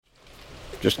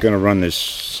just going to run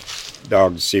this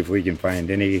dog to see if we can find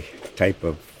any type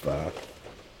of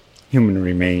human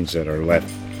remains that are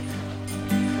left.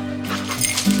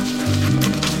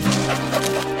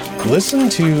 Listen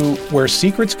to Where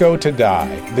Secrets Go to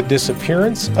Die, The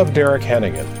Disappearance of Derek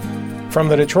Hennigan. From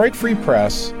the Detroit Free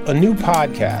Press, a new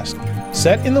podcast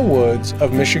set in the woods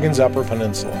of Michigan's Upper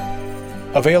Peninsula.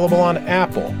 Available on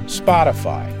Apple,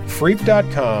 Spotify,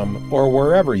 Freep.com, or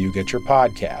wherever you get your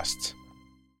podcasts.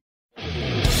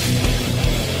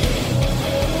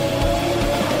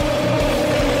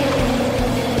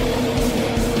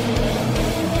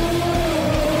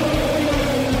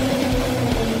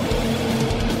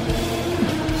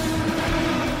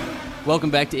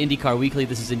 Welcome back to IndyCar Weekly.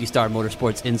 This is IndyStar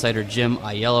Motorsports insider Jim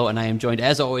Aiello, and I am joined,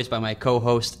 as always, by my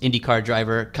co-host, IndyCar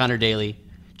driver Connor Daly,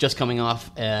 just coming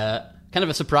off kind of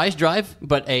a surprise drive,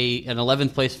 but an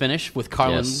 11th place finish with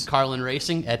Carlin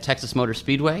Racing at Texas Motor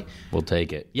Speedway. We'll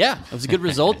take it. Yeah, it was a good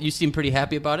result. You seem pretty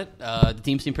happy about it. The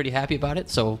team seemed pretty happy about it,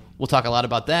 so we'll talk a lot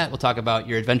about that. We'll talk about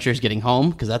your adventures getting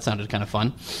home, because that sounded kind of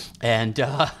fun. And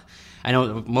I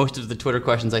know most of the Twitter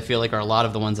questions, I feel like, are a lot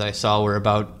of the ones that I saw were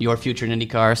about your future in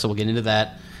IndyCar, so we'll get into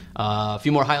that. A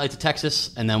few more highlights of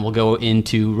Texas, and then we'll go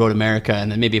into Road America,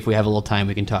 and then maybe if we have a little time,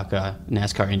 we can talk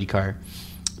NASCAR, IndyCar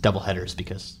doubleheaders,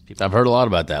 because I've heard a lot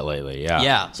about that lately, yeah.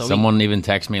 Yeah. So someone even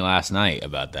texted me last night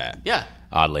about that. Yeah.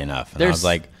 Oddly enough. And I was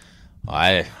like, well,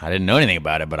 I didn't know anything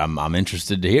about it, but I'm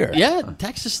interested to hear. Yeah,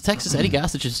 Texas, Eddie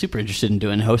Gossage is super interested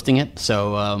in hosting it,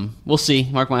 so we'll see.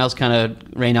 Mark Miles kind of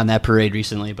rained on that parade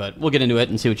recently, but we'll get into it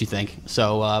and see what you think.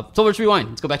 So let's rewind.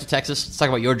 Let's go back to Texas. Let's talk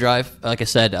about your drive. Like I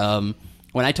said,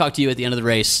 when I talked to you at the end of the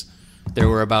race, there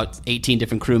were about 18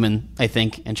 different crewmen, I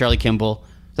think, and Charlie Kimball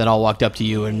that all walked up to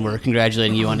you and were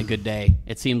congratulating you on a good day.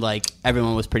 It seemed like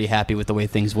everyone was pretty happy with the way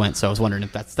things went, so I was wondering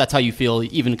if that's how you feel,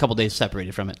 even a couple days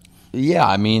separated from it. Yeah,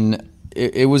 I mean,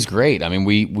 it was great. I mean,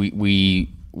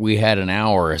 we had an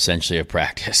hour essentially of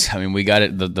practice. I mean, we got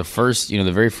it the first,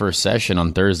 the very first session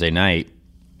on Thursday night,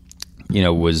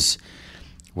 was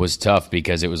tough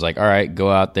because it was like, all right, go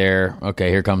out there. Okay,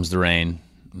 here comes the rain.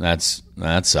 That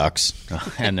sucks.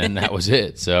 And then that was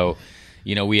it. So,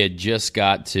 we had just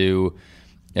got to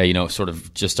sort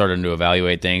of just starting to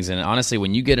evaluate things. And honestly,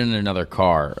 when you get in another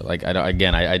car, like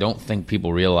I don't think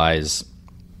people realize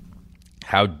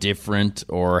how different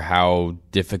or how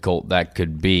difficult that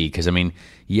could be. Because, I mean,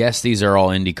 yes, these are all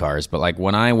Indy cars, but like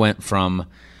when I went from,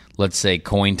 let's say,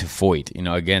 Coyne to Foyt,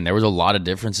 again, there was a lot of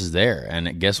differences there.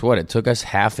 And guess what? It took us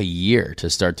half a year to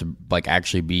start to like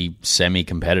actually be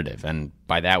semi-competitive. And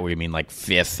by that, we mean like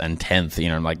 5th and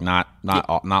 10th, like not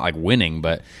like winning,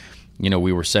 but,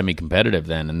 we were semi-competitive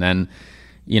then. And then,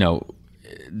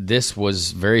 this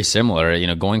was very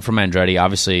similar, going from Andretti.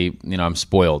 Obviously, I'm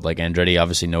spoiled. Like Andretti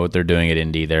obviously know what they're doing at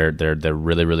Indy. They're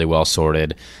really, really well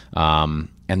sorted. And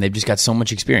they've just got so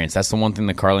much experience. That's the one thing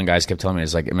the Carlin guys kept telling me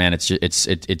is like, man,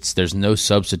 it's there's no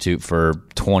substitute for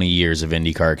 20 years of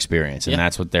IndyCar experience. And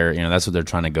that's what they're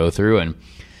trying to go through.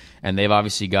 And they've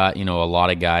obviously got, a lot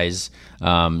of guys,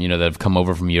 that have come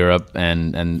over from Europe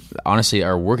and honestly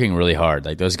are working really hard.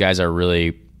 Like those guys are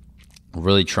really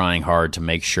trying hard to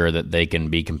make sure that they can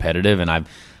be competitive. And I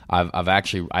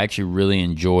actually really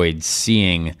enjoyed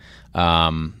seeing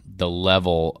the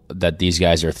level that these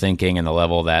guys are thinking and the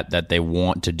level that they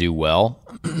want to do well.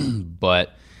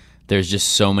 But there's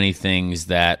just so many things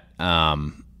that that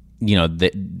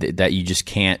you just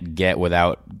can't get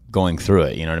without going through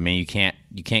it. You know what I mean? You can't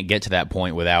get to that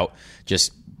point without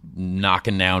just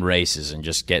knocking down races and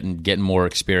just getting more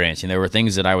experience. And there were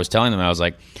things that I was telling them, I was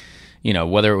like,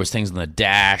 whether it was things on the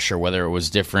dash or whether it was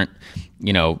different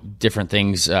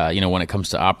things, when it comes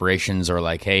to operations or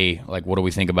like, hey, like, what do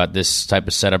we think about this type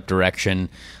of setup direction?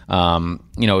 It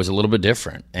was a little bit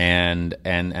different and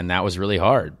that was really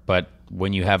hard. But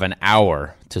when you have an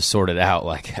hour to sort it out,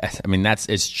 like, I mean,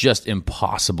 it's just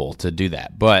impossible to do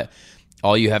that. But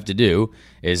all you have to do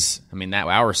is, that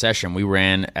hour session, we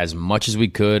ran as much as we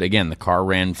could. Again, the car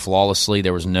ran flawlessly.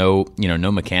 There was no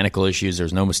mechanical issues. There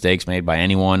was no mistakes made by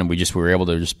anyone. And we were able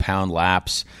to just pound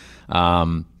laps.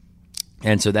 And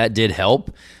so that did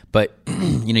help. But,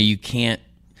 you can't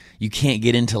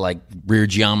get into like rear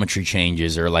geometry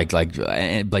changes or like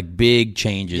big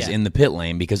changes in the pit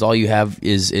lane because all you have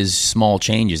is small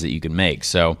changes that you can make.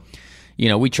 So,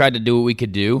 we tried to do what we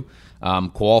could do.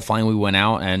 Qualifying, we went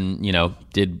out and,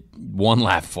 did one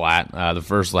lap flat. The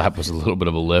first lap was a little bit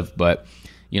of a lift, but,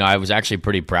 I was actually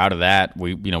pretty proud of that.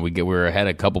 We were ahead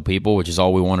a couple people, which is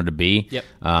all we wanted to be. Yep.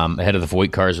 Ahead of the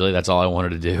Foyt cars, really. That's all I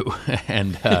wanted to do.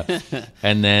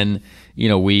 And then,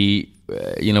 we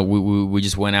we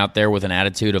just went out there with an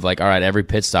attitude of like, all right, every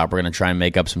pit stop, we're going to try and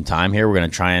make up some time here. We're going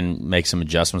to try and make some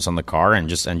adjustments on the car and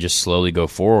just slowly go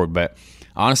forward. But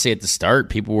honestly, at the start,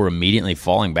 people were immediately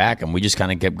falling back, and we just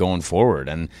kind of kept going forward.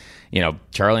 And,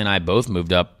 Charlie and I both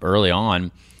moved up early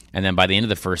on. And then by the end of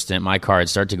the first stint, my car had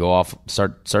started to go off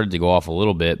a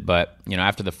little bit. But,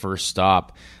 after the first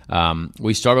stop,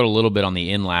 we struggled a little bit on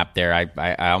the in lap there.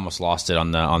 I almost lost it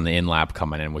on the in lap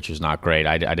coming in, which was not great.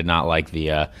 I did not like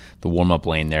the warm up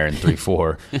lane there in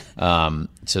 3-4.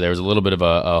 So there was a little bit of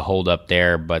a hold up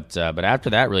there. But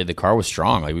after that, really, the car was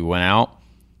strong. Like, we went out,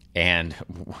 and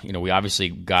we obviously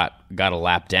got a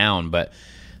lap down, but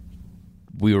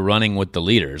we were running with the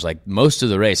leaders. Like, most of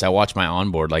the race, I watched my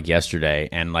onboard like yesterday,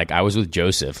 and like I was with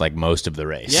Joseph like most of the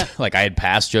race. Yeah. Like, I had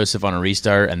passed Joseph on a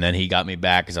restart, and then he got me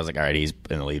back because I was like, all right, he's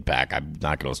in the lead pack. I'm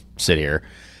not going to sit here.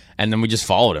 And then we just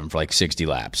followed him for like 60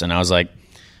 laps. And I was like,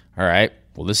 all right,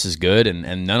 well, this is good.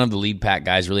 And none of the lead pack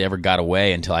guys really ever got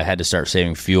away until I had to start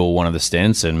saving fuel one of the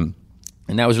stints. And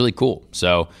that was really cool.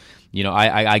 So,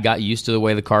 I got used to the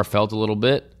way the car felt a little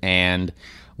bit, and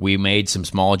we made some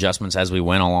small adjustments as we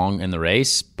went along in the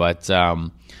race, but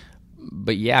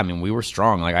yeah, I mean, we were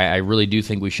strong. Like, I really do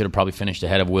think we should have probably finished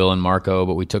ahead of Will and Marco,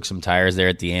 but we took some tires there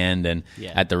at the end, and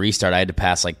at the restart, I had to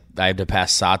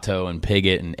pass Sato and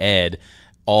Piggott and Ed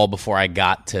all before I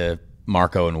got to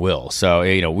Marco and Will. So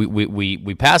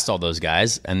we passed all those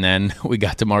guys, and then we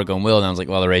got to Marco and Will, and I was like,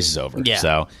 well, the race is over. Yeah.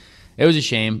 So it was a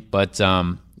shame, but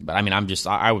I mean,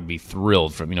 I would be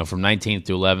thrilled from 19th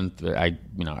to 11th.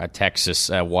 At Texas,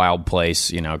 a wild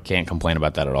place. Can't complain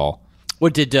about that at all.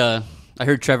 What did I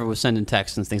heard Trevor was sending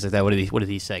texts and things like that? What did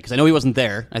he say? Because I know he wasn't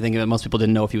there. I think that most people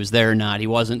didn't know if he was there or not. He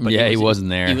wasn't. But he wasn't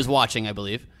there. He was watching, I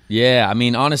believe. Yeah, I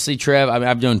mean, honestly, Trev.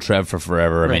 I've known Trev for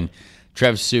forever. Right. I mean,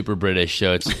 Trev's super British,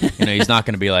 so it's he's not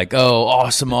going to be like, oh,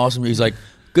 awesome. He's like,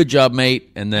 good job,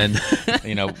 mate. And then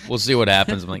we'll see what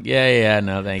happens. I'm like, yeah,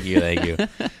 no, thank you.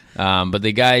 But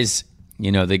the guys.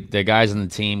 The guys on the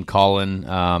team,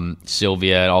 Colin,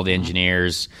 Sylvia, all the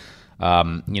engineers,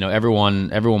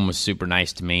 everyone was super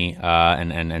nice to me,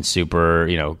 and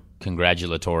super,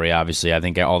 congratulatory. Obviously, I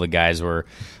think all the guys were,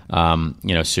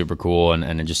 super cool,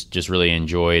 and just really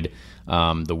enjoyed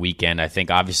the weekend. I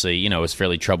think obviously, it was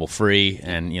fairly trouble free,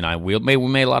 and we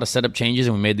made a lot of setup changes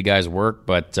and we made the guys work,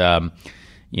 but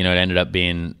it ended up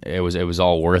being it was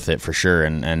all worth it for sure,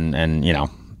 and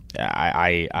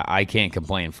I can't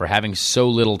complain for having so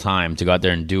little time to go out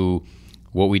there and do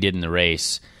what we did in the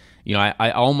race.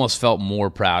 I almost felt more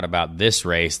proud about this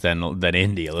race than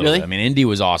Indy a little Really? bit. I mean, Indy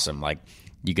was awesome. Like,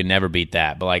 you could never beat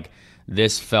that. But like,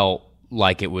 this felt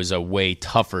like it was a way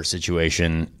tougher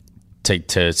situation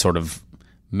to sort of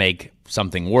make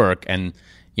something work. And,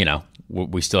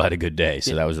 we still had a good day.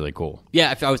 So that was really cool.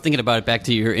 Yeah, if I was thinking about it back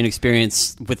to your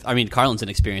inexperience Carlin's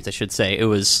inexperience, I should say. It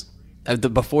was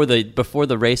before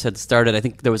the race had started. I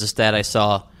think there was a stat I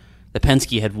saw that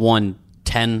Penske had won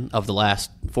 10 of the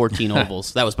last 14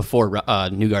 ovals. That was before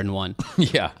Newgarden won.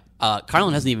 Yeah.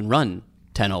 Carlin hasn't even run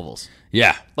 10 ovals.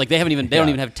 Yeah. Like, they don't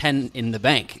even have 10 in the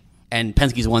bank, and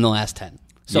Penske's won the last 10.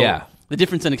 So yeah. The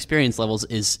difference in experience levels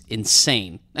is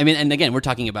insane. I mean, and again, we're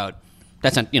talking about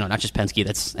that's not just Penske,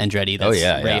 that's Andretti,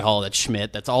 that's Ray Hall, that's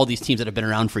Schmidt, that's all these teams that have been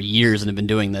around for years and have been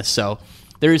doing this. So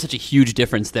there is such a huge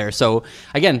difference there. So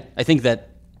again, I think that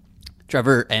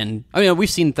Trevor and we've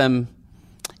seen them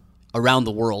around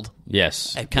the world.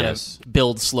 Yes. Kind of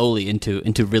build slowly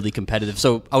into really competitive.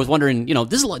 So I was wondering,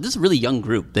 this is a really young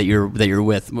group that you're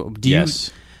with.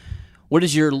 What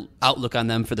is your outlook on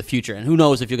them for the future? And who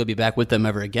knows if you're going to be back with them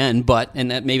ever again?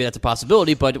 Maybe that's a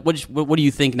possibility. But what do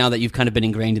you think now that you've kind of been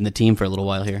ingrained in the team for a little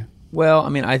while here? Well, I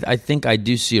mean, I think I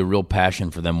do see a real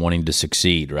passion for them wanting to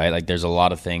succeed, right? Like, there's a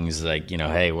lot of things like,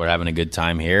 hey, we're having a good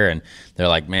time here. And they're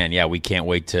like, man, yeah, we can't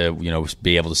wait to,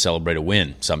 be able to celebrate a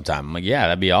win sometime. I'm like, yeah,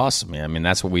 that'd be awesome. I mean,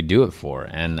 that's what we do it for.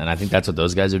 And I think that's what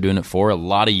those guys are doing it for. A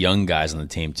lot of young guys on the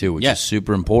team, too, which is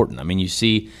super important. I mean, you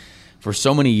see, for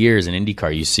so many years in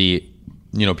IndyCar, you see,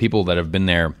 people that have been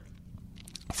there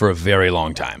for a very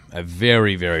long time, a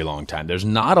very, very long time. There's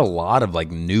not a lot of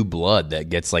like new blood that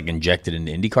gets like injected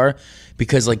into IndyCar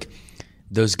because like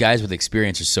those guys with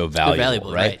experience are so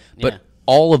valuable, right? Yeah. But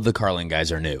all of the Carlin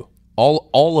guys are new.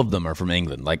 All of them are from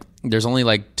England. Like, there's only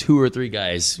like 2 or 3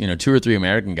 guys, 2 or 3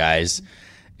 American guys,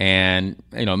 and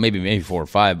maybe 4 or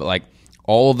 5, but like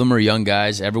all of them are young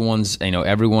guys. Everyone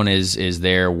is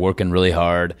there working really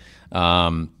hard.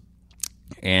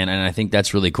 And I think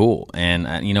that's really cool. And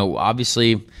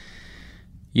obviously,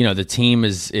 the team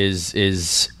is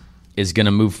going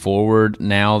to move forward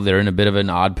now. They're in a bit of an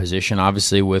odd position,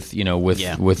 obviously, with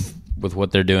with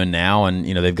what they're doing now, and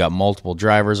they've got multiple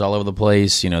drivers all over the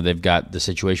place. They've got the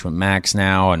situation with Max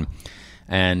now,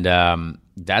 and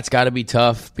that's got to be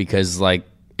tough because like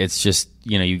it's just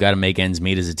you got to make ends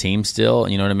meet as a team still.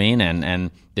 You know what I mean?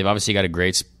 And they've obviously got a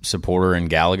great supporter in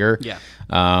Gallagher. Yeah.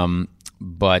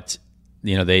 But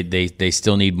they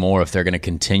still need more if they're going to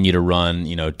continue to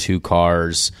run 2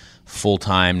 cars full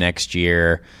time next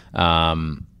year.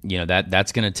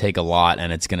 That's going to take a lot,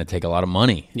 and it's going to take a lot of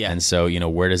money. Yeah. And so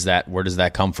where does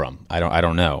that come from? I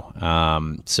don't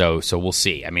know. So we'll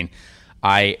see. I mean,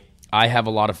 I have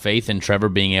a lot of faith in Trevor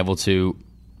being able to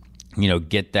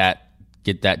get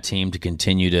that team to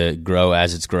continue to grow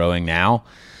as it's growing now.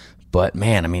 But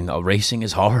man, I mean, racing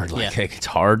is hard. Like it's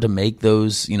hard to make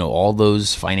those, all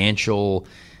those financial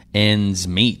ends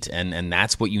meet, and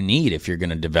that's what you need if you're going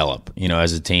to develop,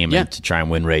 as a team and to try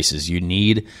and win races. You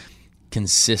need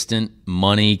consistent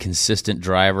money, consistent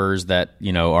drivers that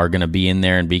are going to be in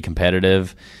there and be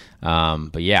competitive.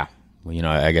 But yeah. Well,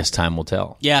 I guess time will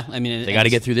tell. Yeah, I mean, they got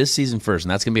to get through this season first, and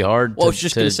that's going to be hard to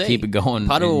keep it going in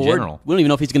general. We don't even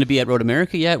know if he's going to be at Road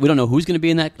America yet. We don't know who's going to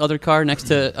be in that other car next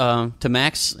to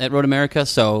Max at Road America.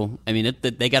 So, I mean,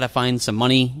 they got to find some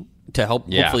money to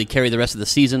hopefully carry the rest of the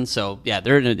season. So, yeah,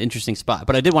 they're in an interesting spot.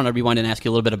 But I did want to rewind and ask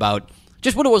you a little bit about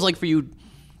just what it was like for you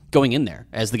going in there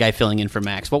as the guy filling in for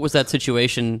Max. What was that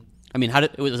situation? I mean,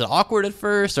 was it awkward at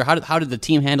first, or how did the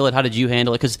team handle it? How did you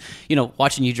handle it? Because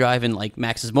watching you drive in like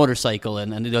Max's motorcycle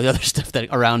and the other stuff that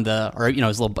around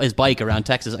his bike around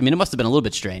Texas. I mean, it must have been a little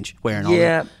bit strange wearing all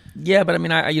that. Yeah, but I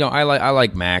mean, I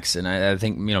like Max, and I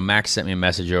think Max sent me a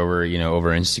message over over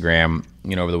Instagram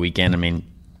over the weekend. I mean,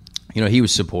 he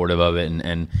was supportive of it,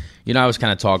 and I was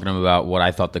kind of talking to him about what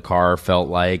I thought the car felt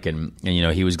like, and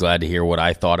he was glad to hear what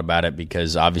I thought about it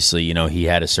because obviously he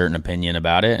had a certain opinion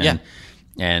about it. And,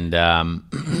 And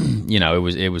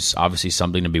it was obviously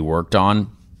something to be worked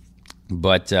on,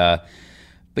 but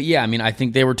yeah, I mean, I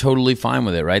think they were totally fine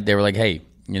with it, right? They were like, hey,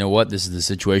 you know what? This is the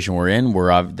situation we're in.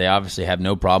 They obviously have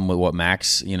no problem with what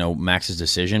Max's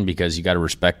decision because you got to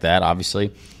respect that,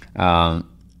 obviously. And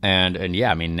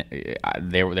yeah, I mean,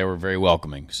 they were very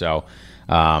welcoming. So,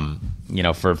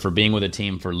 for being with a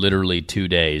team for literally 2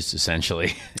 days,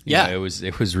 essentially,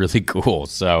 it was really cool.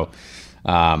 So.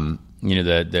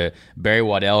 The Barry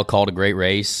Waddell called a great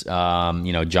race.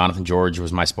 Jonathan George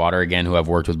was my spotter again, who I've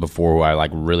worked with before, who I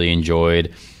like really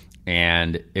enjoyed,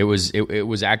 and it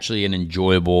was actually an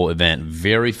enjoyable event.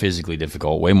 Very physically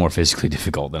difficult, way more physically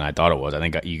difficult than I thought it was. I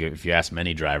think if you ask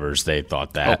many drivers, they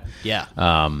thought that. Oh,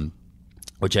 yeah.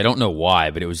 Which I don't know why,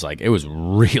 but it was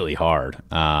really hard.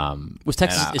 Was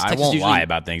Texas? Is Texas I won't usually... lie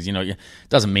about things. It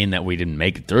doesn't mean that we didn't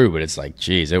make it through, but it's like,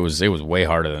 geez, it was way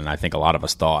harder than I think a lot of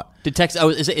us thought. Did Texas?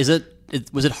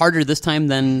 Was it harder this time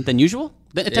than usual?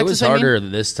 Texas, it was harder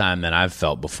this time than I've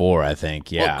felt before. I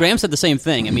think. Yeah. Well, Graham said the same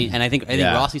thing. I mean, and I think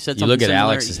Rossi said something. You look at similar.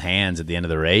 Alex's hands at the end of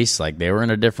the race; like they were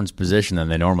in a different position than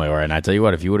they normally were. And I tell you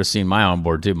what, if you would have seen my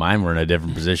onboard too, mine were in a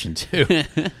different position too.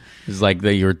 It's like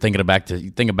you were thinking back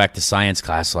to science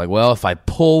class. Like, well, if I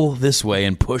pull this way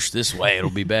and push this way,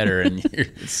 it'll be better. And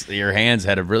your hands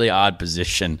had a really odd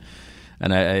position.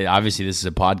 And obviously, this is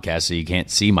a podcast, so you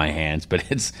can't see my hands. But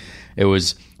it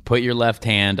was put your left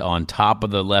hand on top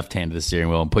of the left hand of the steering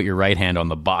wheel and put your right hand on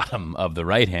the bottom of the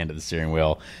right hand of the steering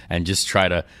wheel, and just try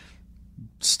to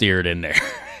steer it in there,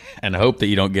 and hope that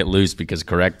you don't get loose because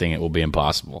correcting it will be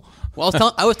impossible. Well,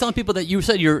 I was telling people that you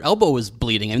said your elbow was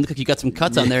bleeding. I mean, look, you got some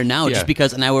cuts on there now, just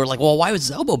because. And I were like, well, why was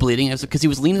his elbow bleeding? It was because he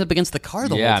was leaning up against the car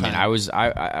the whole time. Yeah, I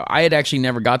mean, I had actually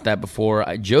never got that before.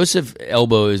 Joseph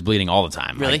elbow is bleeding all the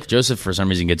time. Really? Like, Joseph for some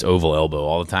reason gets oval elbow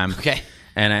all the time. Okay.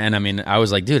 And I mean, I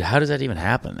was like, dude, how does that even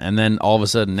happen? And then all of a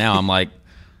sudden now I'm like,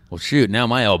 well, shoot, now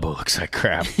my elbow looks like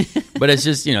crap. But it's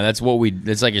just,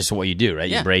 it's like just what you do, right?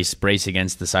 Yeah. You brace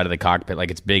against the side of the cockpit.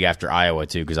 Like, it's big after Iowa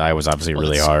too, because Iowa's obviously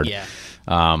really hard. Yeah.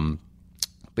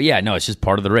 But yeah, no, it's just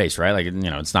part of the race, right? Like,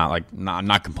 it's not like I'm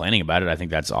not complaining about it. I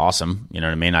think that's awesome. You know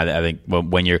what I mean? I think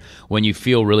when you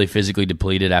feel really physically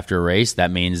depleted after a race,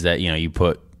 that means that you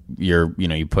put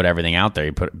everything out there.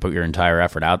 You put your entire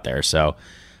effort out there. So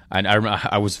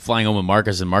I was flying home with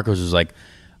Marcus, and Marcus was like,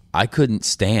 I couldn't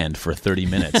stand for 30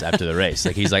 minutes after the race.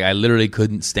 Like, he's like, I literally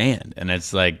couldn't stand, and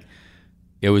it's like.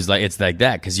 It's like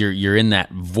that because you're in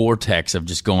that vortex of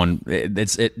just going.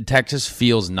 Texas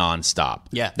feels nonstop.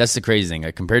 Yeah, that's the crazy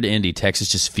thing. Compared to Indy, Texas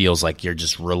just feels like you're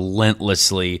just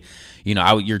relentlessly.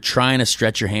 You're trying to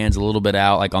stretch your hands a little bit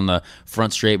out, like on the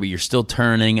front straight, but you're still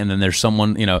turning. And then there's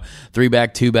someone, 3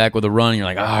 back, 2 back with a run. And you're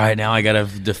like, all right, now I got to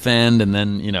defend. And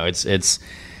then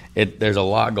there's a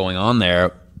lot going on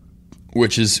there,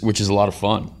 which is a lot of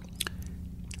fun.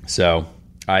 So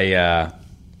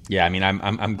Yeah, I mean,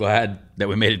 I'm glad that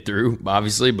we made it through,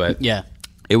 obviously, but Yeah.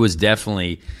 it was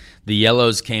definitely the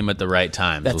yellows came at the right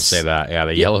time. We'll say that. Yeah,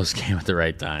 the yellows came at the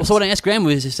right time. Well, so what I asked Graham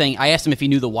was just saying, I asked him if he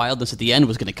knew the wildness at the end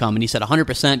was going to come, and he said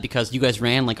 100% because you guys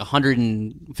ran like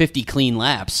 150 clean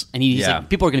laps, and he's like,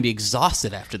 people are going to be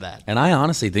exhausted after that. And I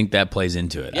honestly think that plays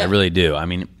into it. Yeah. I really do. I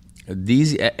mean,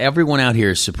 everyone out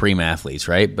here is supreme athletes,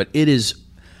 right? But it is,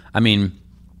 I mean,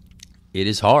 it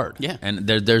is hard. Yeah. And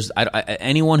there's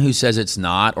anyone who says it's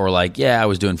not, or like, yeah, I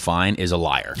was doing fine, is a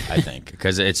liar, I think.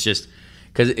 Because it's just,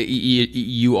 because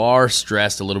you are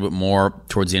stressed a little bit more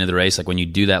towards the end of the race, like when you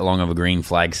do that long of a green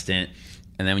flag stint,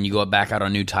 and then when you go back out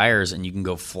on new tires and you can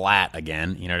go flat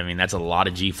again, you know what I mean? That's a lot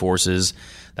of G-forces.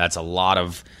 That's a lot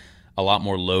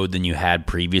more load than you had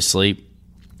previously.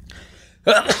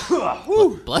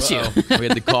 Bless you. We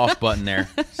had the cough button there.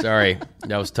 Sorry,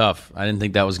 that was tough. I didn't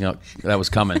think that was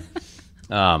coming.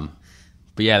 But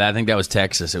yeah, I think that was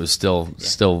Texas. It was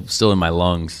still in my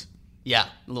lungs. Yeah,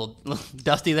 a little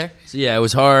dusty there. So yeah, it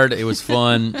was hard. It was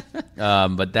fun.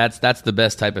 But that's the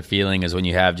best type of feeling is when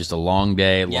you have just a long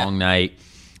day, long night,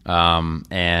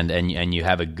 and you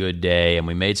have a good day. And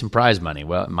we made some prize money.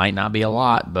 Well, it might not be a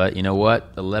lot, but you know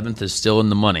what? 11th is still in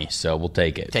the money, so we'll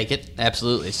take it. Take it,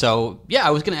 absolutely. So yeah,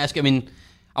 I was going to ask.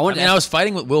 I was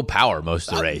fighting with Will Power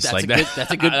most of the race.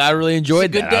 That's a good. I really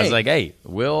enjoyed that. I was like, hey,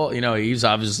 Will, he's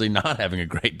obviously not having a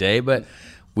great day, but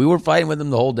we were fighting with him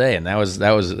the whole day, and that was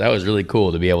really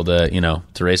cool to be able to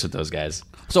to race with those guys.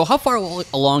 So how far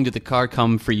along did the car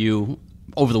come for you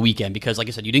over the weekend? Because like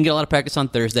I said, you didn't get a lot of practice on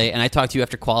Thursday, and I talked to you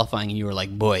after qualifying, and you were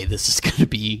like, boy, this is going to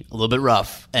be a little bit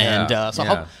rough. And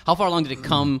how far along did it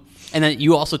come? And then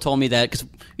you also told me that, because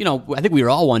I think we were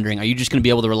all wondering, are you just going to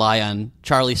be able to rely on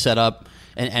Charlie's setup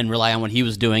and rely on what he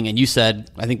was doing? And you said,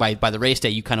 I think by the race day,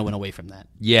 you kind of went away from that.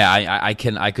 Yeah, I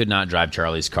could not drive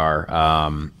Charlie's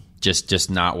car. Just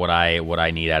not what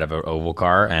I need out of an oval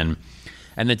car, and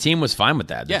the team was fine with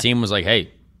that. The team was like,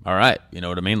 hey, all right, you know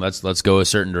what I mean? Let's go a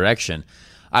certain direction.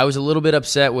 I was a little bit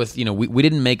upset with we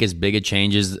didn't make as big a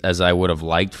changes as I would have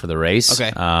liked for the race.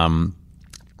 Okay.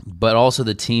 But also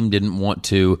the team didn't want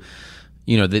to,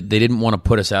 they didn't want to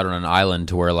put us out on an island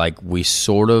to where like we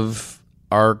sort of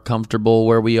are comfortable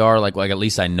where we are. Like at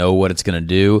least I know what it's going to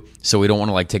do. So we don't want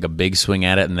to like take a big swing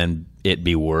at it and then it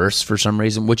be worse for some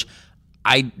reason, which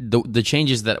the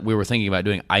changes that we were thinking about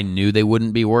doing, I knew they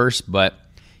wouldn't be worse, but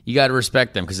you got to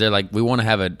respect them because they're like, we want to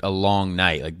have a long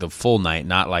night, like the full night,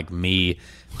 not like me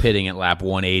pitting at lap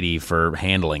 180 for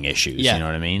handling issues. Yeah. You know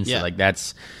what I mean? Yeah. So like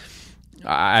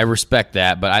I respect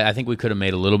that, but I think we could have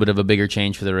made a little bit of a bigger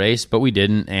change for the race, but we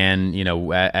didn't. And,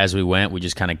 as we went, we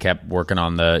just kind of kept working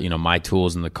on the, my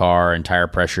tools in the car and tire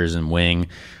pressures and wing.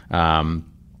 And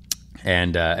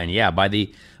yeah,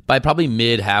 by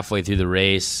probably halfway through the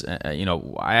race,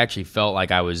 I actually felt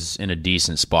like I was in a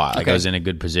decent spot. Like I was in a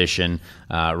good position.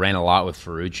 Ran a lot with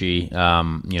Ferrucci,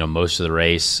 most of the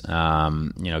race.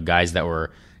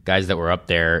 Guys that were up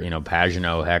there,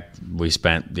 Pagano, heck, we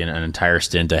spent an entire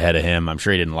stint ahead of him. I'm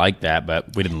sure he didn't like that,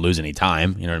 but we didn't lose any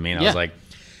time. You know what I mean? I was like,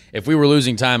 if we were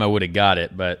losing time, I would have got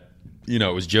it. But,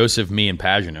 it was Joseph, me, and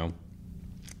Pagano.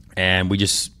 And we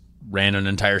just ran an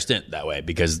entire stint that way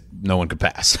because no one could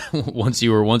pass. Once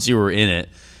you were in it,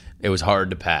 it was hard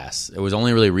to pass. It was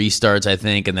only really restarts, I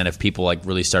think, and then if people like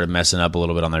really started messing up a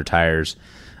little bit on their tires.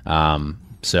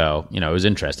 So it was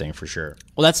interesting for sure.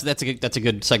 Well, that's a good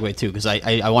segue too, because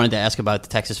I wanted to ask about the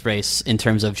Texas race in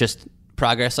terms of just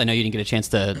progress. I know you didn't get a chance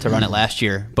to run it last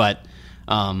year, but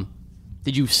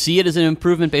did you see it as an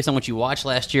improvement based on what you watched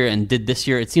last year and did this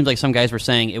year? It seems like some guys were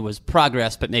saying it was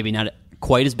progress, but maybe not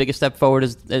quite as big a step forward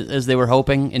as they were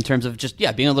hoping in terms of just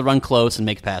being able to run close and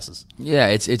make passes. Yeah,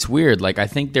 it's weird. Like I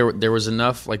think there was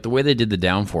enough, like the way they did the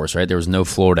downforce, right? There was no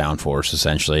floor downforce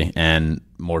essentially, and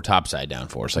more topside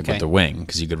downforce, like with the wing,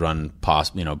 because you could run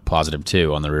positive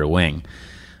 2 on the rear wing,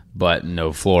 but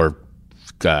no floor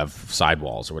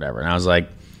sidewalls or whatever. And I was like,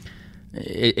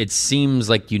 it seems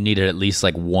like you needed at least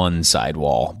like one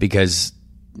sidewall because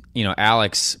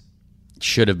Alex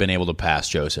should have been able to pass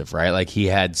Joseph, right? Like he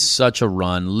had such a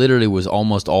run, literally was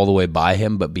almost all the way by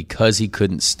him, but because he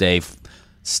couldn't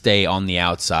stay on the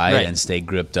outside and stay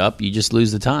gripped up, you just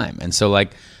lose the time. And so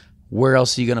like, where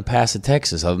else are you going to pass at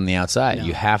Texas other than the outside? No.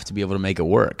 You have to be able to make it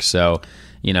work. So,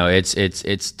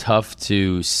 it's tough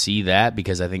to see that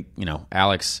because I think,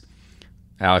 Alex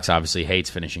obviously hates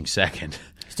finishing second.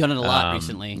 He's done it a lot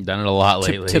recently. Done it a lot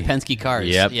lately. To Penske cars.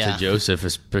 Yep, to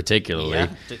Joseph particularly. Yeah,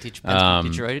 to teach Penske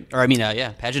Detroit. Or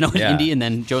Pagano in Indy and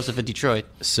then Joseph in Detroit.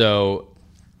 So,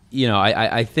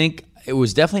 I think it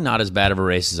was definitely not as bad of a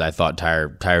race as I thought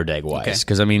tire dag-wise.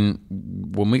 Because,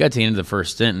 when we got to the end of the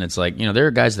first stint, and it's like, there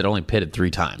are guys that only pitted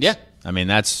 3 times. Yeah. I mean,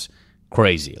 that's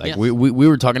crazy. Like Yes. we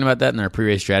were talking about that in our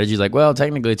pre-race strategy. Like, well,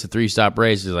 technically it's a 3-stop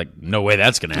race. It's like, no way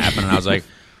that's going to happen. And I was like,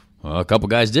 well, a couple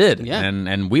guys did. Yeah.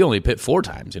 And we only pit 4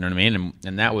 times. You know what I mean?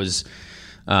 And that was,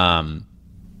 that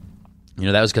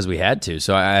was because we had to.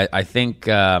 So I think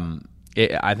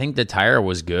I think the tire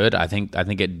was good. I think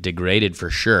it degraded for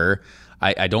sure.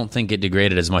 I don't think it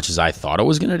degraded as much as I thought it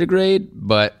was going to degrade,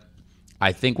 but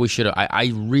I think we should have.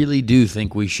 I really do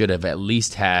think we should have at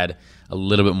least had a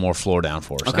little bit more floor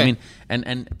downforce. Okay. I mean,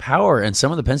 and Power and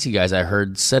some of the Penske guys I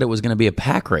heard said it was going to be a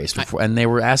pack race before, and they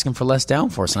were asking for less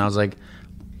downforce, and I was like,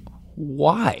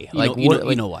 why?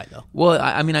 You know why, though. Well,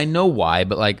 I mean, I know why,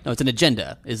 but like, No, it's an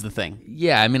agenda is the thing.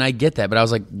 yeah, I mean, I get that, but I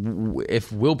was like,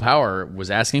 if Will Power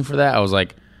was asking for that, I was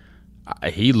like,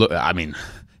 he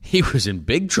was in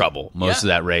big trouble most of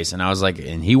that race, and I was like,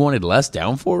 and he wanted less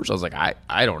downforce. I was like,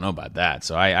 I don't know about that.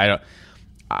 So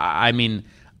I mean,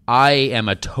 I am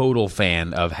a total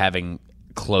fan of having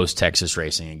close Texas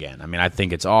racing again. I mean, I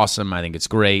think it's awesome. I think it's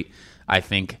great. I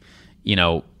think,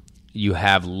 you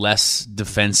have less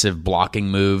defensive blocking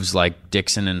moves like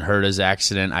Dixon and Herta's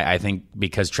accident. I think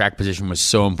because track position was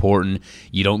so important,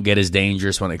 you don't get as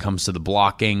dangerous when it comes to the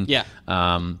blocking. Yeah.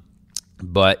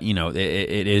 But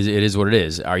it is what it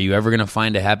is. Are you ever going to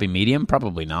find a happy medium?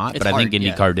 Probably not. It's but I think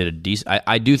hard, IndyCar did a decent.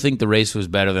 I do think the race was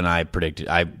better than I predicted.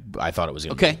 I thought it was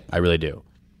going to Okay. be. I really do.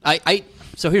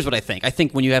 So here's what I think. I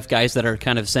think when you have guys that are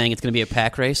kind of saying it's going to be a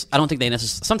pack race, I don't think they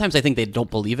necessarily. Sometimes I think they don't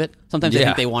believe it. Sometimes I Yeah.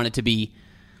 think they want it to be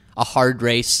a hard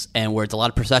race and where it's a lot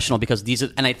of processional because these are.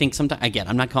 And I think sometimes again,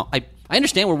 I'm not. I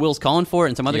understand where Will's calling for it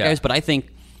and some other Yeah. guys, but I think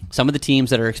some of the teams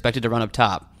that are expected to run up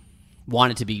top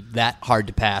want it to be that hard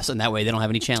to pass, and that way they don't have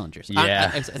any challengers.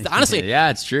 Yeah. Honestly,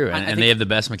 yeah, it's true. I And think- they have the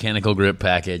best mechanical grip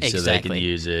package, so they Exactly. can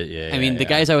use it. Yeah. I mean, the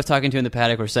guys I was talking to in the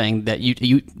paddock were saying that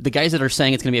the guys that are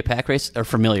saying it's going to be a pack race are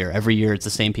familiar. Every year, it's the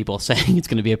same people saying it's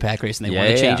going to be a pack race, and they want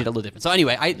to change it a little different. So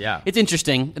anyway, it's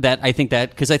interesting that I think that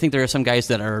because I think there are some guys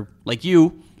that are like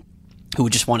you who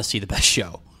would just want to see the best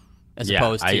show as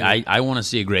opposed to I want to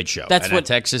see a great show. That's and what- at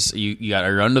Texas.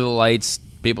 You're under the lights.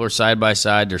 People are side by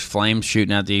side. There's flames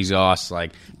shooting out the exhaust, like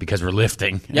because we're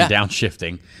lifting and Yeah.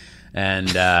 downshifting.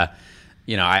 And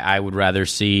I would rather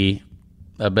see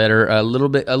a little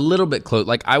bit close.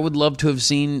 Like I would love to have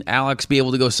seen Alex be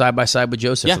able to go side by side with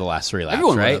Joseph Yeah. for the last 3 laps,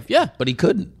 Everyone would right? have, yeah. But he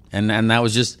couldn't, and that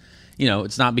was just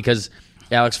it's not because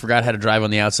Alex forgot how to drive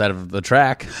on the outside of the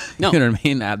track. No. You know what I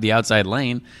mean? At the outside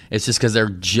lane. It's just because there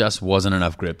just wasn't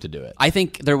enough grip to do it. I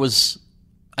think there was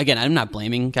again. I'm not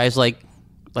blaming guys like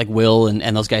Will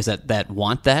and those guys that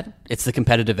want that. It's the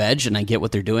competitive edge, and I get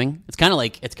what they're doing. It's kind of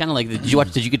like did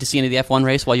you get to see any of the F1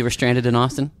 race while you were stranded in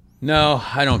Austin? No,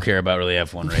 I don't care about really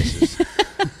F1 races.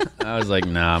 I was like,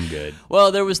 nah, I'm good.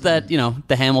 Well, there was that,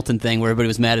 the Hamilton thing where everybody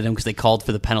was mad at him because they called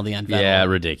for the penalty on Vettel. Yeah,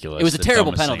 ridiculous. It was a The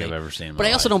terrible dumbest thing penalty. I've ever seen in but my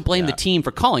I also life. don't blame Yeah. the team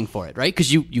for calling for it, right?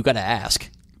 Because you got to ask.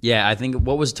 Yeah, I think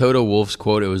what was Toto Wolff's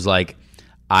quote? It was like,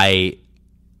 I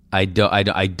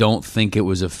don't think it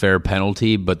was a fair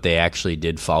penalty, but they actually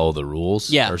did follow the rules,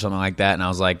 Yeah. or something like that. And I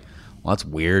was like, well, that's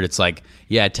weird. It's like,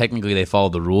 yeah, technically they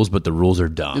followed the rules, but the rules are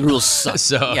dumb. The rules suck.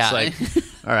 So Yeah. it's like,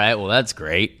 all right, well, that's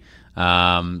great. So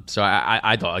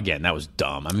I thought, again, that was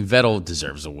dumb. I mean, Vettel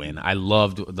deserves a win. I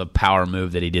loved the power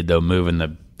move that he did, though, moving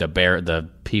the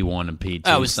P1 and P2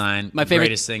 Oh, it was sign. my favorite-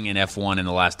 Greatest thing in F1 in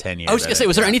the last 10 years. I was going to say,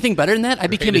 was there anything better than that? I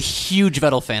became a huge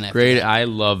Vettel fan after Great. that. I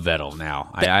love Vettel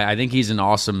now. I think he's an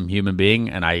awesome human being,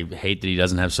 and I hate that he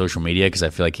doesn't have social media because I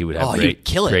feel like he would have Oh, he'd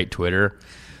kill it. great Twitter.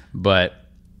 But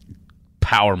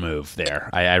power move there.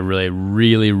 I really,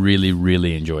 really, really,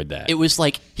 really enjoyed that. It was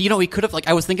like, he could have,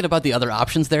 I was thinking about the other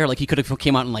options there. Like, he could have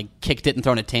came out and, kicked it and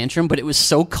thrown a tantrum, but it was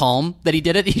so calm that he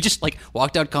did it. He just,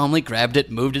 walked out calmly, grabbed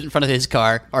it, moved it in front of his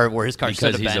car, or where his car Because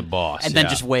should have he's been. a boss, And then yeah.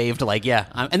 just waved,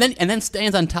 and then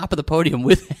stands on top of the podium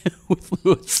with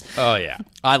Lewis. Oh, yeah.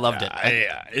 I loved it.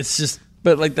 Yeah, it's just,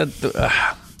 but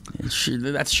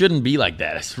that shouldn't be like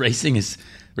that. Racing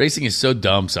is so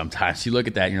dumb sometimes. You look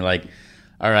at that and you're like,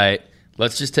 all right,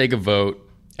 let's just take a vote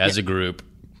as a group.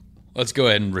 Let's go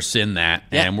ahead and rescind that,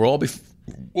 and we'll all be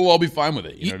fine with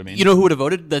it. You know what I mean? You know who would have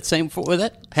voted the same with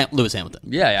it? Lewis Hamilton.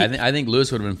 Yeah, I think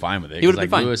Lewis would have been fine with it. He would have been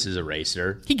 'cause, fine. Lewis is a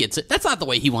racer. He gets it. That's not the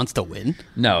way he wants to win.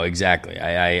 No, exactly.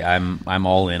 I'm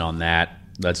all in on that.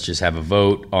 Let's just have a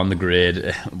vote on the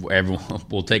grid. Everyone,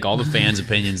 we'll take all the fans'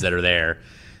 opinions that are there,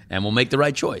 and we'll make the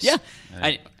right choice. Yeah.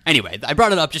 Anyway, I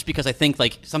brought it up just because I think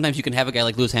sometimes you can have a guy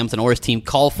like Lewis Hamilton or his team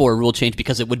call for a rule change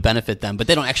because it would benefit them, but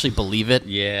they don't actually believe it.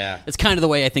 Yeah. It's kind of the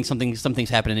way I think something's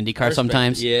happen in IndyCar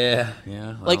sometimes. Yeah.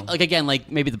 Yeah. well. Like again,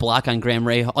 maybe the block on Graham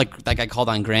Ray, like that guy called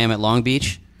on Graham at Long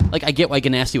Beach. Like, I get why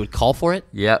Ganassi would call for it.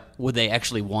 Yep. Would they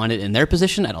actually want it in their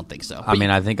position? I don't think so. I mean,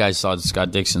 I think I saw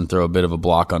Scott Dixon throw a bit of a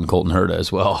block on Colton Herta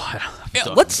as well.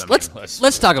 Let's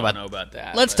talk about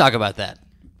that. Let's talk about that.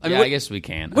 I guess we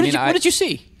can. What did you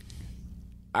see?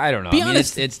 I don't know. Be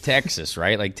honest. It's Texas,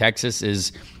 right? Like, Texas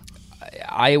is.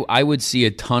 I would see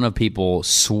a ton of people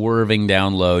swerving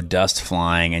down low, dust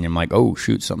flying, and I'm like, oh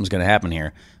shoot, something's going to happen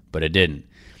here, but it didn't.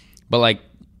 But like,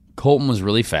 Colton was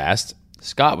really fast.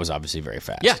 Scott was obviously very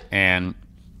fast. Yeah. And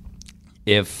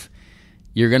if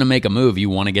you're going to make a move, you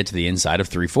want to get to the inside of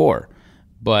 3-4.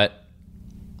 But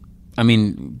I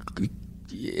mean,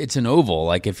 it's an oval.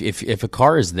 Like, if a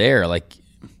car is there, like,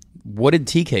 what did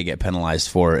TK get penalized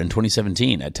for in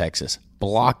 2017 at Texas?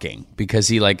 Blocking, because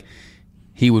he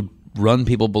would run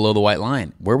people below the white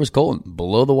line. Where was Colton?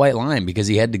 Below the white line, because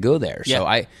he had to go there. Yeah. So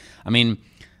I mean,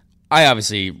 I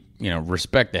obviously,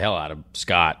 respect the hell out of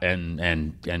Scott and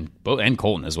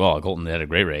Colton as well. Colton had a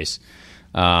great race.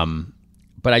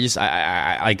 But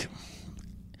I like,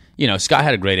 Scott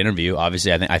had a great interview.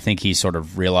 Obviously, I think he sort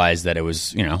of realized that it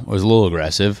was, it was a little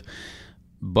aggressive.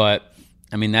 But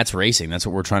I mean, that's racing. That's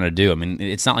what we're trying to do. I mean,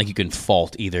 it's not like you can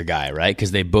fault either guy, right?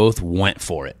 Because they both went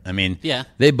for it. I mean,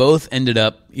 they both ended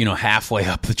up, halfway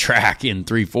up the track in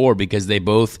 3-4 because they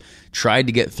both tried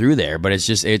to get through there. But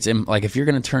it's like, if you're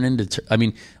going to turn into,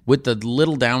 with the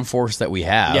little downforce that we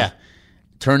have,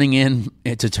 turning in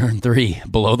to turn 3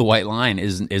 below the white line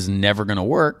is never going to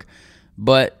work.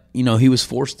 But, he was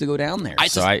forced to go down there.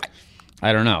 I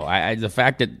don't know. The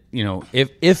fact that,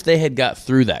 if they had got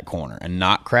through that corner and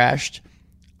not crashed,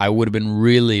 I would have been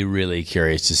really, really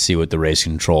curious to see what the race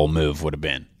control move would have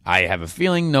been. I have a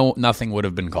feeling nothing would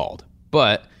have been called.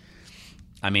 But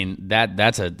I mean,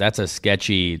 that's a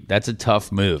sketchy, that's a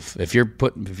tough move. If you're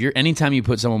anytime you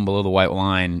put someone below the white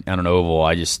line on an oval,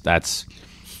 that's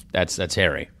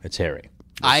hairy. It's hairy.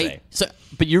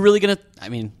 But you're really gonna? I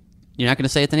mean, you're not gonna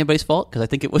say it's anybody's fault, because I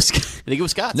think it was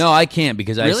Scott's. No, I can't,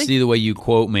 because Really? I see the way you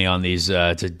quote me on these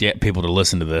to get people to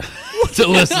listen to the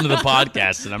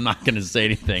podcast, and I'm not going to say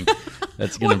anything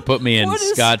that's going to put me in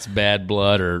Scott's bad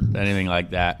blood or anything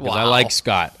like that. Because I like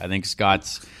Scott. I think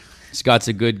Scott's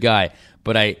a good guy,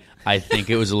 but I think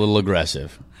it was a little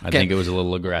aggressive. I think it was a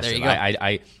little aggressive. There you go.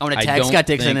 I want to tag Scott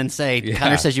Dixon and say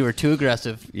Connor says you were too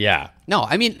aggressive. Yeah. No,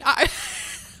 I mean.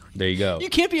 There you go. You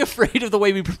can't be afraid of the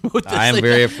way we promote this. I am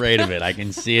very afraid of it. I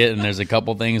can see it, and there's a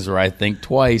couple things where I think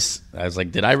twice. I was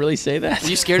like, did I really say that? Are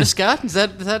you scared of Scott? Is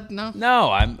that no? No,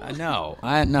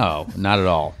 not at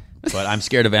all. But I'm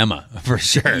scared of Emma, for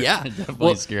sure. Yeah.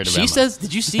 Definitely scared of Emma. She says,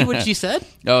 did you see what she said?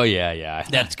 Oh, yeah.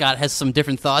 That Scott has some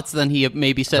different thoughts than he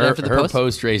maybe said after the post? Her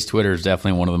post-race Twitter is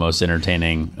definitely one of the most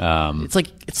entertaining. It's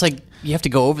like you have to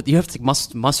go over. You have to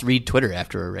must read Twitter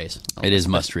after a race. It is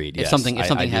must read. Yes. If something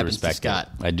happens to Scott,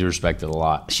 I do respect it a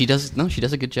lot. She does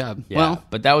a good job. Yeah, well,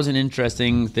 but that was an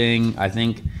interesting thing. I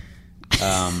think.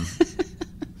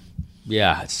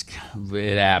 Yeah,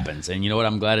 it happens, and you know what?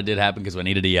 I'm glad it did happen, because I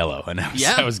needed a yellow, and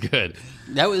that was good.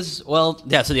 That was So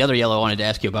the other yellow I wanted to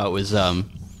ask you about was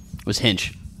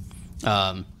Hinch.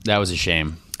 That was a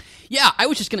shame. Yeah, I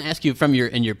was just going to ask you from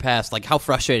your past, like, how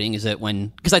frustrating is it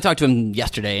because I talked to him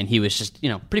yesterday and he was just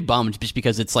pretty bummed, just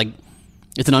because it's like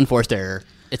it's an unforced error.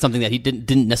 It's something that he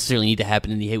didn't necessarily need to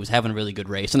happen, and he was having a really good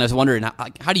race. And I was wondering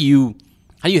how do you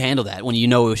handle that when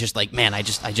it was just like, man, I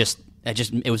just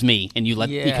it was me, and you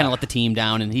kind of let the team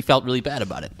down, and he felt really bad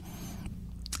about it.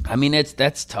 I mean,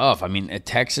 that's tough. I mean,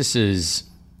 Texas is.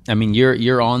 I mean,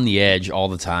 you're on the edge all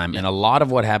the time, and a lot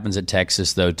of what happens at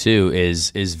Texas, though, too,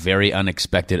 is very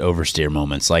unexpected oversteer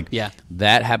moments. Like,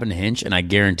 that happened to Hinch, and I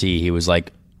guarantee he was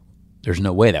like, "There's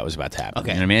no way that was about to happen."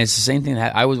 Okay. You know what I mean, it's the same thing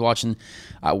that I was watching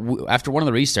after one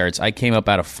of the restarts. I came up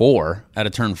out of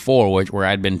turn 4, where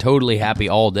I'd been totally happy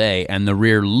all day, and the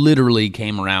rear literally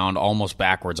came around almost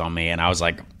backwards on me, and I was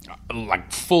like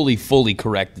fully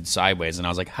corrected sideways, and I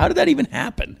was like, "How did that even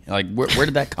happen? Like, where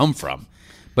did that come from?"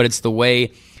 But it's the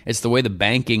way the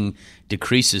banking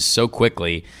decreases so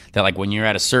quickly that, like, when you're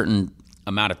at a certain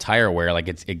amount of tire wear, like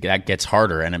that gets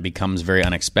harder and it becomes very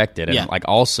unexpected. And like,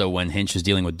 also when Hinch is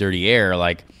dealing with dirty air,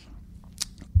 like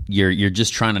you're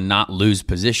just trying to not lose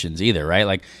positions either, right?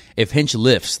 Like, if Hinch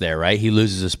lifts there, right, he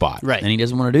loses a spot, right, and he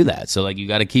doesn't want to do that. So, like, you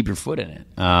got to keep your foot in it.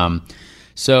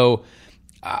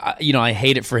 I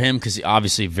hate it for him, because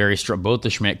obviously very strong. Both the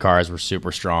Schmidt cars were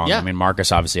super strong. Yeah. I mean,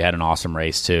 Marcus obviously had an awesome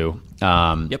race too.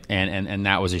 Yep. And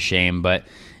that was a shame. But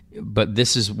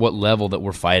this is what level that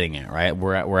we're fighting at, right?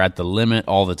 We're at the limit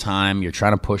all the time. You're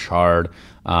trying to push hard.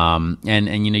 And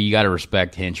you got to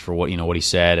respect Hinch for what he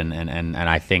said. And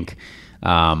I think,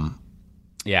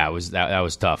 Yeah, it was that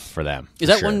was tough for them. Is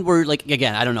that one where, like,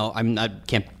 again, I don't know, I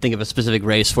can't think of a specific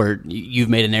race where you've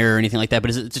made an error or anything like that, but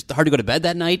is it just hard to go to bed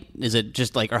that night? Is it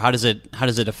just like, or how does it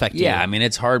affect you? Yeah, I mean,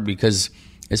 it's hard because,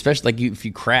 especially like if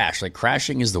you crash, like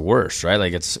crashing is the worst, right?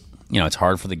 Like it's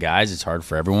hard for the guys, it's hard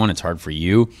for everyone, it's hard for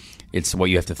you. It's what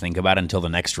you have to think about until the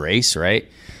next race, right?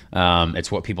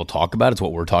 It's what people talk about. It's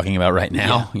what we're talking about right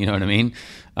now. Yeah. You know what I mean?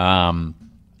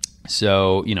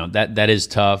 So that is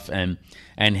tough, and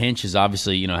Hinch has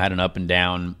obviously had an up and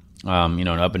down, an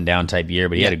up and down type year,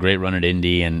 but he had a great run at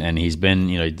Indy, and he's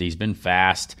been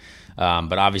fast.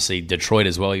 But obviously Detroit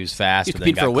as well, he was fast, but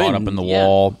then got caught up in the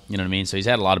wall. You know what I mean? So he's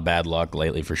had a lot of bad luck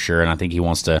lately for sure, and I think he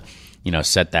wants to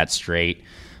set that straight.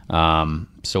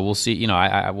 So we'll see.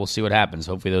 We'll see what happens.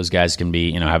 Hopefully those guys can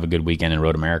be have a good weekend in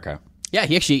Road America. Yeah,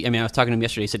 he actually, I was talking to him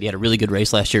yesterday. He said he had a really good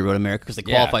race last year at Road America because they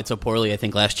qualified so poorly, I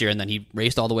think, last year, and then he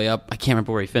raced all the way up. I can't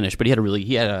remember where he finished, but I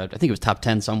think it was top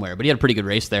 10 somewhere, but he had a pretty good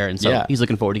race there, and so he's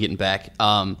looking forward to getting back.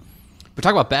 But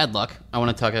talk about bad luck. I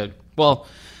want to talk,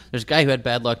 there's a guy who had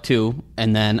bad luck too,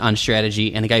 and then on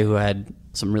strategy, and a guy who had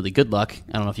some really good luck.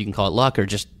 I don't know if you can call it luck or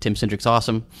just Tim Cindric's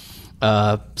awesome.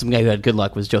 Some guy who had good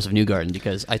luck was Joseph Newgarden,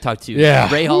 because I talked to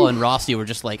Ray Hall and Rossi were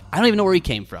just like, I don't even know where he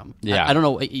came from. Yeah. I don't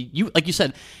know. Like you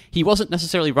said, he wasn't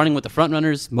necessarily running with the front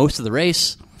runners most of the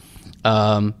race.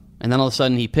 And then all of a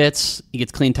sudden he pits, he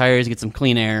gets clean tires, he gets some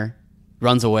clean air,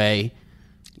 runs away,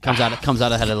 comes out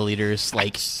ahead of the leaders.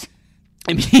 Like,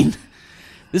 I mean,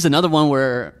 this is another one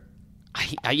where,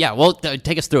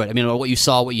 take us through it. I mean, what you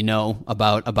saw, what you know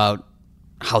about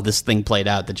how this thing played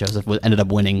out, that Joseph ended up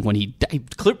winning when he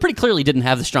pretty clearly didn't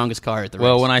have the strongest car at the race.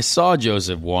 Well, when I saw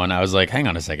Joseph won, I was like, hang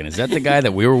on a second, is that the guy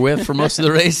that we were with for most of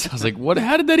the race? I was like, what?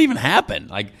 How did that even happen?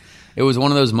 Like, it was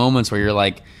one of those moments where you're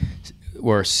like,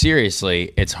 where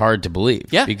seriously, it's hard to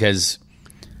believe. Yeah. Because,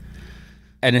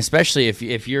 and especially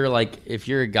if you're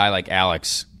a guy like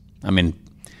Alex, I mean,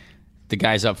 the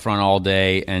guy's up front all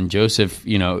day, and Joseph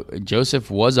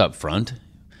was up front,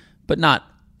 but not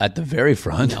at the very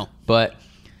front. No. But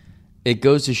it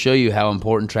goes to show you how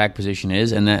important track position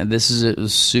is, and that this is a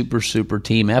super, super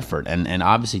team effort. And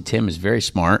obviously Tim is very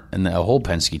smart, and the whole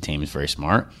Penske team is very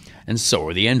smart, and so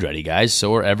are the Andretti guys.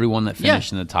 So are everyone that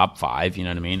finished in the top 5, you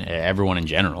know what I mean? Everyone in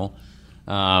general.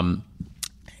 And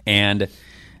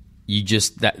you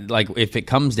just, if it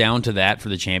comes down to that for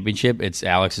the championship,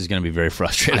 Alex is going to be very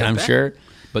frustrated, I'm sure.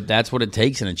 But that's what it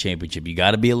takes in a championship. You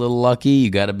got to be a little lucky. You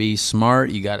got to be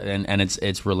smart. You got and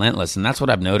it's relentless. And that's what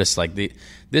I've noticed. Like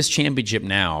this championship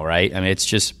now, right? I mean,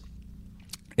 it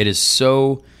is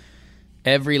so.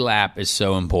 Every lap is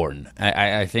so important.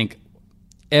 I think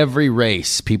every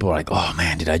race, people are like, "Oh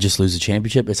man, did I just lose the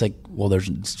championship?" It's like, well, there's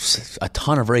a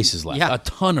ton of races left. Yeah. A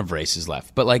ton of races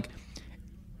left. But like,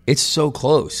 it's so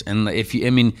close. And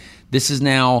this is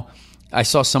now. I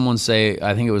saw someone say,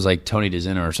 I think it was like Tony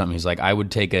DeZena or something. He's like, I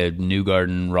would take a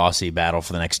Newgarden-Rossi battle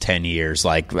for the next 10 years.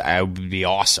 Like, that would be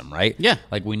awesome, right? Yeah.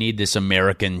 Like, we need this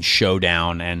American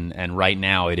showdown, and right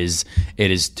now it is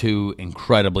two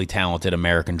incredibly talented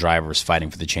American drivers fighting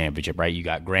for the championship, right? You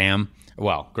got Graham.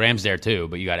 Well, Graham's there too,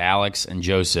 but you got Alex and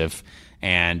Joseph,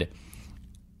 and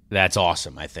that's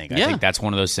awesome, I think. I think that's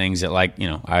one of those things that,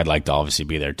 I'd like to obviously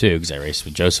be there too, because I raced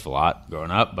with Joseph a lot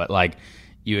growing up, but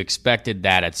you expected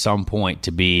that at some point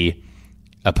to be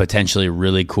a potentially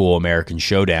really cool American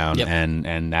showdown,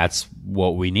 and that's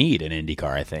what we need in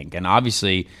IndyCar, I think. And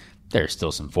obviously, there's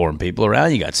still some foreign people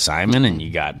around. You got Simon, and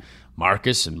you got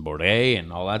Marcus and Bourdais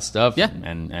and all that stuff,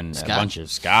 and a bunch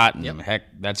of Scott, and heck,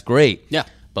 that's great. Yeah.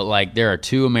 But there are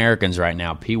 2 Americans right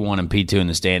now, P1 and P2 in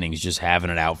the standings, just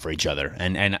having it out for each other,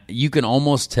 and you can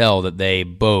almost tell that they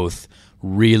both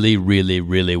really, really,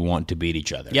 really want to beat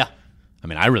each other. Yeah. I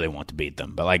mean, I really want to beat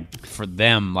them, but for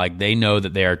them, they know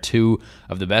that they are 2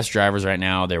 of the best drivers right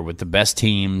now. They're with the best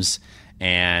teams,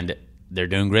 and they're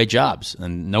doing great jobs,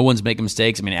 and no one's making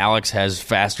mistakes. I mean, Alex has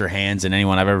faster hands than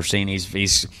anyone I've ever seen.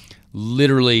 He's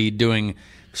literally doing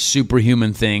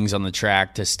superhuman things on the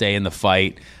track to stay in the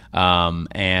fight,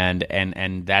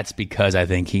 and that's because I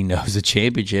think he knows the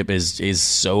championship is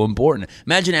so important.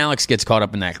 Imagine Alex gets caught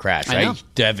up in that crash, right?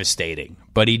 Devastating,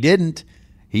 but he didn't.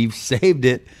 He saved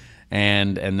it.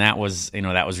 And that was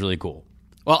really cool.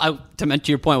 Well, to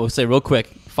your point, we'll say real quick,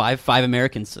 five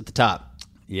Americans at the top.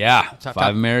 Yeah, top.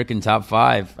 American top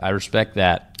 5. I respect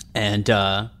that. And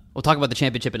we'll talk about the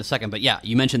championship in a second. But yeah,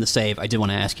 you mentioned the save. I did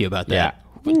want to ask you about that.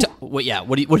 Yeah.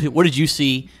 What did you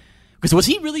see? Because was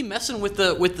he really messing with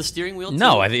the steering wheel too?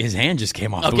 No, I think his hand just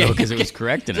came off the wheel because it was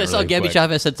correcting it. I saw Gabby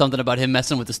Chavez said something about him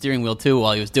messing with the steering wheel too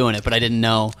while he was doing it, but I didn't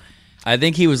know. I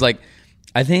think he was like.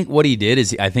 I think what he did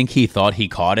is I think he thought he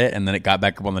caught it, and then it got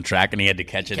back up on the track, and he had to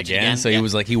catch it again. So he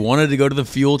was like, he wanted to go to the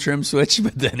fuel trim switch,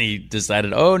 but then he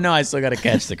decided, oh no, I still got to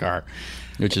catch the car,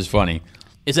 which is funny.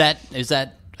 Is that?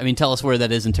 I mean, tell us where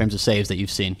that is in terms of saves that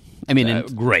you've seen. I mean,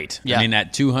 great. Yeah. I mean,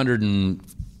 at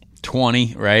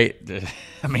 220, right?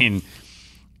 I mean,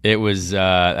 it was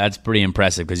that's pretty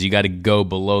impressive because you got to go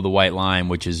below the white line,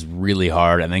 which is really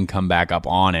hard, and then come back up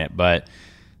on it, but.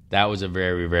 That was a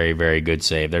very, very, very good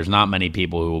save. There's not many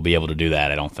people who will be able to do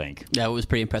that, I don't think. That was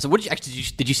pretty impressive. What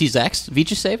did you see Zach's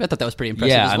Veach save? I thought that was pretty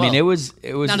impressive. Yeah, as well. I mean it was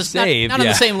not a save. Not on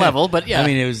the same level, but yeah. I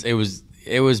mean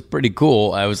it was pretty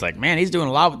cool. I was like, man, he's doing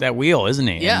a lot with that wheel, isn't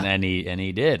he? Yeah, and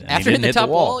he did. After hitting the top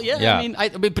wall, yeah. I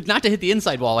mean, but not to hit the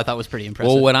inside wall, I thought was pretty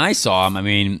impressive. Well, when I saw him, I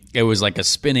mean, it was like a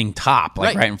spinning top,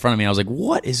 like right in front of me. I was like,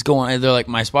 what is going on? They're like,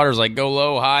 my spotter's like, go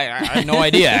low, high. I had no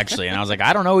idea actually, and I was like,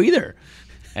 I don't know either.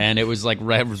 And it was like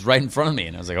it was right in front of me,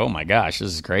 and I was like, "Oh my gosh,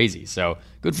 this is crazy!" So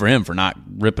good for him for not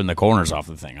ripping the corners off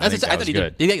the thing. I thought he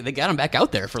good. They got him back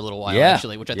out there for a little while,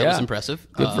 actually, which I thought was impressive.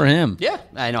 Good for him. Yeah,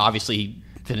 I know. Obviously, he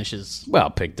finishes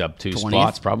picked up 2 20th.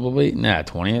 spots probably.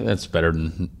 20th. That's better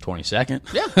than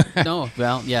 22nd. Yeah. No.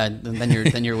 Well, yeah.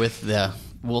 Then you're with the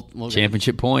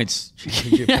championship points.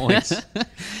 Championship points.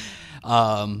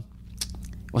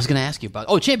 I was going to ask you about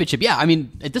championship. Yeah, I mean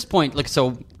at this point,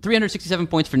 367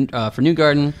 points for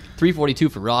Newgarden, 342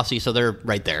 for Rossi, so they're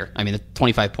right there. I mean,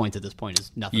 25 points at this point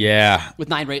is nothing. Yeah, with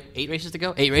 8 races to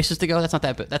go. 8 races to go. That's not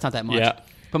that much. Yeah.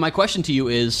 But my question to you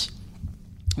is,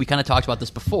 we kind of talked about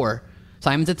this before.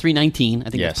 Simon's at 319. I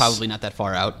think it's probably not that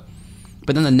far out.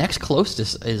 But then the next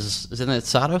closest is it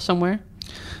Sato somewhere?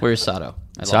 Where is Sato?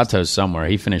 Sato's somewhere.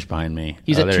 He finished behind me.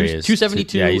 He's at there he is.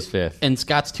 272. Yeah, he's fifth. And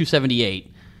Scott's 278.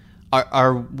 What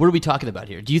are we talking about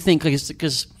here? Do you think,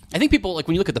 because I think people,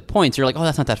 when you look at the points, you're like, oh,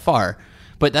 that's not that far.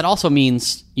 But that also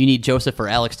means you need Joseph or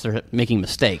Alex to making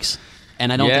mistakes.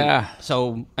 And I don't think,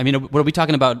 so, I mean, what are we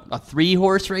talking about, a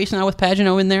 3-horse race now with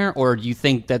Pagano in there? Or do you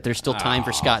think that there's still time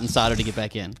for Scott and Sato to get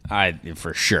back in?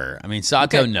 For sure. I mean,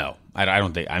 Sato, no. I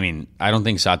don't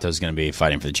think Sato's going to be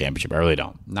fighting for the championship. I really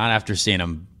don't. Not after seeing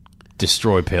him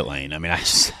destroy pit lane. I mean, I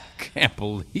just can't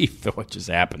believe what just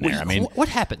happened there. I mean, what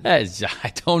happened? I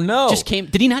don't know.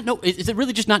 Did he not know? Is it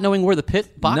really just not knowing where the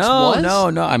pit box was?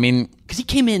 No. I mean, because he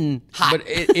came in hot. But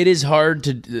it is hard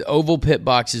the oval pit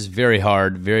box is very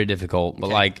hard, very difficult.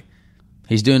 But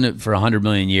he's doing it for 100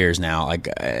 million years now.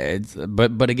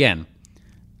 But again,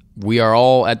 we are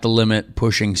all at the limit,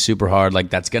 pushing super hard.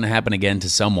 That's going to happen again to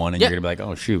someone, and you're going to be like,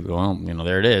 oh shoot, well,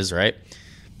 there it is, right?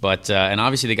 But and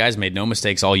obviously the guy's made no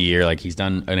mistakes all year. He's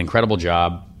done an incredible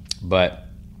job. But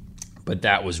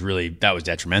that was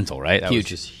detrimental, right? That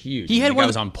huge. Was just huge. He had I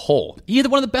was on pole. He had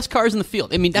one of the best cars in the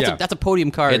field. I mean, that's a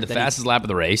podium car. He had the fastest lap of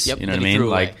the race. Yep, you know what I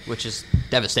mean? Which is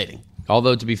devastating.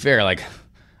 Although to be fair,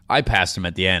 I passed him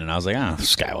at the end, and I was like, oh,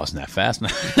 this guy wasn't that fast.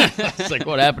 It's like,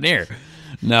 what happened here?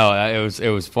 No, it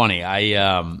was funny.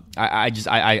 I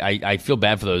feel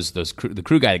bad for the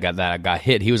crew guy that got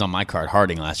hit. He was on my car at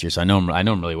Harding last year, so I know him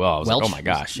really well. I was like, oh my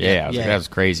gosh, I was like, that was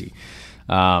crazy.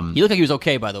 He looked like he was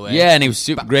okay, by the way. Yeah, and he was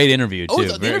super great interview too.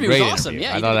 The interview was awesome.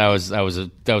 Yeah, I thought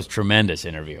that was tremendous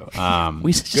interview.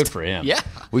 Good for him. Yeah,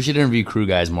 we should interview crew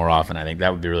guys more often. I think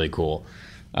that would be really cool.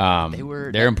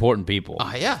 They're important people.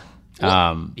 Yeah.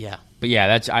 Yeah. But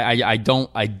yeah, I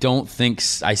don't think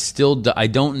I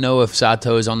don't know if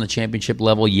Sato is on the championship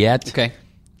level yet. Okay.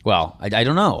 Well, I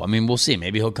don't know. I mean, we'll see.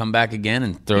 Maybe he'll come back again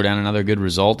and throw down another good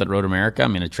result at Road America. I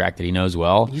mean, a track that he knows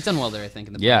well. He's done well there, I think,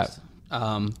 in the past.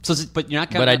 But you're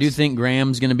not. But I do think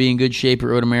Graham's going to be in good shape at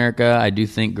Road America. I do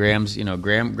think Graham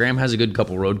has a good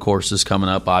couple road courses coming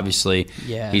up. Obviously,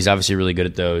 he's obviously really good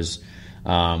at those.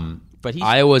 But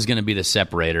Iowa's going to be the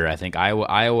separator. I think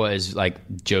Iowa is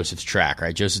like Joseph's track,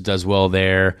 right? Joseph does well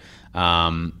there,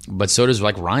 but so does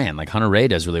Ryan. Hunter Ray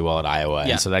does really well at Iowa,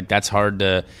 and so that's hard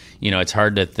to, it's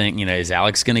hard to think. Is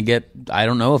Alex going to get? I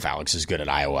don't know if Alex is good at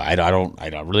Iowa.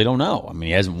 I really don't know. I mean,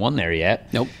 he hasn't won there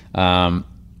yet. Nope.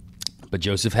 But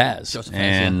Joseph has,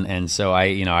 and so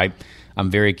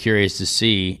I'm very curious to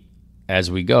see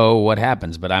as we go what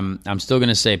happens. But I'm still going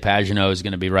to say Pagano is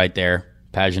going to be right there.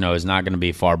 Pagano is not going to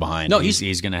be far behind. No,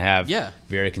 he's going to have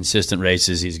very consistent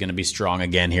races. He's going to be strong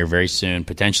again here very soon.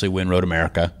 Potentially win Road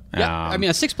America. Yeah, I mean,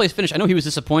 a 6th place finish. I know he was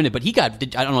disappointed, but I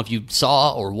don't know if you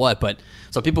saw or what, but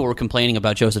so people were complaining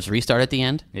about Joseph's restart at the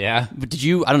end. Yeah. But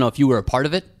I don't know if you were a part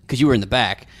of it because you were in the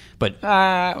back. But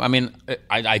I mean,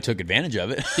 I took advantage of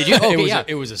it. Did you? Okay,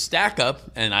 it was a stack up,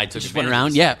 and I took just advantage went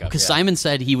around. Yeah, because Simon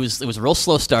said it was a real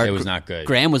slow start. It was not good.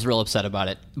 Graham was real upset about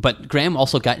it, but Graham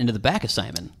also got into the back of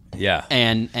Simon. Yeah.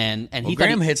 And he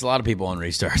Graham thought hits a lot of people on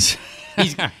restarts.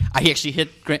 he actually hit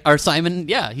or Simon.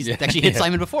 Yeah, he's actually hit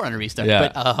Simon before on a restart.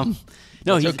 Yeah. But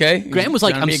no, That's okay. Graham was He's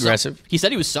like, trying to be aggressive. He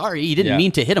said he was sorry. He didn't Yeah.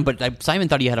 mean to hit him, but Simon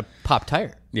thought he had a pop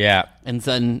tire. Yeah. And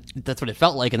then that's what it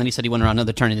felt like. And then he said he went around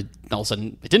another turn, and all of a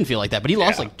sudden it didn't feel like that. But he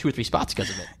lost like 2 or 3 spots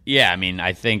because of it. Yeah, I mean,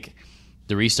 I think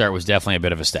the restart was definitely a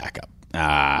bit of a stack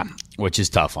up, which is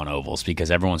tough on ovals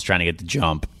because everyone's trying to get the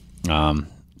jump.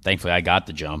 Thankfully, I got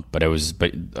the jump, but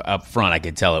up front, I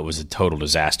could tell it was a total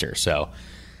disaster. So,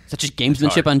 such as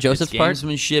gamesmanship on Joseph's part.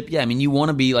 Gamesmanship, yeah. I mean, you want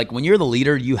to be like when you're the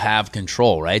leader, you have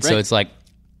control, right? So it's like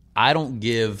I don't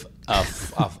give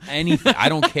anything. I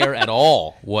don't care at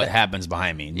all what happens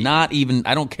behind me. Not even.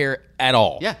 I don't care at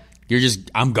all. Yeah.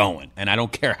 I'm going, and I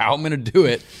don't care how I'm going to do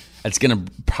it. It's going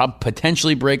to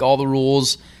potentially break all the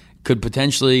rules. Could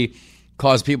potentially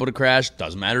cause people to crash.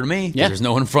 Doesn't matter to me. Yeah. There's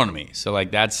no one in front of me. So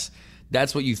like that's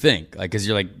what you think. Like because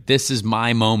you're like, this is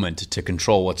my moment to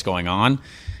control what's going on.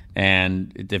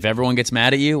 And if everyone gets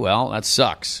mad at you, well, that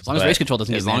sucks. As long as race control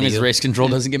doesn't get mad at you. As long as race control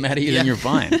doesn't get mad at you, then you're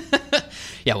fine.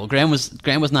 Yeah, well, Graham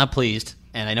was not pleased,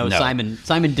 and I know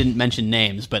Simon didn't mention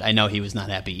names, but I know he was not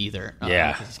happy either.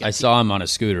 Yeah, I saw him on a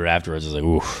scooter afterwards. I was like,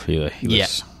 oof,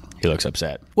 he looks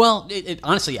upset. Well,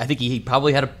 honestly, I think he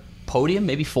probably had a podium,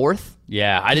 maybe 4th.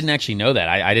 Yeah, I didn't actually know that.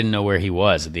 I didn't know where he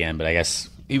was at the end, but I guess.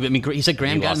 He said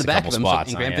Graham got in the back of him,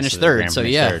 and Graham finished so 3rd. Graham So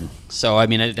finished yeah, 3rd. so I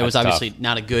mean, it was obviously tough.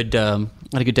 not a good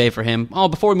day for him. Oh,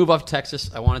 before we move off to Texas,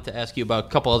 I wanted to ask you about a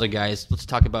couple other guys. Let's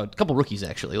talk about a couple rookies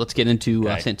actually. Let's get into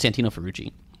Santino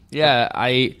Ferrucci. Yeah,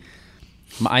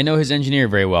 I know his engineer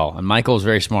very well, and Michael's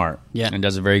very smart and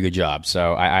does a very good job.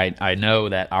 So I know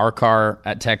that our car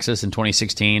at Texas in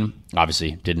 2016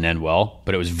 obviously didn't end well,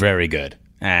 but it was very good.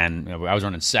 And I was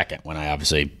running second when I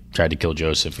obviously tried to kill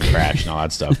Joseph and crash and all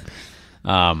that stuff.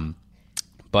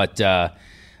 But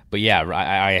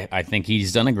yeah, I think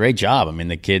he's done a great job. I mean,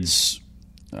 the kid's,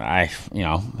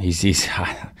 he's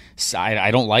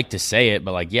I don't like to say it,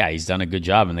 but like, yeah, he's done a good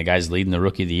job, and the guy's leading the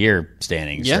Rookie of the Year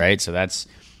standings, right? So that's,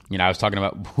 I was talking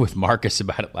with Marcus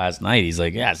about it last night. He's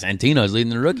like, yeah, Santino's leading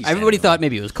the rookie. Everybody thought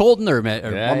maybe it was Colton or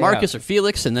Marcus or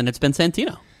Felix, and then it's been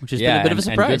Santino, which has been a bit of a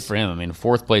surprise. And good for him. I mean,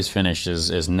 4th place finish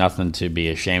is nothing to be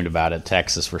ashamed about at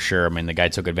Texas for sure. I mean, the guy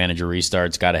took advantage of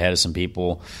restarts, got ahead of some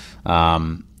people,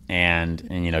 and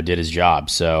did his job.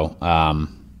 So,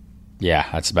 yeah,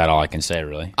 that's about all I can say,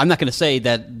 really. I'm not going to say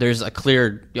that there's a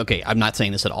clear. Okay, I'm not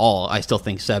saying this at all. I still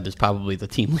think Seb is probably the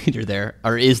team leader there,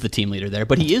 or is the team leader there.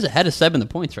 But he is ahead of Seb in the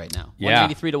points right now,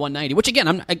 193 to 190. Which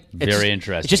again, very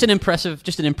interesting. It's just an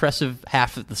impressive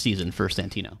half of the season for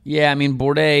Santino. Yeah, I mean,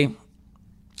 Bourdais,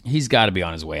 he's got to be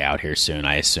on his way out here soon,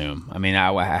 I assume. I mean,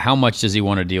 how much does he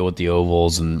want to deal with the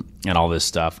ovals and all this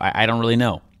stuff? I don't really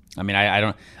know. I mean, I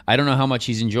don't know how much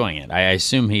he's enjoying it. I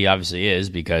assume he obviously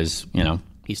is because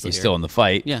he's still in the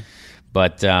fight. Yeah,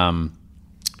 but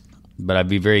I'd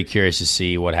be very curious to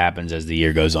see what happens as the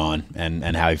year goes on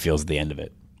and how he feels at the end of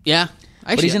it. Yeah,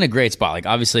 but he's in a great spot. Like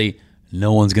obviously,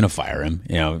 no one's gonna fire him.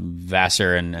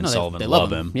 Vassar and Sullivan they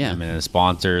love him. Yeah, I mean, the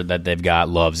sponsor that they've got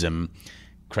loves him.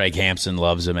 Craig Hampson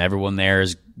loves him. Everyone there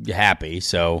is happy.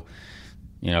 So,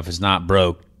 if it's not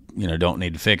broke, don't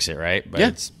need to fix it, right?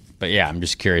 But yeah, I'm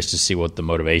just curious to see what the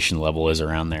motivation level is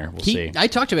around there. We'll see. I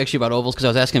talked to him actually about ovals because I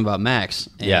was asking about Max.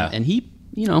 And he,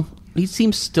 he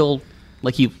seems still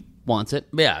like he wants it.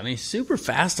 Yeah, I mean, he's super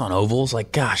fast on ovals.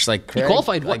 Like, gosh, like Craig, he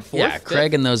qualified fourth? Yeah,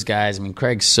 Craig and those guys. I mean,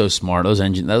 Craig's so smart. Those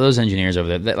engineers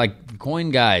over there, like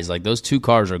coin guys, like those 2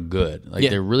 cars are good. Like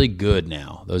they're really good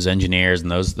now. Those engineers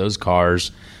and those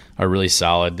cars are really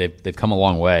solid. They've come a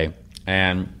long way.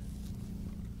 And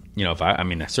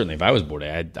certainly if I was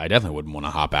Bourdais, I definitely wouldn't want to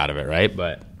hop out of it, right?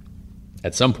 But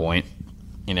at some point,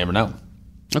 you never know.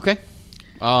 Okay.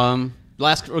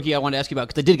 Last rookie I wanted to ask you about,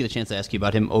 because I did get a chance to ask you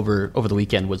about him over the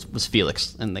weekend, was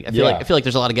Felix. And I feel like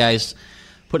there's a lot of guys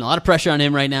putting a lot of pressure on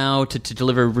him right now to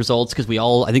deliver results, because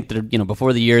I think that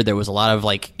before the year there was a lot of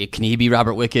like, can he be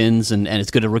Robert Wickens and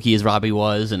as good a rookie as Robbie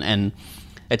was, and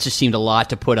it just seemed a lot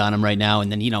to put on him right now.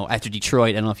 And then after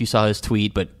Detroit, I don't know if you saw his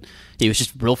tweet, but he was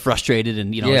just real frustrated,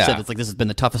 and he said it's like, this has been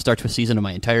the toughest start to a season of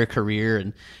my entire career.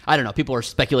 And I don't know, people are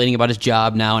speculating about his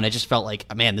job now, and I just felt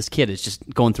like, man, this kid is just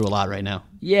going through a lot right now.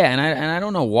 Yeah, and I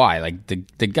don't know why. Like the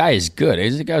guy is good.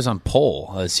 The guy was on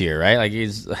pole this year, right? Like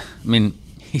he's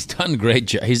done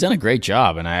great. He's done a great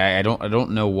job, and I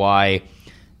don't know why.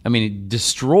 I mean, he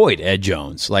destroyed Ed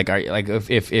Jones. Like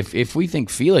if we think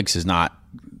Felix is not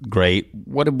great,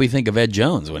 what did we think of Ed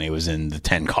Jones when he was in the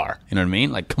 10 car? You know what I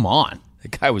mean? Like, come on, the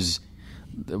guy was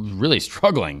really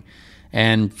struggling.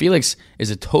 And Felix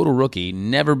is a total rookie,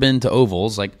 never been to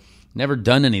ovals, like never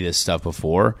done any of this stuff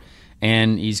before,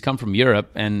 And he's come from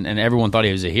Europe, and everyone thought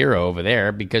he was a hero over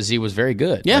there because he was very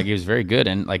good. Yeah. Like, he was very good,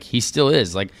 and like he still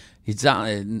is. Like, he's not,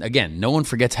 again, no one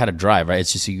forgets how to drive, right?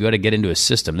 It's just you got to get into a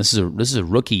system. This is a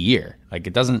rookie year. Like,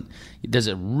 it does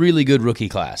a really good rookie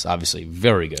class, obviously,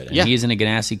 very good. And he's in a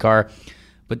Ganassi car,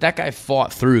 but that guy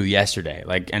fought through yesterday,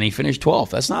 like, and he finished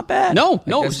 12th. That's not bad. No,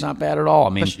 that's not bad at all.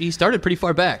 I mean, he started pretty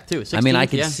far back too. 16th, I mean,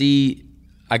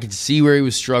 I could see where he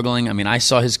was struggling. I mean, I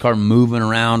saw his car moving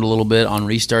around a little bit on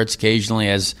restarts occasionally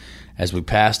as we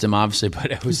passed him, obviously.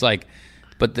 But it was like,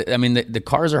 the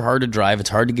cars are hard to drive. It's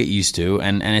hard to get used to,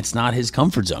 and it's not his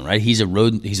comfort zone, right? He's a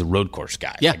road course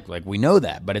guy. Yeah, like we know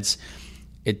that, but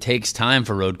it takes time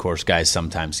for road course guys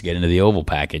sometimes to get into the oval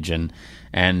package, and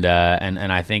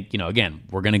I think, again,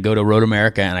 we're going to go to Road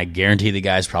America, and I guarantee the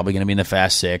guy's probably going to be in the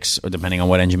Fast Six, or depending on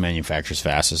what engine manufacturer's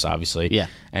fastest, obviously. Yeah.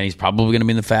 And he's probably going to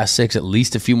be in the Fast Six at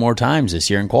least a few more times this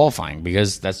year in qualifying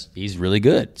because he's really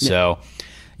good. Yeah. So,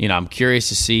 I'm curious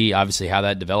to see, obviously, how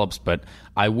that develops, but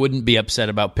I wouldn't be upset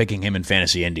about picking him in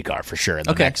Fantasy IndyCar for sure in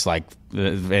the next,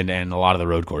 and a lot of the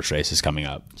road course races coming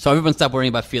up. So everyone stopped worrying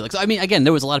about Felix. I mean, again,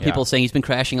 there was a lot of people saying he's been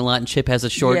crashing a lot, and Chip has a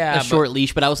short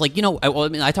leash. But I was like,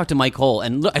 I talked to Mike Hull,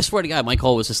 and I swear to God, Mike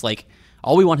Hull was just like,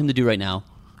 all we want him to do right now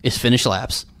is finish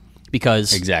laps.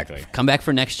 Because come back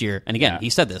for next year, and again, he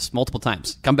said this multiple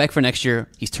times. Come back for next year.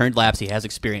 He's turned laps. He has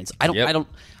experience.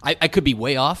 I could be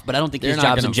way off, but I don't think his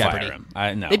job's in jeopardy.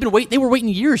 No. They were waiting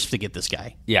years to get this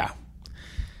guy. Yeah,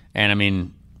 and I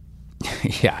mean,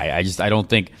 I don't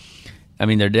think. I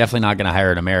mean, they're definitely not going to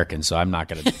hire an American, so I'm not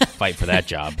going to fight for that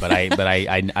job. But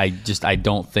I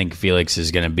don't think Felix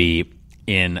is going to be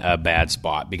in a bad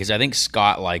spot because I think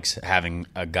Scott likes having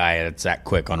a guy that's that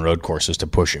quick on road courses to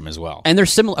push him as well. And they're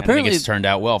similar. Apparently, I think it's turned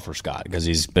out well for Scott because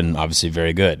he's been obviously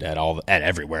very good at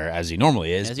everywhere as he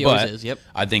normally is. As he always is. Yep.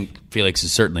 I think Felix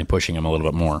is certainly pushing him a little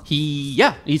bit more. He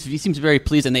seems very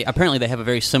pleased, and they have a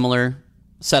very similar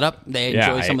setup. They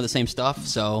enjoy some of the same stuff.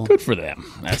 So good for them.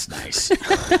 That's nice.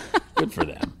 Good for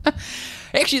them.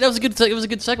 Actually, it was a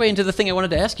good segue into the thing I wanted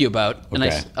to ask you about.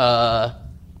 Okay. And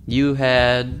you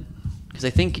had. Because I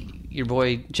think your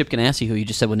boy Chip Ganassi, who you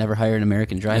just said would never hire an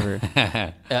American driver,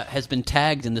 has been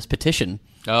tagged in this petition.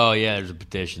 Oh yeah, there's a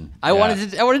petition. I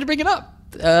wanted to bring it up.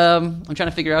 I'm trying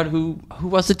to figure out who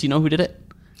was it. Do you know who did it?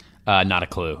 Not a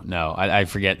clue. No, I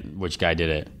forget which guy did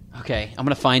it. Okay, I'm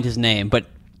gonna find his name. But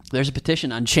there's a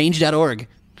petition on Change.org.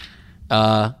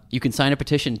 You can sign a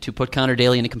petition to put Connor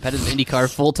Daly in a competitive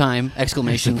IndyCar full time!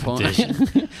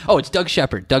 Oh, it's Doug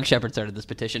Shepard. Doug Shepard started this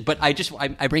petition. But I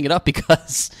bring it up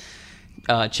because.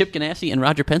 Chip Ganassi and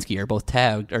Roger Penske are both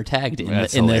tagged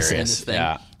in this thing.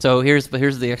 Yeah. So here's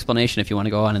the explanation if you want to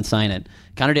go on and sign it.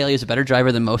 Connor Daly is a better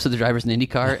driver than most of the drivers in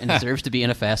IndyCar and deserves to be in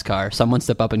a fast car. Someone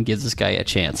step up and gives this guy a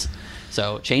chance.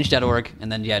 So change.org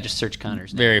and then just search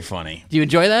Connor's name. Very funny. Do you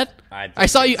enjoy that? I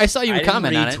saw you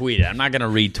comment on it. I didn't retweet it. I'm not going to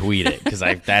retweet it because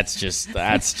that's just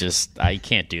I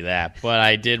can't do that. But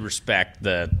I did respect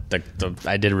the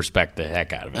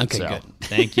heck out of it. Okay, so, good.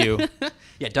 Thank you.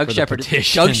 Yeah, Doug Shepard.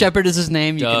 Doug Shepard is his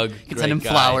name. You can send him guy.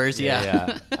 flowers.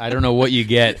 Yeah. I don't know what you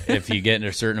get if you get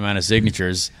a certain amount of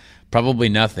signatures. Probably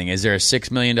nothing. Is there a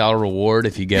 $6 million reward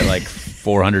if you get like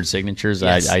 400 signatures?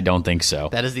 Yes. I don't think so.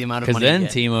 That is the amount of money. Because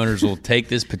then team owners will take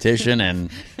this petition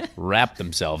and wrap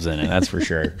themselves in it. That's for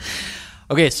sure.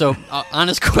 Okay, so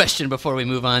honest question before we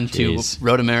move on to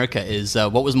Road America is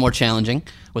what was more challenging?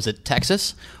 Was it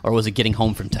Texas or was it getting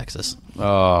home from Texas?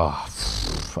 Oh,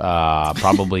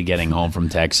 probably getting home from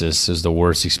Texas is the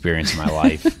worst experience of my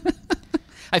life.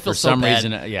 I feel for some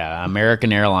reason,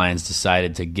 American Airlines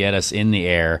decided to get us in the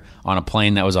air on a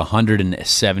plane that was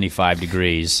 175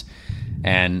 degrees,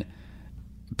 and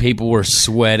people were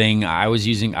sweating. I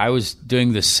was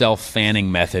doing the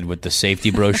self-fanning method with the safety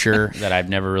brochure that I've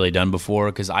never really done before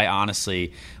because I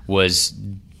honestly was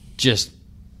just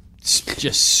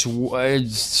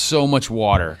so much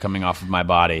water coming off of my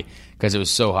body because it was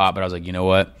so hot. But I was like, you know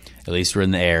what? At least we're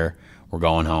in the air. We're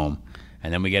going home.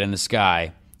 And then we get in the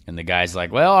sky. And the guy's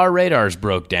like, well, our radars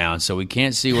broke down, so we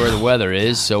can't see where the weather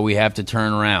is, so we have to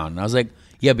turn around. And I was like,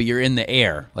 yeah, but you're in the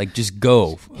air. Like, just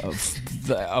go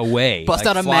away. Bust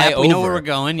out a fly map. We know where we're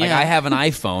going. Like, yeah. I have an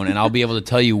iPhone, and I'll be able to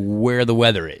tell you where the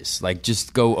weather is. Like,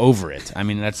 just go over it. I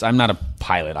mean, I'm not a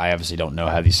pilot. I obviously don't know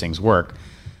how these things work.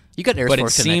 You got Air But it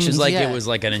Force seems like it was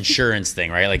like an insurance thing,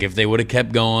 right? Like if they would have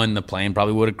kept going, the plane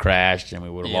probably would have crashed, and we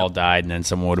would have all died, and then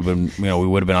someone would have been, we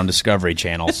would have been on Discovery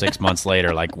Channel 6 months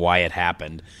later, like why it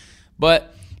happened.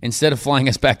 But instead of flying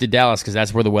us back to Dallas, because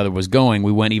that's where the weather was going,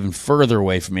 we went even further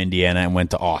away from Indiana and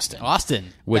went to Austin.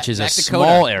 Which is a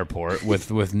small airport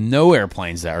with no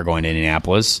airplanes that are going to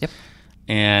Indianapolis. Yep.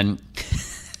 And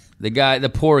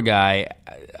the poor guy,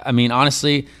 I mean,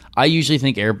 honestly, I usually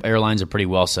think airlines are pretty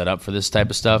well set up for this type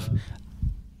of stuff.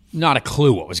 Not a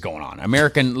clue what was going on.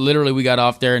 American, literally, we got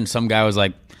off there and some guy was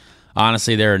like,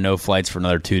 honestly, there are no flights for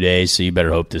another 2 days, so you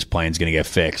better hope this plane's going to get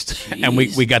fixed. Jeez. And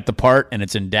we got the part, and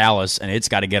it's in Dallas, and it's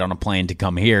got to get on a plane to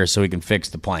come here so we can fix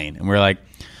the plane. And we're like,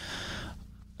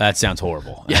 that sounds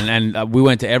horrible. Yeah. And we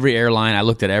went to every airline. I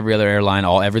looked at every other airline.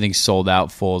 Everything's sold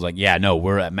out full. I was like, yeah, no,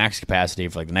 we're at max capacity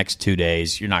for like the next 2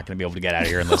 days. You're not going to be able to get out of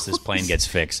here unless this plane gets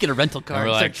fixed. Get a rental car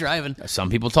and start driving. Some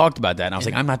people talked about that, and I was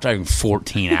like, I'm not driving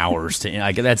 14 hours.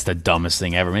 That's the dumbest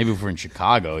thing ever. Maybe if we're in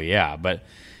Chicago, yeah, but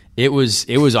it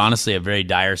was honestly a very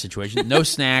dire situation. No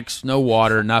snacks, no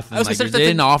water, nothing. Like, they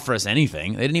didn't offer us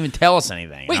anything. They didn't even tell us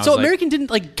anything. Wait, so American didn't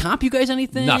like comp you guys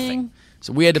anything? Nothing.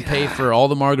 So we had to pay for all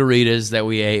the margaritas that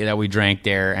we ate, that we drank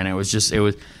there, and it was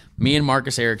me and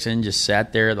Marcus Ericsson just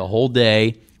sat there the whole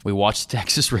day. We watched the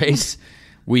Texas race.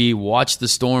 We watched the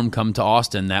storm come to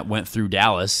Austin that went through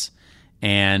Dallas,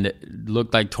 and it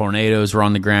looked like tornadoes were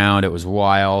on the ground. It was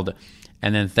wild.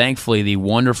 And then thankfully, the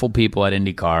wonderful people at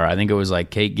IndyCar, I think it was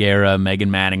like Kate Guerra, Megan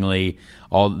Mattingly,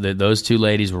 those two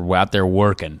ladies were out there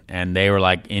working, and they were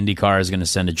like, IndyCar is going to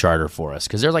send a charter for us.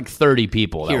 Because there's like 30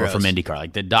 people that were from IndyCar.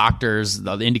 Like the doctors,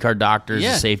 the IndyCar doctors,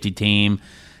 the safety team.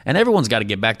 And everyone's got to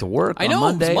get back to work on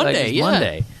Monday. It's Monday, it's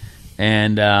Monday.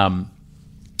 And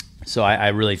so I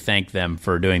really thank them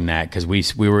for doing that, because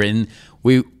the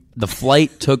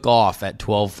flight took off at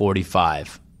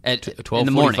 12:45. At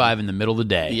 12:45 in the middle of the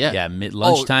day. Yeah,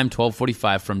 lunchtime,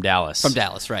 12:45 from Dallas. From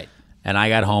Dallas, right. And I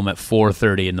got home at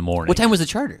 4:30 in the morning. What time was the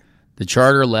charter? The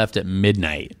charter left at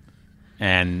midnight,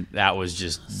 and that was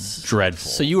just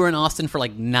dreadful. So you were in Austin for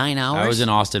like 9 hours? I was in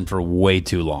Austin for way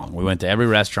too long. We went to every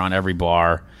restaurant, every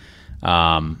bar.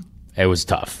 It was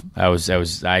tough. I wanted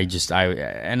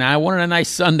a nice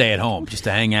Sunday at home just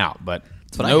to hang out, but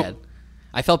that's what I had.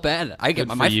 I felt bad. My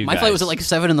flight was at like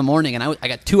 7 in the morning, and I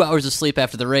got 2 hours of sleep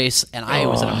after the race, and I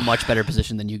was in a much better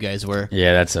position than you guys were.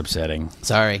 Yeah, that's upsetting.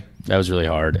 Sorry. That was really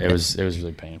hard. It was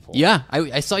really painful. Yeah,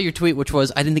 I saw your tweet, which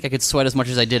was, I didn't think I could sweat as much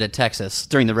as I did at Texas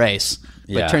during the race.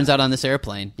 But it turns out on this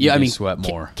airplane, sweat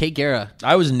more. Kate Guerra.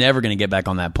 I was never going to get back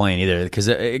on that plane either, because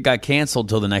it got canceled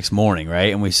till the next morning,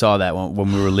 right? And we saw that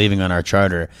when we were leaving on our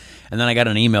charter. And then I got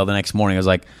an email the next morning. I was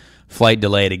like, flight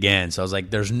delayed again. So I was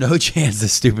like, there's no chance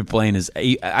this stupid plane is...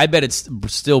 I bet it's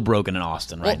still broken in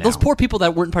Austin right now. Those poor people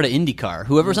that weren't part of IndyCar.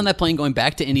 Whoever's on that plane going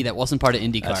back to Indy that wasn't part of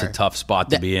IndyCar. That's a tough spot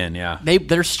to be in, yeah.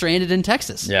 They're stranded in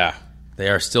Texas. Yeah. They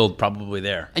are still probably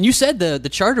there. And you said the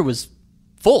charter was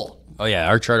full. Oh, yeah.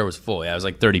 Our charter was full. Yeah, it was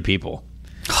like 30 people.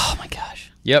 Oh, my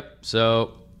gosh. Yep.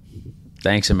 So,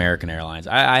 thanks, American Airlines.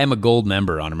 I am a gold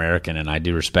member on American, and I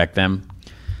do respect them.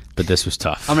 But this was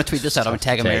tough. I'm going to tweet this out. I'm going to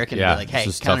tag American and be like, hey,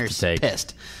 Connor's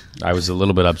pissed. I was a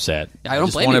little bit upset. I don't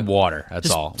just wanted water. That's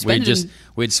all.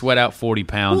 We'd sweat out 40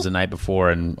 pounds the night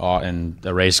before in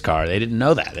a race car. They didn't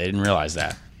know that. They didn't realize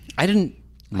that.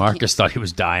 Marcus thought he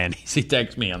was dying. He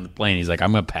texted me on the plane. He's like,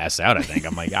 I'm going to pass out, I think.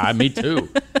 I'm like, me too.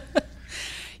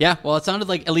 Yeah, well, it sounded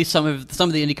like at least some of the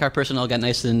IndyCar personnel got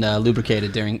nice and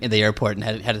lubricated in the airport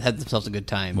and had themselves a good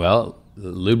time. Well,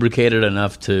 lubricated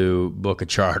enough to book a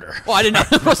charter. Well, I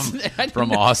didn't know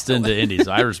from Austin to Indy,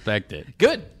 so I respect it.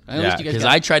 Good. Yeah, because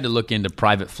I tried to look into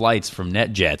private flights from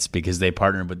NetJets because they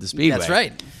partnered with the Speedway. That's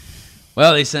right.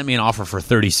 Well, they sent me an offer for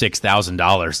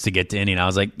 $36,000 to get to Indy, and I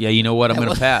was like, yeah, you know what, I'm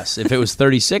going to pass. If it was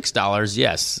 $36,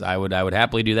 yes, I would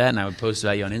happily do that, and I would post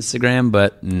about you on Instagram,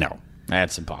 but no.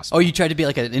 That's impossible. Oh, you tried to be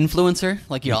like an influencer?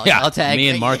 Like, I'll tag me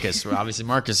and Marcus. Obviously,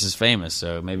 Marcus is famous,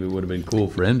 so maybe it would have been cool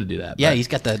for him to do that. Yeah, he's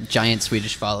got the giant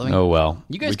Swedish following. Oh, well.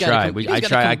 You guys tried.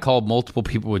 I called multiple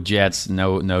people with jets.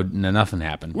 No, nothing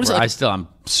happened. I'm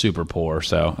super poor,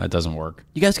 so that doesn't work.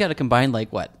 You guys got to combine,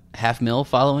 like, what, 500,000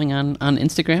 following on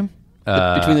Instagram?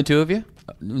 Between the two of you?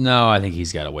 No, I think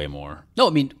he's got a way more. No,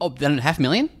 then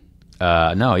 500,000?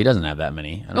 No, he doesn't have that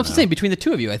many. I'm just saying, between the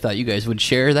two of you, I thought you guys would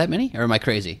share that many? Or am I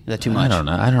crazy? Is that too much?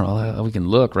 I don't know. We can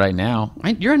look right now.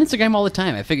 You're on Instagram all the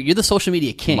time. I figured you're the social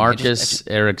media king. Marcus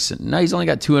Ericsson. No, he's only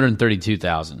got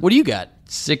 232,000. What do you got?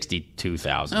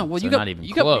 62,000. Oh, well, so not even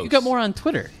close. You got more on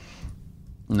Twitter.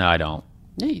 No, I don't.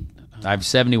 Yeah, I have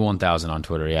 71,000 on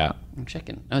Twitter, yeah. I'm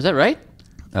checking. Oh, is that right?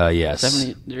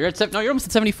 Yes. You're almost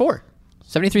at 74.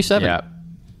 73.7. Yeah.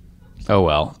 Oh,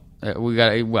 well.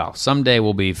 Someday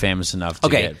we'll be famous enough to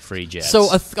get free jets. So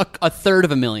a third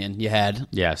of a million you had.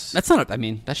 Yes. That's not.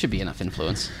 That should be enough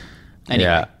influence. Anyway,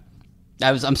 yeah.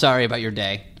 I'm sorry about your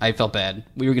day. I felt bad.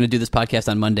 We were going to do this podcast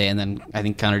on Monday, and then I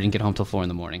think Connor didn't get home till 4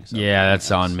 a.m. So yeah,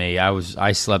 that's on me.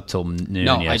 I slept till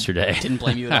noon yesterday. I didn't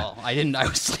blame you at all. I didn't. I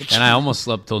was like, and I almost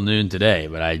slept till noon today,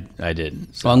 but I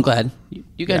didn't. So. Well, I'm glad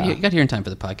you got here in time for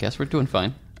the podcast. We're doing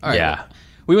fine. All right. Yeah.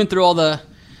 We went through all the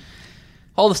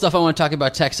all the stuff I want to talk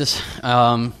about Texas.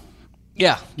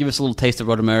 Yeah, give us a little taste of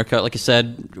Road America. Like I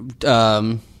said,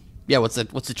 what's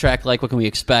the track like? What can we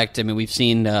expect? I mean, we've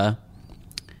seen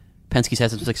Penske's had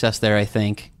some success there, I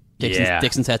think.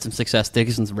 Dixon's had some success.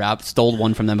 Dixon's stole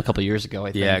one from them a couple of years ago,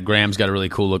 I think. Yeah, Graham's got a really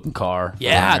cool looking car.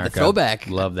 Yeah, the throwback.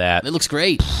 Love that. It looks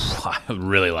great. I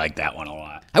really like that one a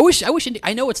lot.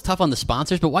 I know it's tough on the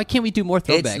sponsors, but why can't we do more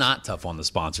throwbacks? It's not tough on the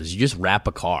sponsors. You just wrap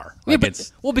a car. Yeah,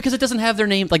 because it doesn't have their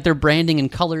name, like their branding and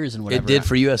colors and whatever. It did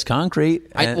for U.S.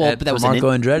 Concrete. But that was Marco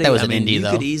Andretti. That was an Indy,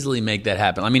 though. You could easily make that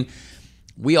happen. I mean,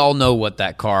 we all know what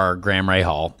that car, Graham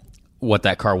Rahal, what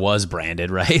that car was branded,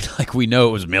 right? Like, we know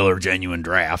it was Miller Genuine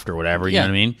Draft or whatever, you know what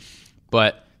I mean?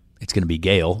 But it's going to be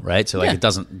Gale, right? So, like, it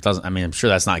doesn't, I mean, I'm sure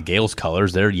that's not Gale's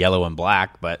colors. They're yellow and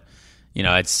black, but, you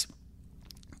know,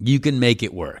 you can make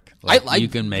it work. You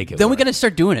can make it Then work. we got to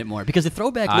start doing it more because the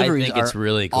throwback liveries I think it's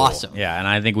really cool. Awesome. Yeah, and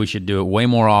I think we should do it way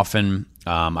more often.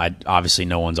 Obviously,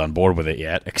 no one's on board with it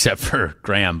yet, except for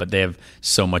Graham, but they have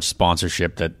so much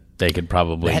sponsorship that they could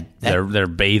probably they're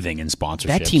bathing in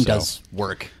sponsorship. That team does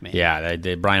work, man. Yeah,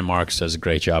 Brian Marks does a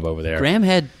great job over there. Graham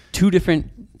had two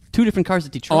different cars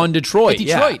at Detroit. On Detroit,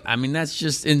 Yeah. I mean, that's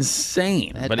just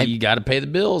insane. But you got to pay the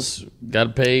bills. Got to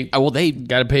pay. They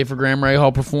got to pay for Graham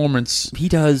Rahal performance. He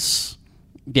does.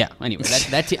 Yeah. Anyway,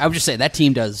 I would just say that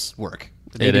team does work.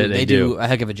 They do a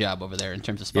heck of a job over there in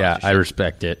terms of sponsorship. Yeah, I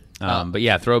respect it. But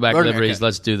yeah, throwback Road liveries. America.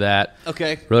 Let's do that.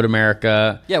 Okay. Road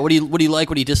America. Yeah. What do you like?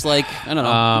 What do you dislike? I don't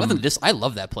know. Nothing to I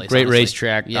love that place. Great honestly.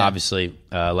 racetrack. Yeah. Obviously,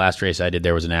 last race I did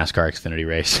there was a NASCAR Xfinity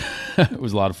race. It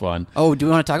was a lot of fun. Oh, do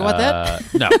we want to talk about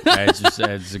that? No,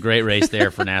 it's a great race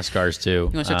there for NASCARs too. You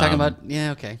want to start talking about?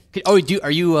 Yeah. Okay. Oh, are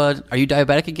you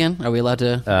diabetic again? Are we allowed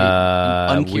to?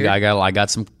 Uncured? I got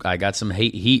some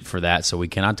heat for that, so we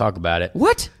cannot talk about it.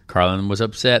 What? Carlin was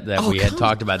upset that we had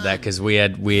talked about that because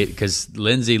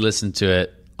Lindsay listened to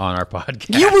it on our podcast.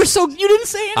 You didn't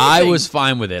say anything. I was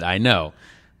fine with it. I know.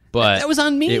 But that was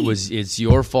on me. It's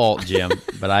your fault, Jim.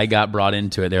 But I got brought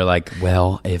into it. They're like,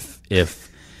 well, if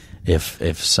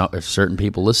certain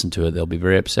people listen to it, they'll be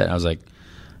very upset. I was like,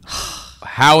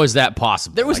 how is that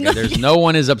possible? There's no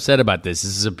one is upset about this.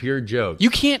 This is a pure joke. You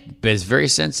can't. But it's very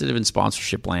sensitive in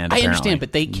sponsorship land. I apparently. understand,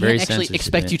 but they can't actually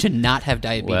expect you to not have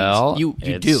diabetes. Well, you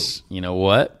do. You know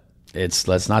what?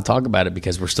 Let's not talk about it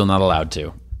because we're still not allowed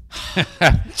to.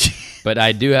 But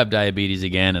I do have diabetes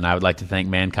again, and I would like to thank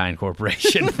Mankind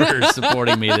Corporation for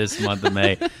supporting me this month of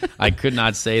May. I could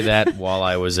not say that while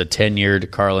I was a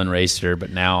tenured Carlin racer, but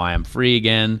now I am free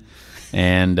again,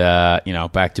 and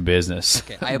back to business.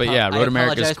 Okay, but yeah, Road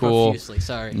America's cool. Profusely.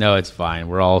 Sorry. No, it's fine.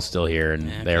 We're all still here,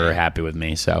 and they were happy with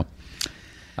me. So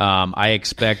I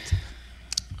expect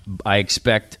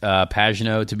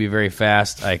Pagenaud to be very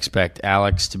fast. I expect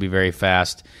Alex to be very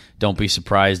fast. Don't be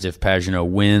surprised if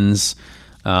Pagenaud wins.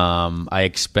 I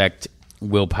expect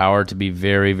Will Power to be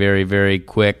very, very, very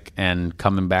quick and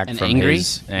coming back from angry?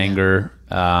 his anger.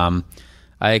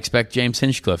 I expect James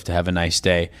Hinchcliffe to have a nice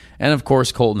day. And, of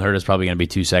course, Colton Herta is probably going to be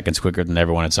 2 seconds quicker than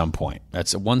everyone at some point.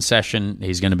 That's one session.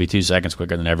 He's going to be 2 seconds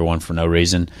quicker than everyone for no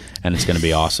reason, and it's going to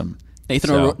be awesome. Nathan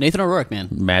O'Rourke, man.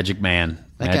 Magic man.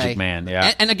 Magic man,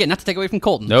 yeah. And again, not to take away from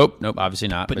Colton. Nope, obviously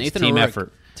not. But Nathan team O'Rourke.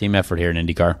 effort. Team effort here in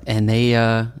IndyCar. And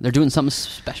they're doing something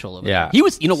special over there. Yeah.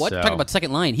 You know what? Talking about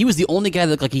second line, he was the only guy that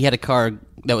looked like he had a car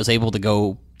that was able to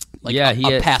go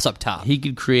a pass up top. He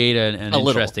could create an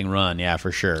interesting run, yeah,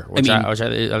 for sure. Which I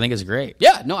think is great.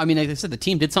 Yeah, no, I mean, like I said, the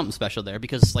team did something special there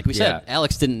because, like we said,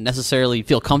 Alex didn't necessarily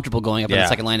feel comfortable going up in the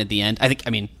second line at the end. I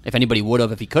mean, if anybody would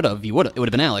have, if he could have, it would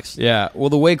have been Alex. Yeah, well,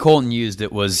 the way Colton used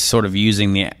it was sort of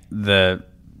using the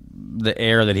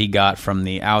air that he got from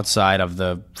the outside of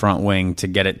the front wing to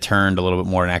get it turned a little bit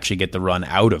more and actually get the run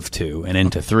out of 2 and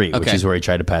into 3, which is where he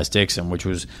tried to pass Dixon, which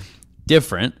was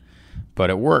different, but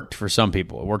it worked for some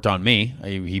people. It worked on me.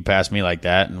 He passed me like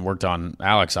that, and worked on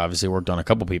Alex, obviously, worked on a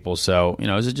couple people. So, it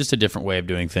was just a different way of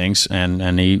doing things,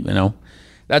 and he,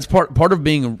 that's part of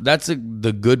being,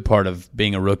 the good part of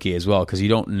being a rookie as well, because you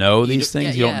don't know these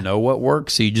things. You don't know what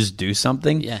works, so you just do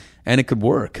something. Yeah. And it could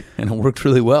work, and it worked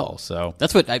really well. So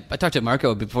that's what I talked to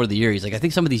Marco before the year. He's like, I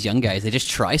think some of these young guys, they just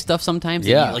try stuff sometimes.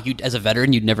 Yeah, that you, as a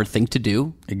veteran, you'd never think to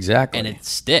do. Exactly, and it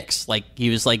sticks. Like he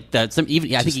was like that. I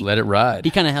think let it ride.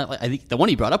 He kind of had. I think the one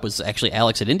he brought up was actually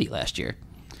Alex at Indy last year,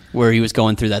 where he was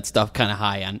going through that stuff kind of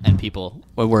high on people,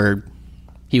 where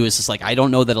he was just like, I don't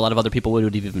know that a lot of other people would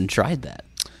have even tried that.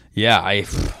 Yeah,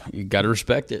 you got to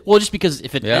respect it. Well, just because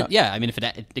if it, I mean,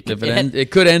 it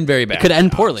could end very bad. It could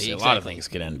end poorly. Exactly. A lot of things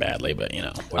could end badly, but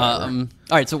whatever. All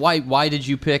right, so why did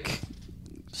you pick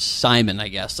Simon? I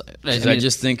guess I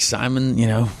just think Simon,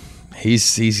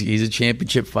 he's a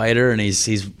championship fighter, and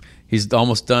he's He's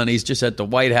almost done. He's just at the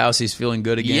White House. He's feeling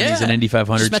good again. Yeah. He's an Indy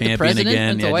 500 Just met the champion president again.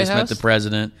 at the White just met House. the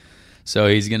president. So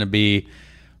he's going to be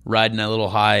riding that little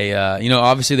high.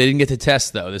 Obviously they didn't get to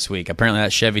test though this week. Apparently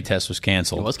that Chevy test was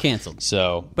canceled. It was canceled.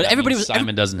 So, But that everybody means was-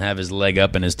 Simon doesn't have his leg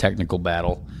up in his technical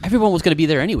battle. Everyone was going to be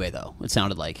there anyway, though. It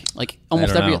sounded like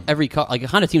almost don't know. every car, like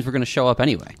Honda teams were going to show up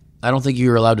anyway. I don't think you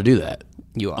were allowed to do that.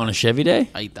 You are. On a Chevy day?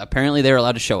 Apparently they were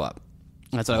allowed to show up.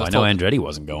 That's what I I was know told. Andretti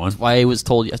wasn't going. Why I was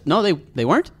told. No, they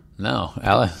weren't. No,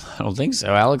 Alex, I don't think so.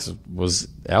 Alex was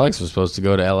supposed to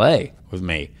go to L.A. with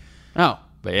me, Oh,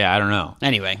 but yeah, I don't know.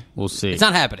 anyway, We'll see. It's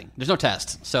not happening. There's no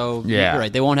test, so Yeah. you're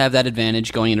right. They won't have that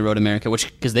advantage going into Road America,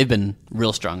 because they've been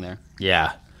real strong there.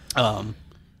 Yeah,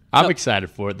 I'm excited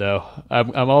for it, though.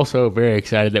 I'm also very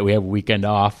excited that we have a weekend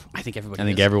off. I think everybody. I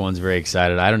think is. everyone's very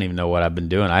excited. I don't even know what I've been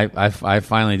doing. I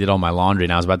finally did all my laundry,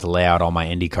 and I was about to lay out all my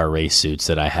IndyCar race suits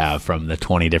that I have from the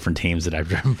 20 different teams that I've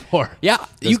driven for. Yeah,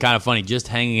 It's kind of funny. Just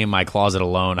hanging in my closet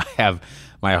alone, I have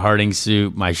my Harding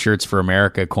suit, my Shirts for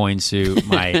America coin suit,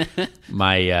 my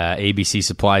ABC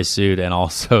Supply suit, and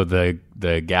also the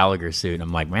Gallagher suit. And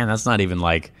I'm like, man, that's not even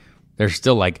like. There's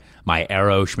still like my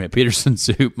Arrow Schmidt-Peterson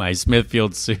suit, my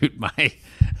Smithfield suit, my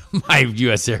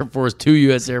U.S. Air Force, 2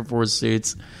 U.S. Air Force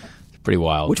suits. It's pretty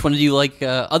wild. Which one do you like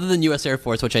other than U.S. Air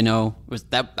Force, which I know was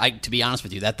that? To be honest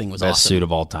with you, that thing was best awesome. suit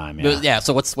of all time? Yeah. Yeah.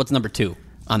 So what's number 2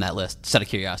 on that list? Just out of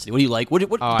curiosity, what do you like? What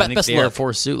I think best the Air look?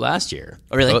 Force suit last year.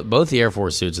 Oh, really? Both the Air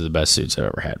Force suits are the best suits I've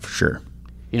ever had, for sure.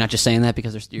 You're not just saying that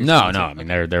because they're No. I mean,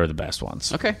 they were the best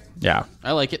ones. Okay. Yeah.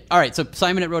 I like it. All right, so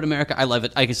Simon at Road America, I love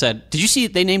it. Like I said, did you see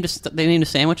they named a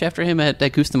sandwich after him at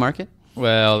Goose the Market?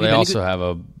 Well, they been also good? have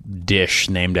a dish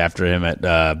named after him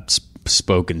at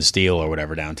Spoke and Steel or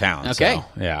whatever downtown. Okay. So,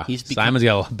 yeah. He's become- Simon's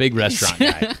got a big restaurant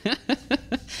guy.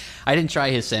 I didn't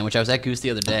try his sandwich. I was at Goose the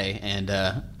other day, and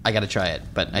I got to try it,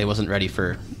 but I wasn't ready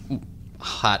for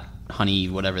hot honey,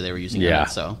 whatever they were using. Yeah. On it,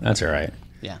 so That's all right.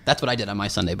 yeah, that's what I did on my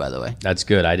Sunday, by the way. That's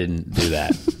good. I didn't do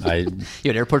that. You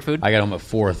had airport food. I got home at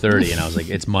 4:30 and I was like,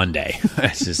 it's Monday.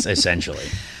 It's just essentially.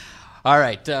 All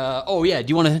right. Oh yeah. Do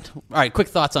you want to? All right. Quick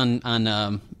thoughts on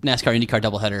NASCAR IndyCar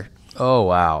doubleheader. Oh,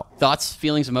 wow. Thoughts,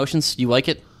 feelings, emotions. You like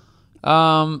it?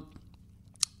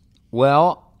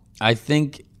 Well, I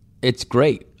think it's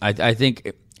great. I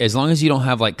think as long as you don't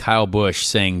have like Kyle Busch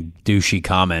saying douchey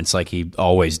comments like he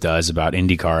always does about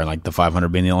IndyCar and like the 500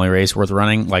 being the only race worth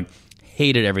running, like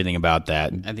hated everything about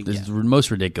that. I think, This is the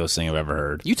most ridiculous thing I've ever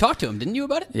heard. You talked to him, didn't you,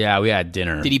 about it? Yeah, we had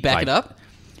dinner. Did he back Like, it up?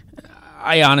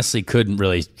 I honestly couldn't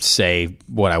really say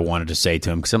what I wanted to say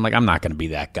to him because I'm like, I'm not going to be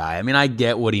that guy. I mean, I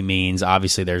get what he means.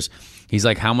 Obviously, he's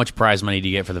like, how much prize money do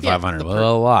you get for the 500?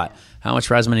 Well, a lot. How much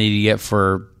prize money do you get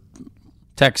for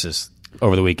Texas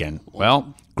over the weekend?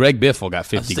 Well, Greg Biffle got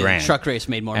 50 grand. Truck race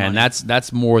made more And money.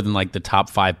 that's more than like the top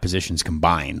 5 positions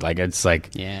combined. Like it's like,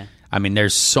 Yeah. I mean,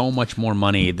 there's so much more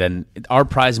money than our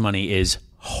prize money is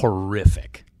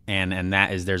horrific, and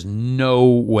that is there's no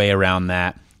way around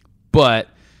that. But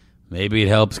maybe it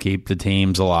helps keep the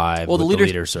teams alive. Well, with the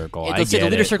leader circle. Yeah, I let's say get the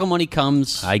leader it. circle money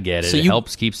comes. I get it. So It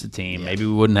helps keeps the team. Maybe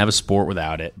we wouldn't have a sport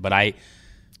without it. But I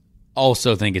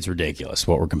also think it's ridiculous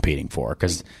what we're competing for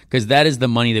because that is the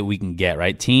money that we can get,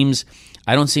 right? Teams,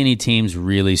 I don't see any teams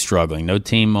really struggling. No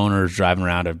team owners driving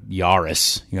around a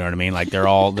Yaris. You know what I mean? Like they're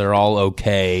all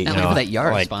okay. Not you know, looking for that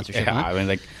Yaris like, sponsorship, Yeah, huh? I mean,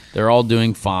 like they're all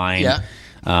doing fine. Yeah.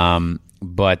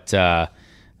 But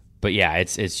yeah,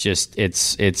 it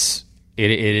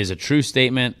is a true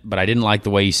statement. But I didn't like the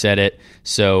way you said it.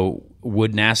 So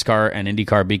would NASCAR and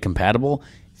IndyCar be compatible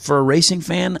for a racing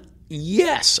fan?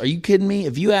 Yes. Are you kidding me?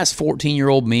 If you ask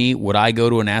 14-year-old me, would I go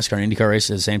to a NASCAR and IndyCar race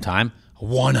at the same time?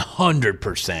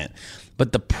 100%.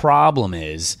 But the problem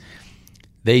is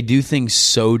they do things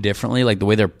so differently, like the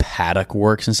way their paddock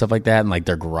works and stuff like that, and like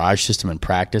their garage system and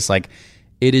practice. Like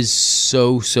it is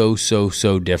so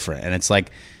different. And it's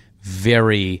like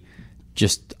very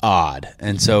just odd.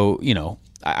 And so, you know,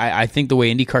 I think the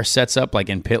way IndyCar sets up, like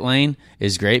in pit lane,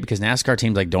 is great because NASCAR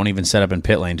teams like don't even set up in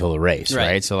pit lane until the race,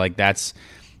 right? So like that's,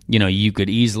 you know, you could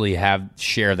easily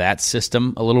share that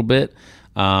system a little bit.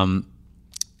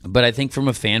 But I think from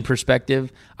a fan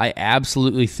perspective, I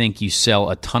absolutely think you sell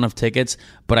a ton of tickets,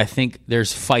 but I think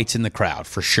there's fights in the crowd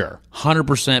for sure.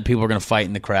 100% people are going to fight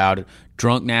in the crowd.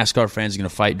 Drunk NASCAR fans are going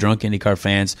to fight drunk IndyCar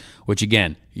fans, which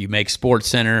again, you make Sports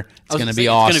Center, it's going to be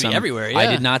awesome. It's going to be everywhere, yeah. I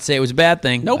did not say it was a bad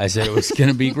thing. Nope. I said it was going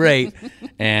to be great.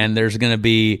 And there's going to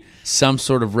be some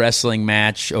sort of wrestling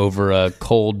match over a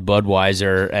cold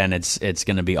Budweiser, and it's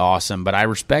going to be awesome. But I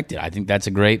respect it. I think it's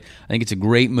a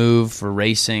great move for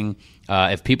racing.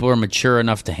 If people are mature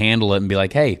enough to handle it and be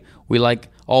like, hey, we like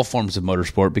all forms of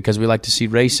motorsport because we like to see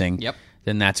racing, Yep.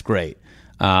 then that's great.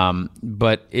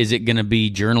 But is it going to be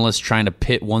journalists trying to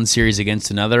pit one series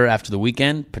against another after the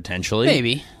weekend? Potentially.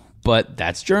 Maybe. But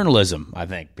that's journalism, I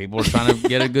think. People are trying to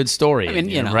get a good story. I mean,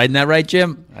 you know. Right? Isn't that right,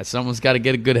 Jim? Someone's got to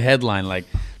get a good headline like,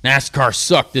 NASCAR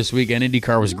sucked this weekend.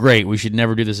 IndyCar was great. We should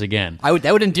never do this again.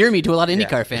 That would endear me to a lot of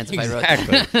IndyCar fans if I wrote that.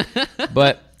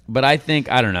 Exactly. But I think,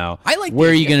 I don't know. I like where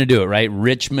are these you going to do it, right?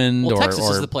 Richmond or Texas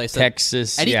is the place.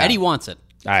 Texas. Eddie wants it.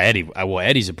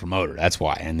 Eddie's a promoter. That's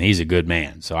why. And he's a good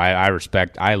man. So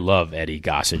I love Eddie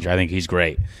Gossage. I think he's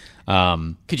great.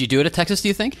 Could you do it at Texas, do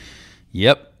you think?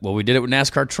 Yep. Well, we did it with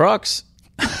NASCAR trucks.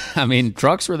 I mean,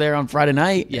 trucks were there on Friday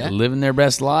night, living their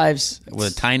best lives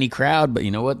with a tiny crowd. But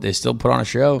you know what? They still put on a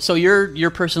show. So your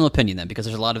personal opinion then, because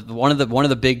there's a lot of one of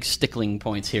the big stickling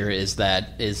points here is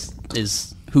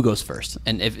who goes first,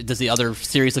 and does the other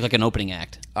series look like an opening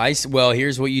act? Well,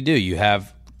 here's what you do: you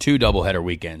have 2 doubleheader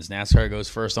weekends. NASCAR goes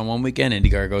first on one weekend,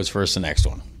 IndyCar goes first the next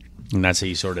one. And that's how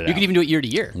you sort it out. You could even do it year to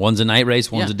year. One's a night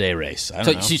race, one's a day race. I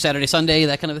don't know. So Saturday, Sunday,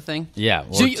 that kind of a thing? Yeah.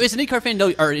 So as an IndyCar fan,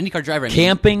 or IndyCar driver,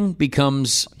 camping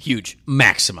becomes huge.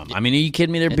 Maximum. I mean, are you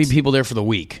kidding me? There'd be people there for the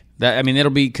week. It'll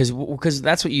be because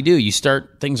that's what you do. You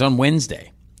start things on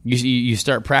Wednesday. You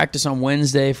start practice on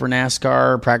Wednesday for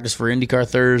NASCAR, practice for IndyCar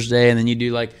Thursday, and then you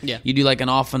do like an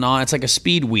off and on. It's like a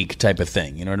speed week type of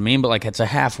thing. You know what I mean? But like it's a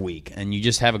half week, and you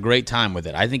just have a great time with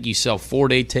it. I think you sell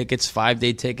 4-day tickets,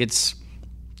 5-day tickets.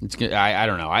 It's good. I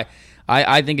don't know.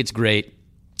 I think it's great.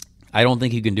 I don't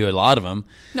think you can do a lot of them.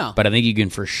 No. But I think you can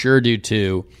for sure do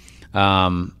 2.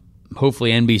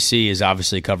 Hopefully NBC is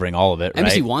obviously covering all of it. NBC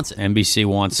right? wants it. NBC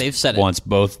wants. They've said it. Wants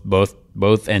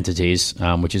both entities,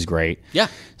 which is great. Yeah.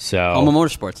 So Home of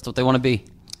Motorsports. That's what they want to be.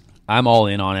 I'm all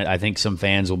in on it. I think some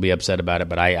fans will be upset about it,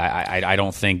 but I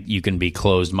don't think you can be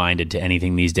closed-minded to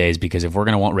anything these days, because if we're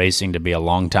going to want racing to be a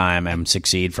long time and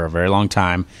succeed for a very long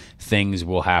time, things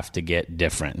will have to get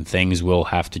different and things will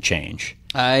have to change.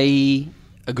 I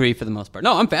agree for the most part.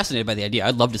 No, I'm fascinated by the idea.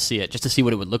 I'd love to see it, just to see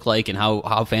what it would look like and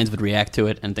how fans would react to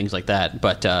it and things like that.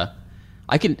 But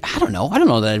I don't know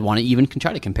that I'd want to even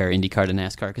try to compare IndyCar to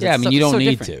NASCAR. Yeah, I mean, you don't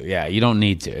need to. Yeah, you don't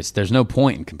need to. There's no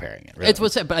point in comparing it. Really. It's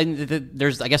what's but I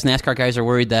guess NASCAR guys are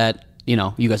worried that you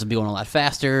guys will be going a lot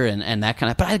faster and that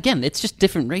kind of. But again, it's just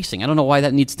different racing. I don't know why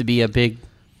that needs to be a big.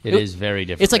 It is very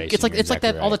different. It's like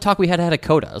that. Right. All the talk we had at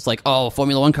Coda. It's like, oh,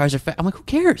 Formula One cars are fast. I'm like, who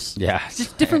cares? Yeah, it's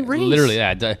just different race. Literally,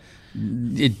 yeah.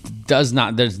 It does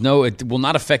not. It will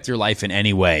not affect your life in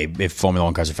any way if Formula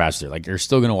One cars are faster. Like you're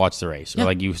still going to watch the race, or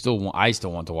like I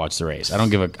still want to watch the race. I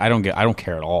don't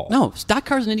care at all. No, stock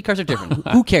cars and Indy cars are different.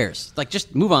 Who cares? Like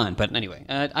just move on. But anyway,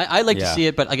 I like to see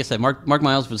it. But like I said, Mark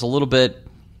Miles was a little bit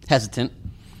hesitant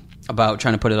about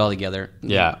trying to put it all together.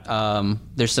 Yeah.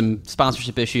 There's some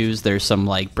sponsorship issues. There's some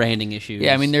like branding issues.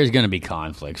 Yeah, I mean, there's going to be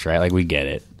conflicts, right? Like we get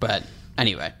it, but.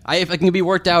 Anyway, if it can be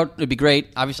worked out, it'd be great.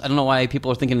 Obviously, I don't know why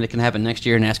people are thinking it can happen next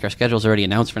year. NASCAR schedule's already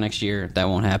announced for next year. That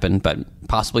won't happen, but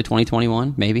possibly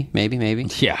 2021, maybe.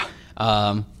 Yeah.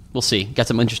 We'll see. Got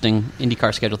some interesting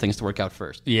IndyCar schedule things to work out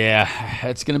first. Yeah,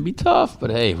 it's going to be tough,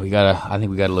 but hey, I think we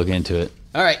got to look into it.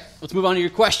 All right, let's move on to your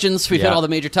questions. We've hit all the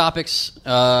major topics.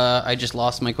 I just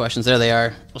lost my questions. There they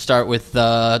are. We'll start with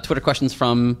Twitter questions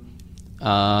from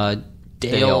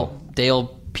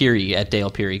Dale Peary at Dale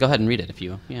Peary. Go ahead and read it if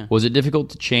you. Yeah. Was it difficult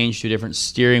to change to a different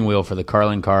steering wheel for the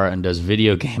Carlin car, and does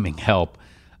video gaming help?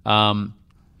 So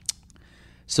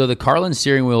the Carlin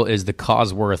steering wheel is the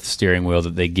Cosworth steering wheel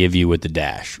that they give you with the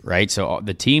dash, right? So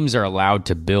the teams are allowed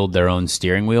to build their own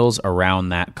steering wheels around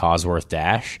that Cosworth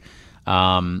dash.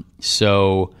 I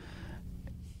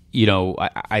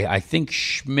think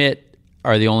Schmidt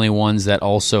are the only ones that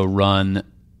also run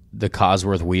the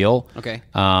Cosworth wheel. Okay.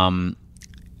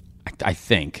 I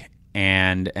think,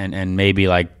 and maybe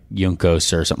like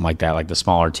Juncos or something like that, like the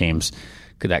smaller teams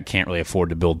that can't really afford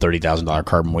to build $30,000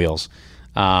 carbon wheels.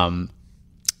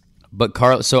 But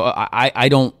Carl, so I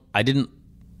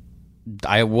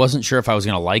wasn't sure if I was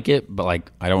going to like it, but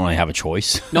like I don't really have a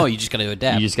choice. No, you just got to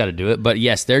adapt. You just got to do it. But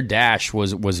yes, their dash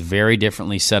was very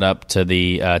differently set up to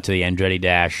the Andretti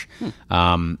dash,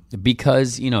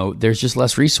 because there's just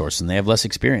less resource and they have less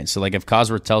experience. So like if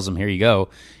Cosworth tells them, here you go,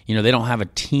 they don't have a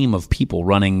team of people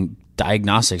running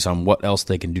diagnostics on what else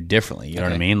they can do differently. You know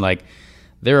what I mean? Like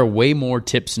there are way more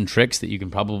tips and tricks that you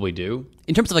can probably do.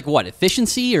 In terms of like what,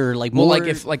 efficiency or like more? Well, like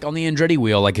if like on the Andretti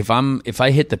wheel, like if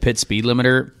I hit the pit speed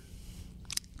limiter,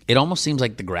 it almost seems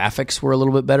like the graphics were a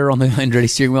little bit better on the Andretti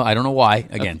steering wheel. I don't know why.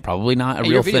 Again, probably not a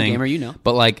real you're a video thing. gamer,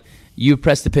 But like you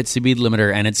press the pit speed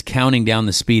limiter and it's counting down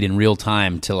the speed in real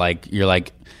time to like you're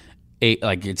like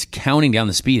it's counting down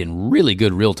the speed in really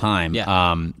good real time. Yeah.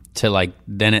 to like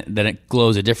then it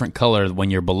glows a different color when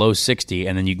you're below 60,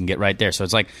 and then you can get right there. So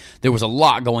it's like there was a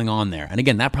lot going on there. And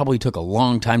again, that probably took a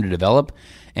long time to develop,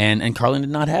 and Carlin did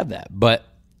not have that. But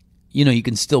you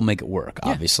can still make it work,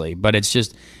 obviously. But it's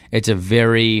a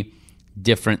very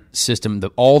different system.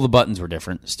 All the buttons were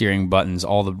different, steering buttons,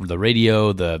 all the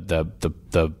radio,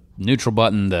 the neutral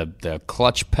button, the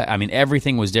clutch. I mean,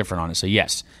 everything was different on it. So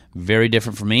yes, very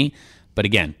different for me. But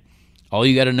again, all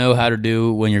you got to know how to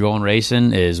do when you're going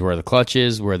racing is where the clutch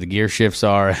is, where the gear shifts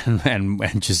are, and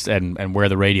where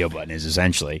the radio button is.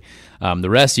 Essentially, the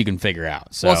rest you can figure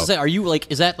out. So, well, I was to say, are you like?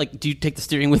 Is that like? Do you take the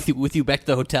steering with you back to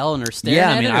the hotel and are staring at it?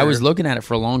 Yeah, I mean, I was looking at it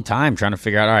for a long time, trying to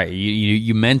figure out. All right,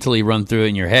 you mentally run through it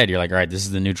in your head. You're like, all right, this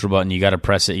is the neutral button. You got to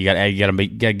press it. You got to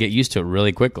get used to it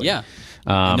really quickly. Yeah.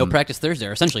 No practice Thursday,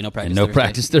 or essentially no practice.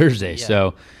 Practice Thursday. Yeah.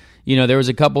 So, there was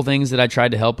a couple things that I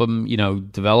tried to help him,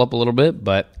 develop a little bit,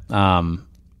 but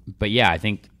yeah, I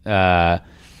think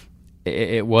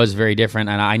it was very different,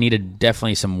 and I needed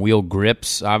definitely some wheel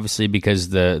grips, obviously, because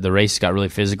the race got really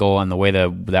physical, and the way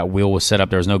that wheel was set up,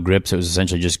 there was no grips. It was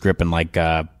essentially just gripping like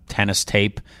tennis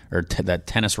tape or that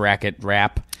tennis racket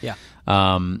wrap. Yeah.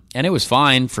 And it was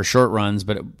fine for short runs,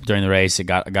 but during the race, it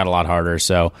got a lot harder.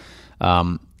 So,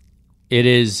 it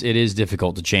is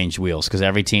difficult to change wheels because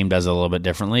every team does it a little bit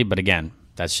differently. But again,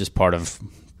 that's just part of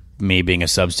me being a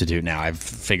substitute now. I've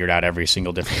figured out every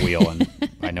single different wheel, and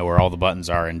I know where all the buttons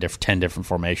are in 10 different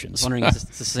formations. I was wondering, is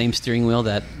this the same steering wheel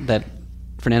that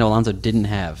Fernando Alonso didn't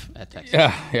have at Texas?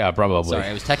 Yeah, probably. Sorry,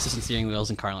 it was Texas and steering wheels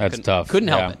in Carlin. That's tough. Couldn't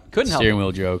help it. Couldn't help it. Steering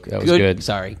wheel joke. That was good.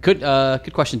 Sorry.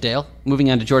 Good question, Dale.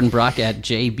 Moving on to Jordan Brock at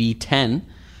JB10.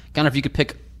 Connor, if you could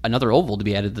pick another oval to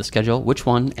be added to the schedule, which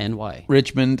one and why?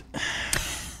 Richmond.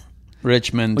 Well,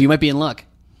 you might be in luck.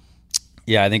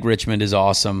 Yeah, I think Richmond is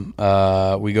awesome.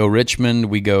 We go Richmond.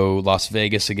 We go Las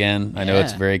Vegas again. I know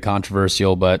it's very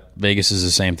controversial, but Vegas is the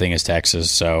same thing as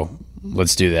Texas, so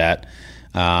let's do that.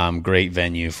 Great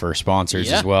venue for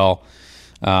sponsors as well.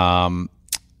 And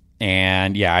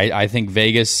yeah, I think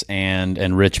Vegas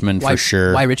and Richmond for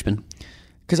sure. Why Richmond?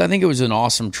 Because I think it was an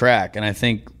awesome track, and I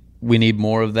think we need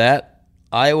more of that.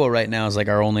 Iowa right now is like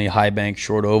our only high bank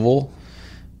short oval,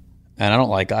 and I don't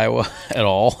like Iowa at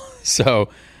all. So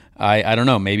I don't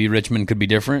know. Maybe Richmond could be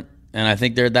different, and I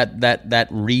think that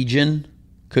region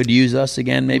could use us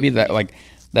again. Maybe that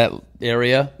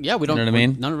area. Yeah, we don't. You know what I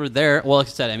mean? None of it there. Well, like I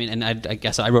said, I mean, and I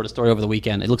guess I wrote a story over the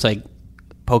weekend. It looks like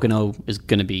Pocono is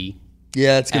going to be.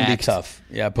 Yeah, it's going to be tough.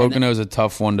 Yeah, Pocono is a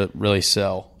tough one to really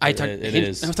sell. I was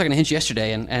talking to Hinch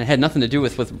yesterday, and it had nothing to do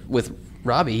with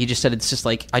Robbie. He just said it's just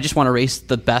like, I just want to race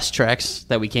the best tracks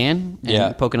that we can,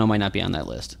 and Pocono might not be on that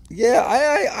list. Yeah,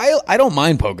 I don't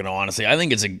mind Pocono, honestly. I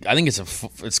think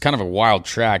it's kind of a wild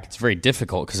track. It's very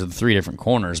difficult because of the 3 different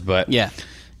corners, but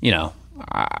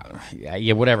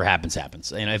whatever happens.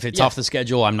 If it's off the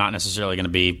schedule, I'm not necessarily going to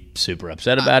be super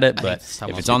upset about it. But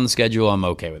if it's on the schedule, I'm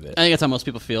okay with it. I think that's how most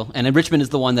people feel. And Richmond is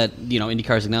the one that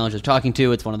IndyCar's acknowledged they're talking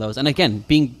to. It's one of those. And again,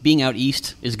 being out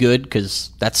east is good because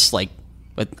that's like,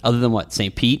 other than what,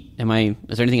 St. Pete? Is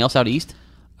there anything else out east?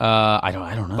 I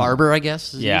don't know. Barber, I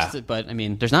guess. Yeah. East, but I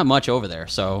mean, there's not much over there,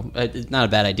 so it's not a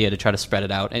bad idea to try to spread it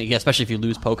out. And especially if you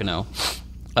lose Pocono,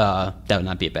 that would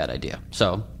not be a bad idea.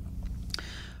 So.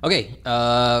 Okay,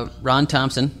 Ron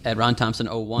Thompson at Ron Thompson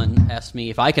 01 asked me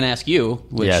if I can ask you,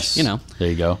 which there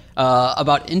you go,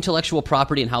 about intellectual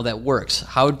property and how that works.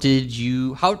 How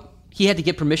he had to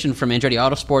get permission from Andretti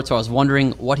Autosport, so I was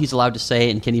wondering what he's allowed to say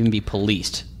and can even be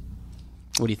policed.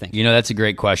 What do you think? That's a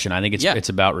great question. I think it's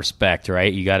about respect,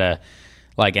 right? You gotta,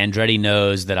 like, Andretti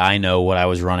knows that I know what I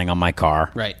was running on my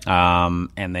car, right?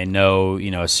 And they know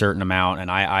a certain amount, and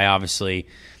I obviously.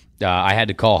 I had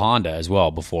to call Honda as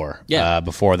well before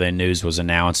the news was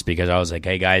announced because I was like,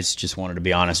 hey, guys, just wanted to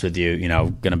be honest with you,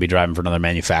 going to be driving for another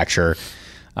manufacturer.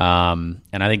 And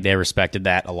I think they respected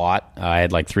that a lot. I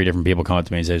had like 3 different people come up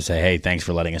to me and say, hey, thanks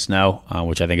for letting us know,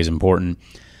 which I think is important.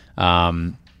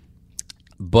 But,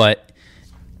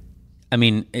 I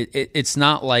mean, it's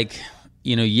not like,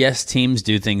 yes, teams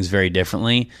do things very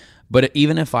differently. But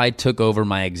even if I took over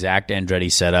my exact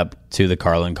Andretti setup to the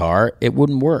Carlin car, it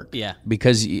wouldn't work. Yeah,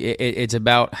 because it's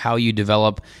about how you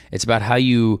develop. It's about how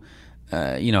you,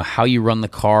 how you run the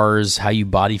cars, how you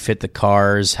body fit the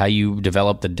cars, how you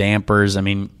develop the dampers. I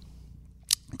mean,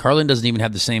 Carlin doesn't even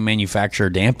have the same manufacturer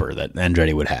damper that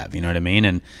Andretti would have. You know what I mean?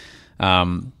 And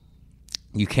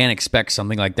you can't expect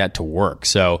something like that to work.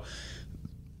 So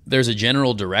there's a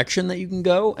general direction that you can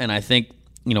go, and I think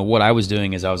what I was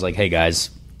doing is I was like, hey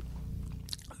guys.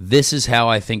 This is how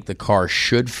I think the car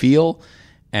should feel,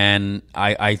 and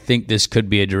I think this could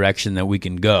be a direction that we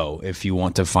can go if you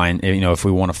want to find, if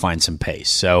we want to find some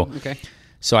pace. So,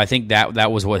 So I think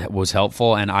that was what was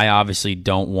helpful, and I obviously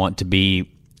don't want to be,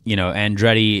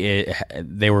 Andretti,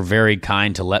 they were very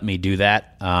kind to let me do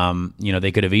that.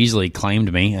 They could have easily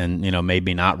claimed me and, made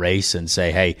me not race and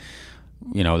say, hey,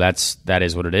 that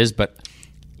is what it is. But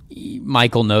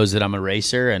Michael knows that I'm a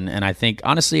racer, and I think,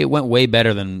 honestly, it went way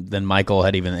better than Michael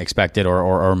had even expected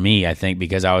or me, I think,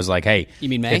 because I was like, hey. You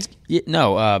mean May?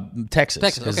 Texas.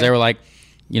 Because okay. they were like,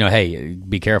 hey,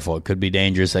 be careful. It could be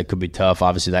dangerous. That could be tough.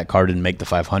 Obviously, that car didn't make the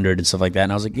 500 and stuff like that.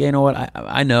 And I was like, yeah, you know what?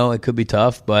 I know it could be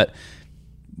tough, but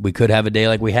we could have a day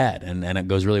like we had, and it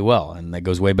goes really well, and it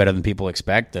goes way better than people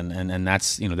expect, and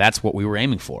that's that's what we were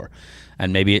aiming for,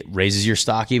 and maybe it raises your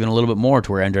stock even a little bit more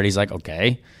to where Andretti's like,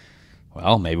 okay,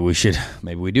 well, maybe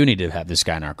we do need to have this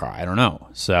guy in our car. I don't know.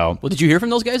 So, well, did you hear from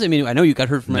those guys? I mean, I know you got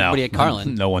heard from everybody at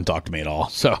Carlin. No one talked to me at all,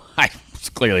 so I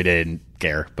clearly didn't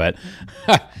care, but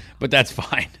that's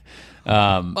fine.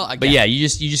 But yeah, you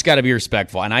just got to be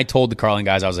respectful. And I told the Carlin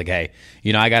guys, I was like, hey,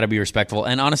 I got to be respectful.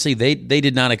 And honestly, they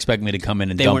did not expect me to come in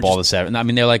and dump all the 7. I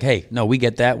mean, they're like, hey, no, we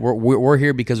get that. We're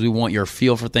here because we want your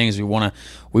feel for things. We want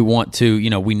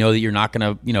to, we know that you're not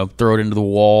going to, throw it into the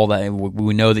wall. That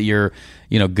we know that you're,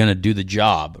 going to do the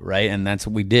job, right? And that's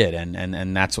what we did.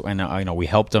 And that's, we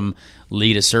helped them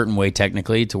lead a certain way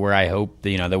technically to where I hope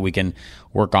that, that we can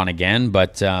work on again.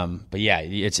 But yeah,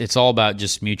 it's all about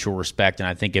just mutual respect. And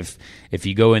I think if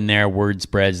you go in there, word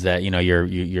spreads that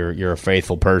you're a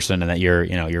faithful person and that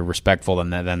you're respectful,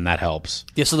 then that helps.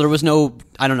 Yeah. So there was no,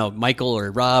 I don't know, Michael or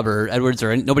Rob or Edwards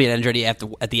or nobody at Andretti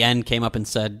at the end came up and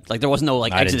said, like, there was no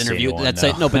exit interview. But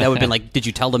that would have been like, did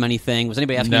you tell them anything? Was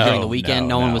anybody asking you during the weekend?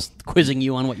 No one was quizzing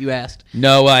you on what you asked.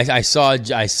 No, I saw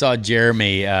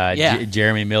Jeremy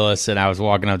Jeremy Millis, and I was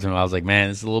walking up to him. I was like, man,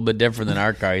 this is a little bit different than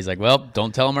our car. He's like, well,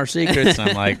 don't tell them our secrets. And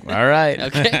I'm like, all right.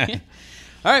 Okay.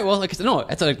 All right, well, like I said, no,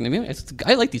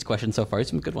 I like these questions so far. It's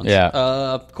some good ones.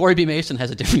 Yeah. Corey B. Mason has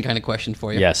a different kind of question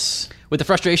for you. Yes. With the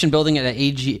frustration building at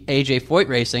AJ Foyt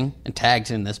Racing, and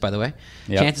tags in this, by the way,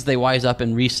 chances they wise up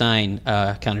and re-sign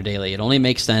Connor Daly. It only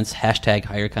makes sense. #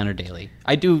 hire Connor Daly.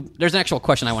 There's an actual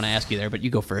question I want to ask you there, but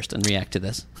you go first and react to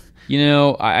this.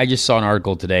 I just saw an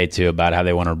article today, too, about how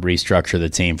they want to restructure the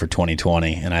team for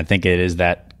 2020, and I think it is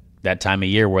that time of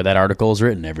year where that article is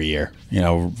written every year.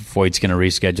 Foyt's going to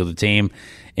reschedule the team.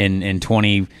 In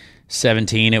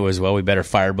 2017, it was, well, we better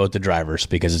fire both the drivers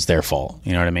because it's their fault.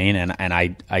 You know what I mean? And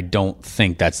I don't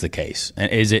think that's the case.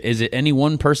 And is it any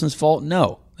one person's fault?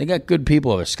 No. They got good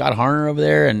people. There's Scott Harner over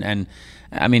there, and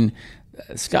I mean,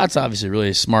 Scott's obviously really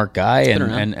a smart guy,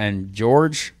 and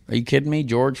George, are you kidding me?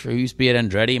 George, who used to be at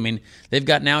Andretti. I mean, they've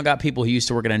now got people who used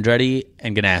to work at Andretti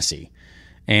and Ganassi,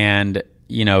 and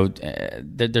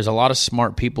there's a lot of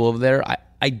smart people over there.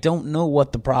 I don't know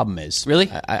what the problem is.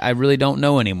 Really? I really don't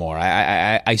know anymore.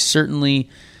 I certainly,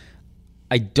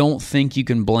 I don't think you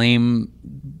can blame,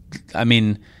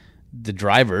 the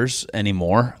drivers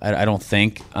anymore. I don't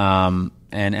think.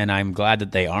 And I'm glad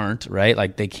that they aren't, right?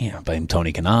 Like, they can't blame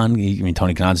Tony Kanaan.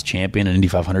 Tony Kanaan's a champion, an Indy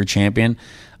 500 champion.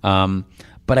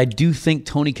 But I do think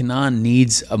Tony Kanaan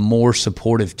needs a more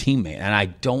supportive teammate, and I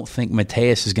don't think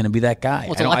Mateus is going to be that guy.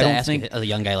 Well, it's a lot to ask a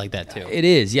young guy like that, too. It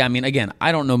is. Yeah, again,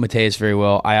 I don't know Mateus very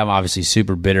well. I am obviously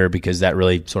super bitter because that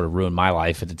really sort of ruined my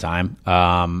life at the time.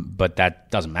 But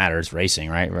that doesn't matter. It's racing,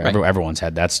 right? Everyone's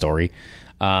had that story.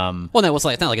 Well, no, it's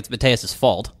not like it's Mateus'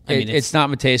 fault. It's not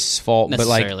Mateus' fault,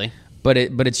 necessarily. But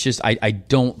it's just I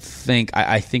don't think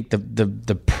I think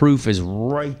the proof is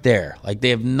right there. Like,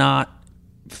 they have not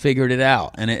figured it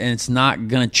out, and it's not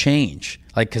going to change.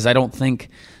 Like, because I don't think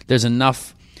there's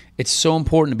enough. It's so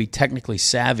important to be technically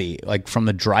savvy, like, from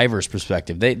the driver's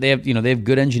perspective. They have they have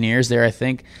good engineers there, I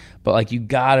think, but like, you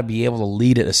got to be able to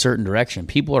lead it a certain direction.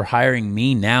 People are hiring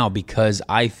me now because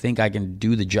I think I can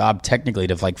do the job technically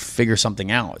to like figure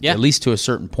something out, at least to a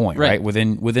certain point, right?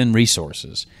 Within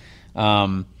resources.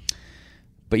 But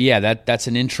yeah, that's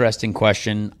an interesting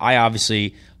question. I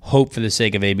obviously hope, for the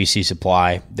sake of ABC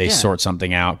Supply, they sort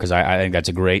something out, because I think that's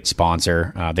a great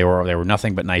sponsor. They were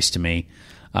nothing but nice to me.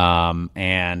 I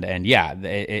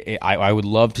would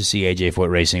love to see AJ Foyt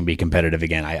Racing be competitive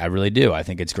again. I really do. I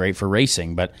think it's great for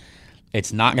racing, but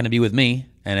it's not going to be with me,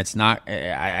 and it's not.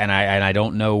 And I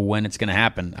don't know when it's going to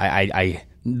happen. I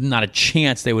not a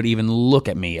chance they would even look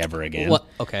at me ever again. What?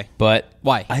 Okay. But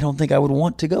why? I don't think I would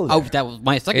want to go there. Oh, that was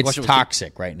my second question. It's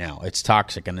toxic right now. It's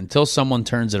toxic. And until someone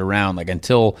turns it around, like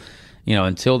until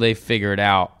they figure it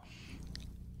out,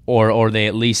 or they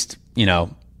at least,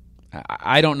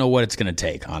 I don't know what it's going to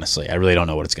take, honestly. I really don't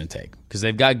know what it's going to take because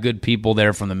they've got good people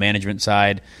there from the management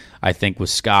side, I think, with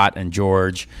Scott and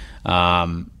George.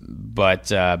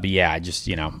 But yeah, just,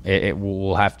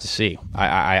 we'll have to see.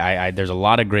 There's a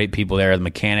lot of great people there. The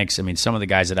mechanics, I mean, some of the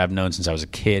guys that I've known since I was a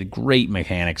kid, great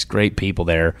mechanics, great people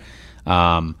there.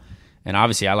 And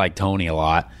obviously, I like Tony a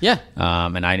lot. Yeah.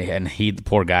 And he, the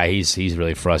poor guy, he's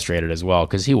really frustrated as well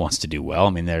because he wants to do well. I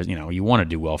mean, you want to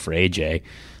do well for AJ.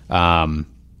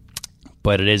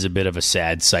 But it is a bit of a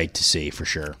sad sight to see, for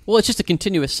sure. Well, it's just a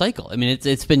continuous cycle. I mean,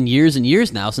 it's been years and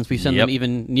years now since we've seen them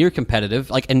even near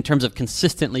competitive, like in terms of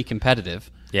consistently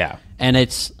competitive. Yeah. And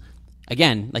it's,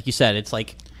 again, like you said, it's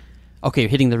like, okay,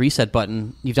 hitting the reset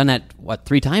button. You've done that,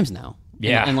 3 times now?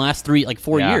 Yeah. In the last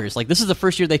 4 years. Like, this is the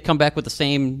first year they've come back with the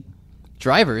same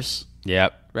drivers.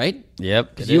 Yep. Right?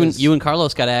 Yep. Because you and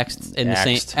Carlos got axed in the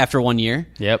same after 1 year.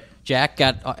 Yep. Jack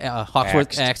got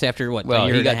Hawksworth axed after a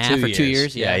year he got and a half or 2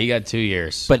 years. Yeah, he got 2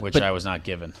 years, which I was not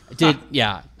given. I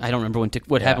don't remember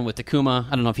what happened with Takuma.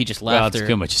 I don't know if he just left. Well,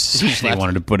 Takuma just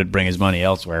wanted to bring his money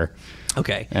elsewhere.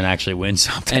 Okay. And actually win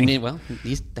something. And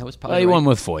that was probably he won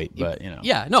with Foyt, but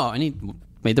Yeah, no, and he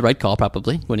made the right call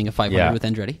probably, winning a 500 with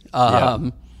Andretti.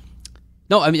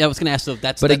 No, I mean I was going to ask.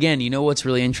 So again, you know what's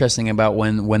really interesting about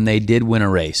when they did win a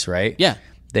race, right? Yeah.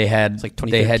 They had like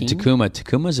Takuma.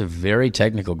 Takuma's a very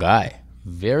technical guy.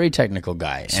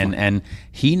 And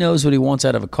he knows what he wants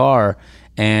out of a car.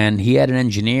 And he had an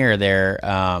engineer there.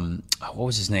 What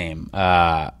was his name?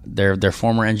 Their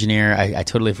former engineer. I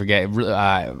totally forget.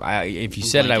 If you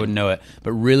said it, I would know it.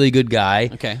 But really good guy.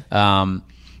 Okay. And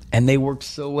they worked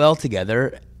so well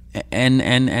together. And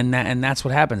that's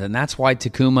what happens, and that's why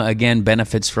Takuma again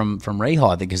benefits from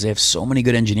Rahal, I think, because they have so many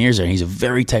good engineers there. And he's a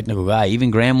very technical guy.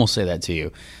 Even Graham will say that to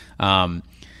you. That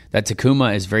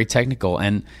Takuma is very technical,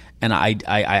 and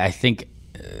I think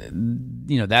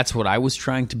that's what I was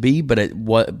trying to be, but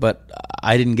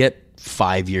I didn't get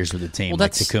 5 years with the team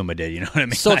like Takuma did. You know what I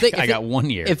mean? So I got 1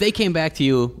 year. If they came back to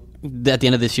you at the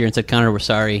end of this year and said, "Connor, we're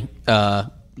sorry."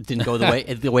 Didn't go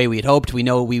the way we had hoped.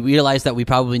 We realized that we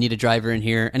probably need a driver in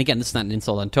here. And again, this is not an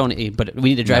insult on Tony, but we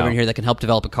need a driver in here that can help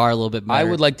develop a car a little bit better. I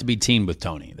would like to be teamed with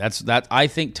Tony. I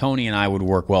think Tony and I would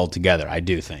work well together. I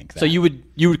do think that. So you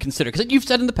would consider, because you've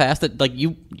said in the past that like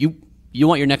you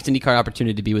want your next IndyCar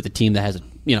opportunity to be with a team that has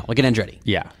like an Andretti.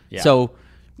 Yeah. So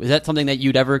is that something that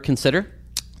you'd ever consider?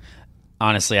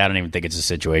 Honestly, I don't even think it's a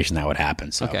situation that would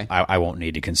happen. So okay. I won't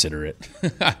need to consider it.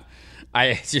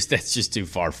 That's just too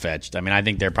far fetched. I mean, I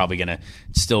think they're probably going to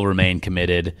still remain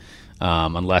committed,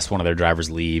 unless one of their drivers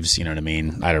leaves. You know what I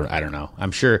mean? I don't know.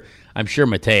 I'm sure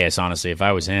Mateus. Honestly, if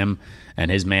I was him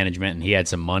and his management, and he had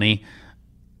some money,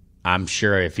 I'm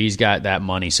sure if he's got that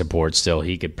money support still,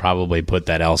 he could probably put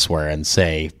that elsewhere and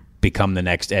say become the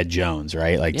next Ed Jones,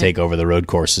 right? Like take over the road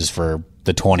courses for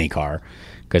the 20 car,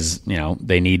 because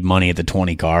they need money at the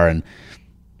 20 car, and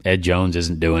Ed Jones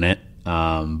isn't doing it.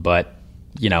 But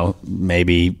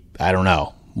maybe, I don't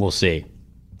know. We'll see.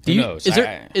 Who knows? Is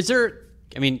there,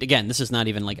 I mean, again, this is not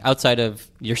even like outside of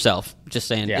yourself, just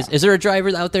saying, is there a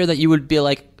driver out there that you would be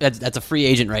like, that's a free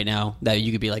agent right now, that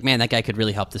you could be like, man, that guy could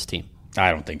really help this team?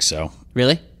 I don't think so.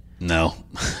 Really? No.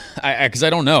 Because I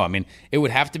don't know. I mean, it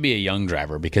would have to be a young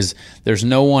driver, because there's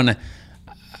no one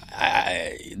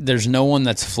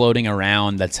that's floating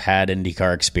around that's had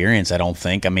IndyCar experience, I don't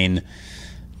think. I mean,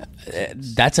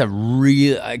 that's a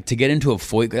to get into a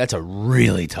Foyt, that's a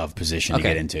really tough position to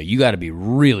get into. You got to be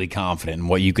really confident in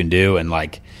what you can do, and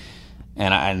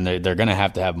they're going to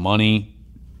have money.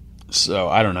 So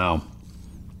I don't know.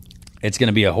 It's going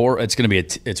to be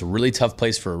it's a really tough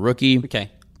place for a rookie. Okay.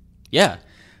 Yeah.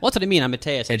 Well, that's what I mean. I'm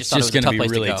Mateus. It's just going to be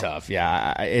really tough.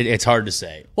 Yeah, it's hard to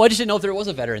say. Well, I just didn't know if there was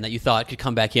a veteran that you thought could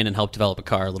come back in and help develop a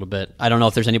car a little bit. I don't know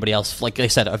if there's anybody else. Like I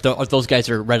said, if those guys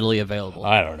are readily available.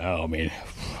 I don't know. I mean,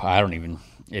 I don't even.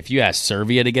 If you ask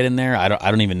Servia to get in there, I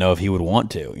don't even know if he would want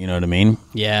to. You know what I mean?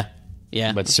 Yeah.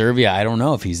 But Servia, I don't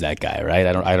know if he's that guy, right?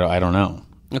 I don't know.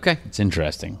 Okay. It's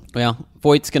interesting. Well,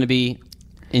 Foyt's going to be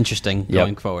interesting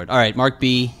going forward. All right, Mark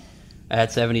B. at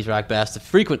 70s Rock Bass, the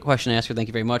frequent question asker, thank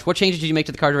you very much. What changes did you make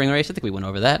to the car during the race? I think we went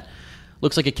over that.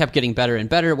 Looks like it kept getting better and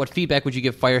better. What feedback would you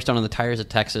give Firestone on the tires at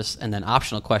Texas? And then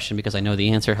optional question, because I know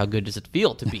the answer, how good does it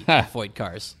feel to beat the Foyt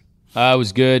cars? It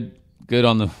was good. Good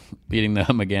on beating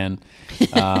them again.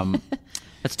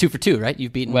 That's 2 for 2, right?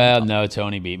 You've beaten. Well, no,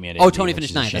 Tony beat me at 18. Oh, Tony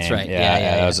finished 9th. That's right.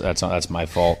 Yeah. That's my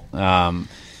fault.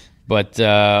 But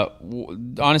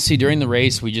honestly, during the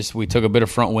race, we took a bit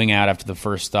of front wing out after the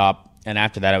first stop. And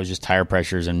after that, it was just tire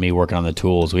pressures and me working on the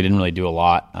tools. We didn't really do a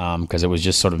lot because it was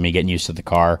just sort of me getting used to the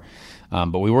car.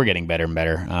 But we were getting better and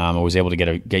better. I was able to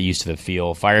get used to the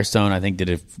feel. Firestone, I think,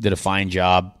 did a fine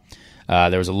job.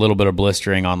 There was a little bit of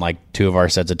blistering on like 2 of our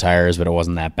sets of tires, but it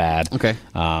wasn't that bad. Okay.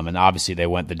 And obviously they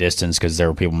went the distance because there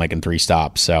were people making 3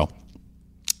 stops. So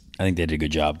I think they did a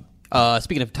good job.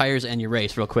 Speaking of tires and your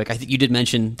race, real quick, I think you did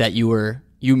mention that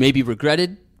you maybe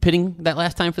regretted pitting that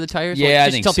last time for the tires. Yeah, just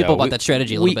I think tell people so. about that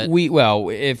strategy a little bit. Well,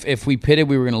 if we pitted,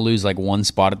 we were going to lose like 1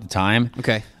 spot at the time.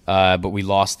 Okay. But we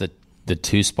lost the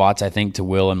 2 spots, I think, to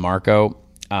Will and Marco.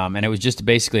 And it was just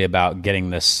basically about getting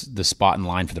the spot in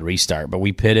line for the restart. But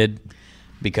we pitted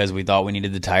because we thought we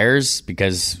needed the tires,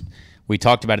 because we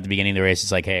talked about at the beginning of the race.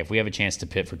 It's like, hey, if we have a chance to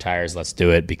pit for tires, let's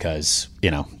do it, because,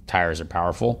 tires are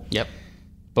powerful. Yep.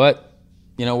 But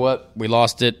you know what? We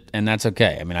lost it, and that's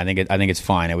okay. I mean, I think it's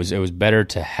fine. It was better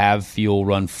to have fuel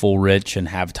run full rich and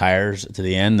have tires to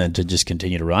the end than to just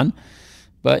continue to run.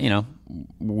 But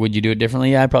would you do it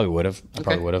differently? Yeah, I probably would have. All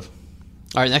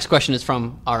right, next question is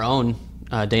from our own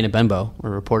Dana Benbow, a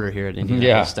reporter here at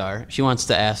Indiana Star. She wanted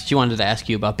to ask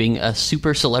you about being a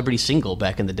super celebrity single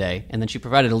back in the day, and then she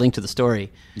provided a link to the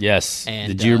story. Yes. And,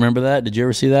 did you remember that? Did you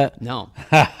ever see that? No.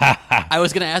 I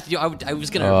was going to ask you. I was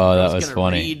going to. Oh, that was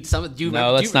funny. Read some.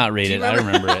 Let's not read it. I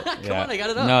remember it. Come on, I got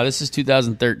it up. No, this is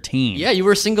 2013. Yeah, you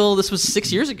were single. This was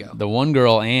 6 years ago. The one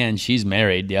girl, Ann, she's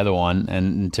married. The other one,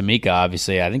 and Tamika,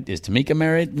 obviously, I think, is Tamika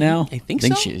married now? I think so.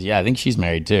 I think she's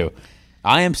married too.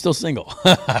 I am still single.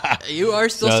 You are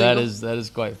still single. That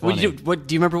is quite funny. What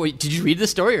do you remember? Did you read the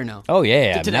story or no? Oh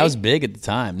yeah, that was big at the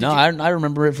time. I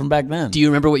remember it from back then. Do you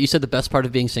remember what you said the best part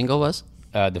of being single was?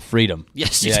 The freedom.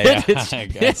 Yes, you did.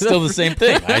 It's still the same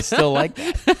thing. I still like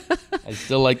that. I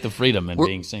still like the freedom and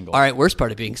being single. All right, worst part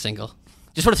of being single.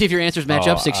 Just want to see if your answers match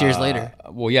up 6 years later.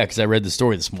 Well, yeah, because I read the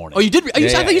story this morning. Oh, you did? I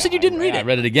thought you said you didn't read it. I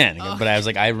read it again, but I was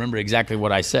like, I remember exactly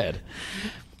what I said,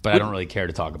 but I don't really care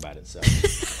to talk about it. So.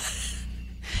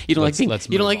 You don't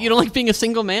like being a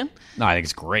single man? No, I think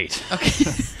it's great.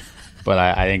 Okay. But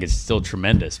I think it's still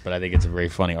tremendous. But I think it's a very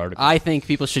funny article. I think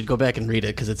people should go back and read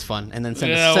it because it's fun, and then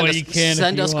send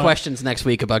us want. questions next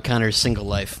week about Connor's single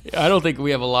life. I don't think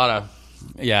we have a lot of.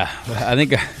 Yeah, I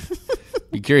think.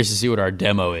 Be curious to see what our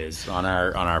demo is on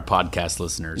our podcast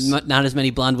listeners. Not as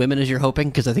many blonde women as you're hoping,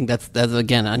 because I think that's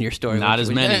again on your story. Not as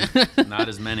many. Not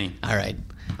as many. All right,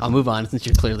 I'll move on since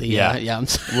you're clearly yeah.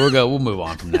 We'll move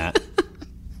on from that.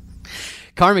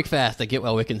 Car McFast at Get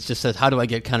Well Wickens just says, how do I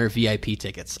get Connor VIP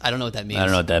tickets? I don't know what that means. I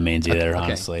don't know what that means either,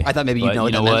 honestly. I thought maybe you know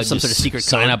what that meant. Some sort of secret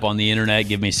sign code. up on the internet,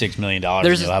 give me $6 million,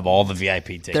 and you'll have all the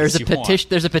VIP tickets.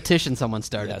 There's a petition someone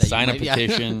started. Yeah, sign a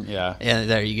petition. Yeah. Yeah,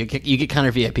 there you get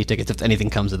Connor VIP tickets if anything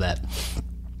comes of that.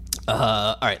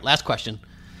 All right, last question.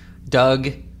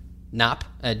 Doug Knopp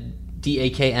at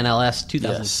DAKNLS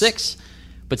 2006. Yes.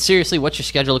 But seriously, what's your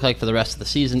schedule look like for the rest of the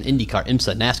season? IndyCar,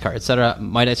 IMSA, NASCAR, etc.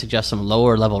 Might I suggest some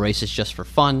lower level races just for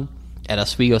fun? At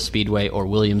Oswego Speedway or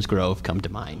Williams Grove come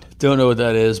to mind. Don't know what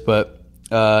that is, but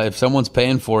if someone's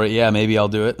paying for it, yeah, maybe I'll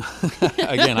do it.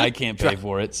 Again, I can't pay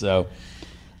for it, so.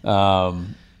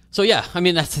 So yeah, I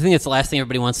mean, I think that's the last thing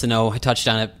everybody wants to know. I touched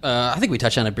on it. I think we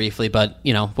touched on it briefly, but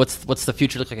what's the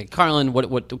future look like at Carlin?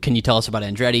 What can you tell us about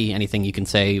Andretti? Anything you can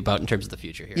say about in terms of the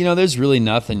future here? There's really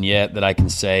nothing yet that I can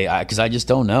say because I just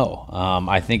don't know.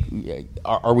 I think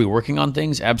are we working on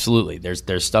things? Absolutely.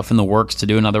 There's stuff in the works to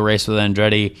do another race with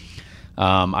Andretti.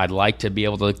 I'd like to be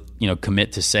able to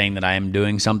commit to saying that I am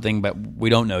doing something, but we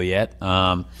don't know yet.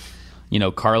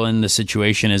 Carlin, the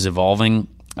situation is evolving.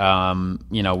 We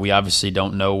obviously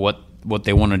don't know what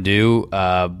they want to do,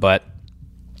 but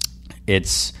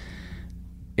it's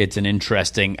an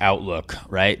interesting outlook,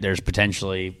 right? There's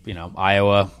potentially,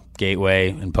 Iowa, Gateway,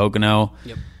 and Pocono.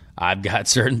 Yep. I've got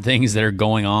certain things that are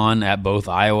going on at both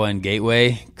Iowa and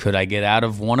Gateway. Could I get out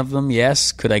of one of them?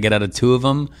 Yes. Could I get out of two of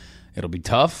them? It'll be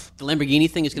tough. The Lamborghini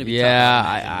thing is going to be tough.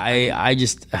 Yeah, I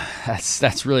just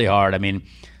that's really hard. I mean,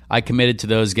 I committed to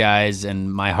those guys,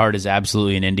 and my heart is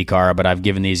absolutely in IndyCar. But I've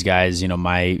given these guys, I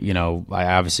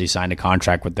obviously signed a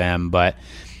contract with them. But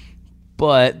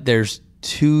there's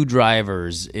two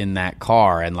drivers in that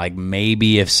car, and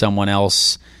maybe if someone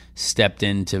else stepped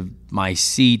into my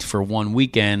seat for one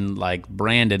weekend, like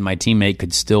Brandon, my teammate,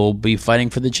 could still be fighting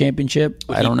for the championship.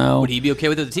 I don't know. Would he be okay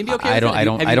with it? Would the team be okay with it? I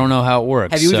don't know how it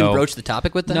works. Have you even broached the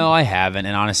topic with them? No, I haven't.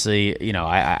 And honestly,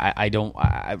 I don't.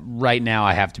 Right now,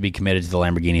 I have to be committed to the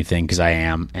Lamborghini thing because I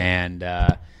am, and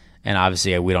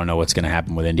obviously, we don't know what's going to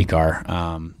happen with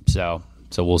IndyCar. So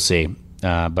we'll see.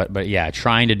 But yeah,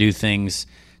 trying to do things.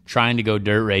 Trying to go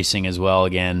dirt racing as well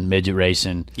again, midget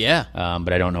racing. Yeah.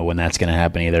 But I don't know when that's going to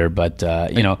happen either. But,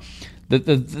 the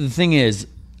thing is,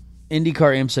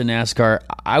 IndyCar, IMSA, NASCAR,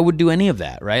 I would do any of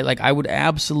that, right? I would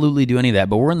absolutely do any of that.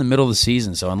 But we're in the middle of the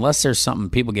season, so unless there's something,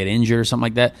 people get injured or something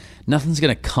like that, nothing's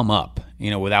going to come up,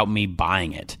 without me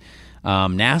buying it.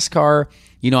 NASCAR,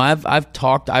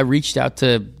 I reached out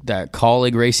to that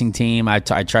colleague racing team. I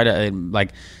tried to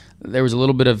there was a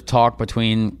little bit of talk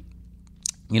between,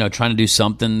 trying to do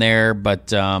something there, but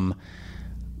the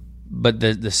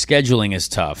scheduling is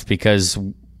tough because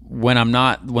when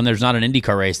there's not an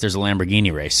IndyCar race, there's a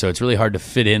Lamborghini race. So it's really hard to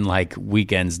fit in like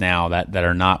weekends now that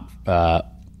are not,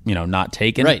 not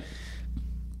taken. Right.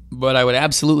 But I would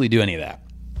absolutely do any of that.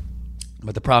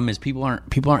 But the problem is people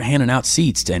aren't handing out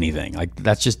seats to anything. Like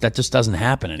that just doesn't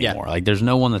happen anymore. Yeah. Like there's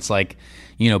no one that's like,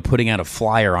 putting out a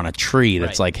flyer on a tree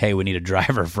that's like, hey, we need a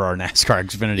driver for our NASCAR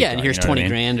Xfinity car. And here's 20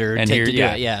 grand or and take to do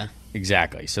it. Yeah.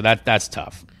 Exactly. So that's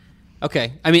tough.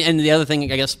 Okay. I mean, and the other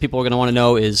thing I guess people are going to want to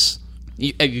know is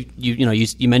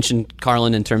you mentioned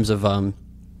Carlin in terms of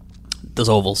those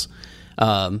ovals.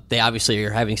 They obviously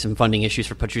are having some funding issues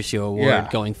for Patricio Award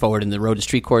going forward in the road to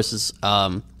street courses.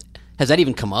 Has that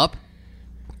even come up?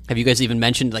 Have you guys even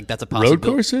mentioned like that's a possibility?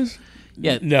 Road courses?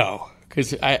 Yeah. No,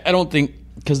 because I don't think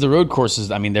because the road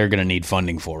courses. I mean, they're going to need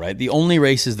funding for, right? The only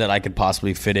races that I could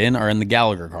possibly fit in are in the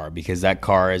Gallagher car because that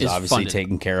car is obviously funded.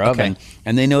 taken care of, Okay.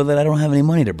 and they know that I don't have any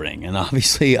money to bring, and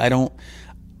obviously I don't.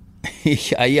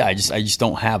 I just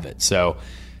don't have it. So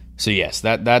yes,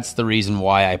 that's the reason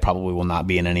why I probably will not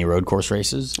be in any road course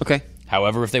races. Okay.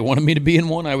 However, if they wanted me to be in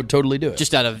one, I would totally do it.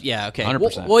 Just out of okay.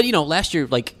 100%. Well, last year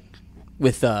like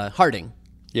with Harding.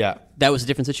 Yeah. That was a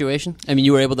different situation. I mean,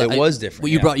 you were able to. It was different.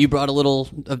 Well, you brought a little.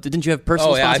 Didn't you have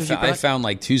personal sponsors? I found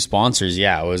like 2 sponsors.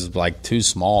 Yeah, it was like too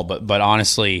small, but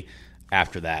honestly,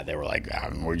 after that, they were like,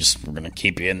 we're going to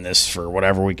keep you in this for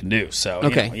whatever we can do. So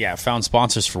Okay. I found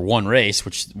sponsors for one race,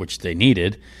 which they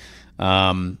needed.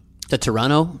 To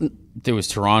Toronto. It was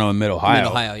Toronto and Mid Ohio.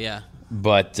 Mid Ohio, yeah.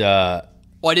 But I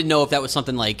didn't know if that was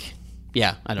something like.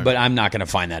 Yeah, I don't know. but I'm not going to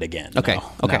find that again. Okay,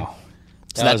 No, okay. no.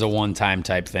 So That was a one-time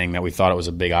type thing that we thought it was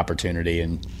a big opportunity,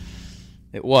 and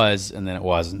it was, and then it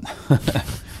wasn't.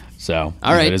 So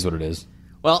All right. it is what it is.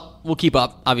 Well, we'll keep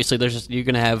up. Obviously, you're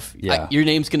going to have your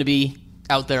name's going to be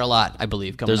out there a lot, I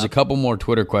believe. Coming There's a up. couple more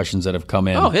Twitter questions that have come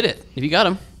in. Oh, hit it if you got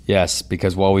them. Yes,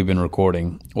 because while we've been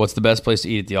recording, what's the best place to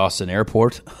eat at the Austin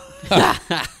airport?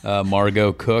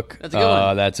 Margot Cook. That's a good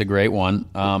one. That's a great one.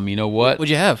 You know what? What'd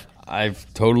you have? I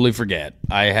totally forget.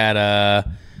 I had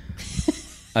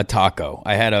a taco.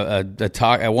 I had a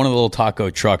taco at one of the little taco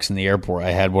trucks in the airport.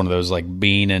 I had one of those like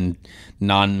bean and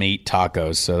non-meat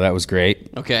tacos, so that was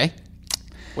great. Okay.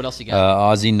 What else you got?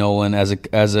 Ozzie Nolan,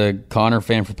 as a Connor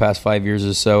fan for the past 5 years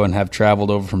or so, and have traveled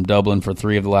over from Dublin for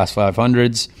 3 of the last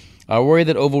 500s. I worry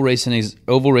that oval racing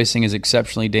is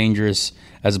exceptionally dangerous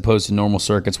as opposed to normal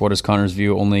circuits. What is Connor's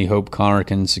view? Only hope Connor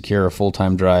can secure a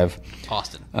full-time drive.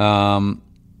 Austin.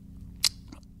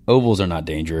 Ovals are not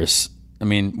dangerous. I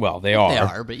mean, well, they are. They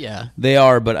are, but yeah. They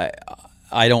are, but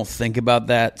I don't think about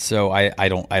that, so I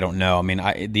don't know. I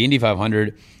mean, the Indy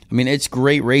 500. I mean, it's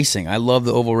great racing. I love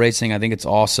the oval racing. I think it's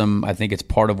awesome. I think it's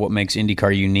part of what makes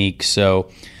IndyCar unique.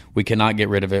 So we cannot get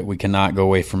rid of it. We cannot go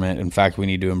away from it. In fact, we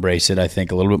need to embrace it, I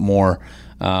think, a little bit more.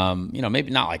 Maybe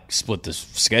not like split the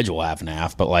schedule half and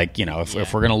half, but like,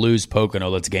 if we're going to lose Pocono,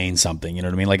 let's gain something. You know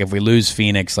what I mean? Like if we lose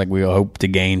Phoenix, like we hope to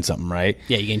gain something, right?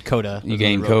 Yeah, you gained Coda. You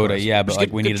gain Coda, yeah, but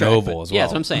like we need an oval as well. Yeah,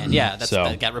 that's what I'm saying. Yeah,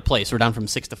 that got replaced. We're down from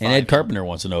 6 to 5. And Ed Carpenter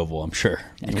wants an oval, I'm sure.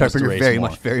 Ed Carpenter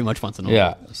very much wants an oval.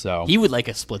 Yeah, so he would like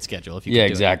a split schedule if you could yeah,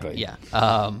 do exactly. It.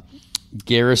 Yeah.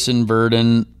 Garrison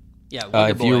Burden. Yeah,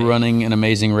 if you were running an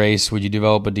amazing race, would you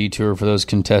develop a detour for those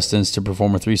contestants to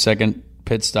perform a 3-second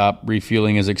pit stop?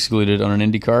 Refueling is excluded on an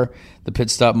IndyCar. The pit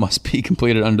stop must be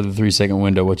completed under the 3-second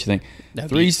window. What do you think?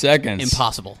 3 seconds.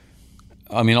 Impossible.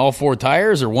 I mean, all 4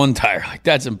 tires or 1 tire? Like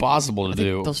that's impossible to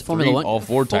do. Those Formula One, all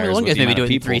 4 tires. Formula One guys with the maybe amount do of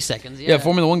it in people. 3 seconds. Yeah,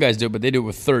 Formula One guys do it, but they do it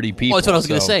with 30 people. Well, that's what I was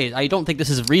going to so- say. I don't think this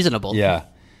is reasonable. Yeah.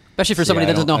 Especially for somebody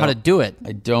that doesn't know how to do it.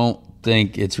 I don't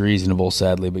think it's reasonable,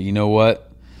 sadly. But you know what?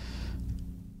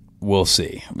 We'll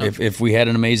see. If we had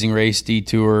an amazing race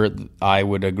detour, I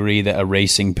would agree that a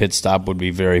racing pit stop would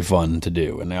be very fun to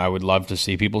do, and I would love to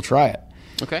see people try it.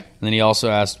 Okay. And then he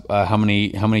also asked how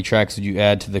many tracks would you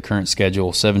add to the current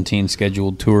schedule? 17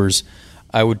 scheduled tours.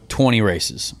 I would 20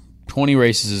 races. 20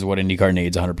 races is what IndyCar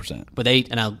needs, 100%. But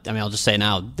I'll just say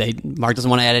now, Mark doesn't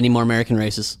want to add any more American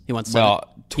races. He wants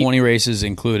 20 races,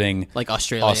 including like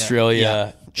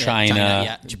Australia,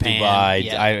 China, Japan, Dubai.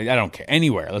 yeah. I don't care.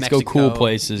 Anywhere. Let's Mexico. go cool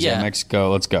places. Yeah.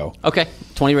 Mexico. Let's go. Okay,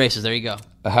 20 races. There you go.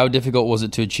 How difficult was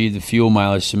it to achieve the fuel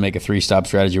mileage to make a 3-stop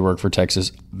strategy work for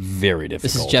Texas? Very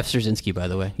difficult. This is Jeff Straczynski, by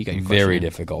the way. You got your Very question.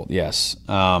 difficult. Yes.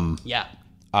 Yeah.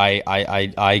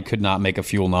 I could not make a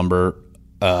fuel number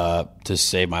to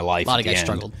save my life. A lot at of the guys end.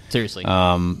 struggled. Seriously.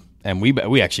 And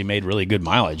we actually made really good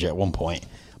mileage at one point,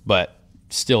 but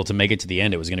still to make it to the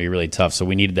end, it was going to be really tough. So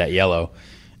we needed that yellow,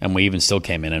 and we even still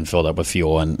came in and filled up with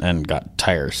fuel and got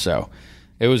tires. So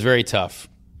it was very tough.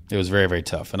 It was very, very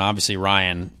tough. And obviously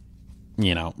Ryan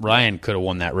could have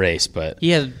won that race, but He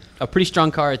had a pretty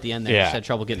strong car at the end there. Yeah. Just had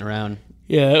trouble getting around.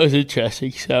 Yeah, that was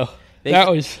interesting. So that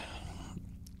was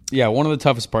one of the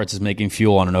toughest parts is making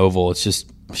fuel on an oval. It's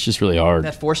just really hard.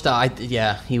 That four-stop,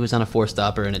 he was on a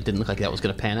four-stopper, and it didn't look like that was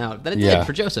going to pan out. But it Yeah. did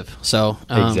for Joseph. So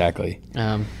Exactly.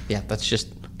 that's just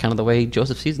kind of the way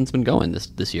Joseph's season's been going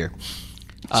this year.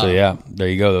 So there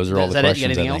you go. Those are all is the that it? You got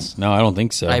questions. I anything think. else? No, I don't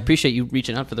think so. I appreciate you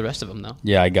reaching out for the rest of them, though.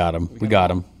 Yeah, I got him. We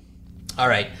got him. All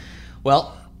right.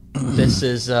 Well, this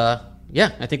is, I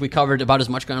think we covered about as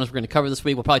much ground as we're going to cover this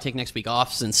week. We'll probably take next week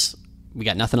off since we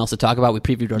got nothing else to talk about. We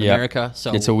previewed Road Yep. America.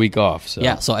 So It's a week off. So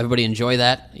yeah, so everybody enjoy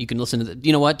that. You can listen to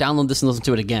you know what? Download this and listen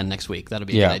to it again next week. That'll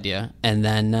be a Yeah. good idea. And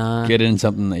then get in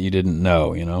something that you didn't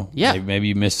know. Yeah. Maybe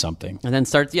you missed something. and then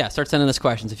start sending us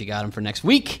questions if you got them for next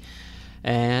week.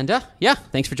 And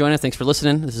thanks for joining us. Thanks for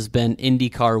listening. This has been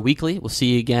IndyCar Weekly. We'll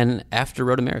see you again after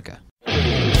Road America.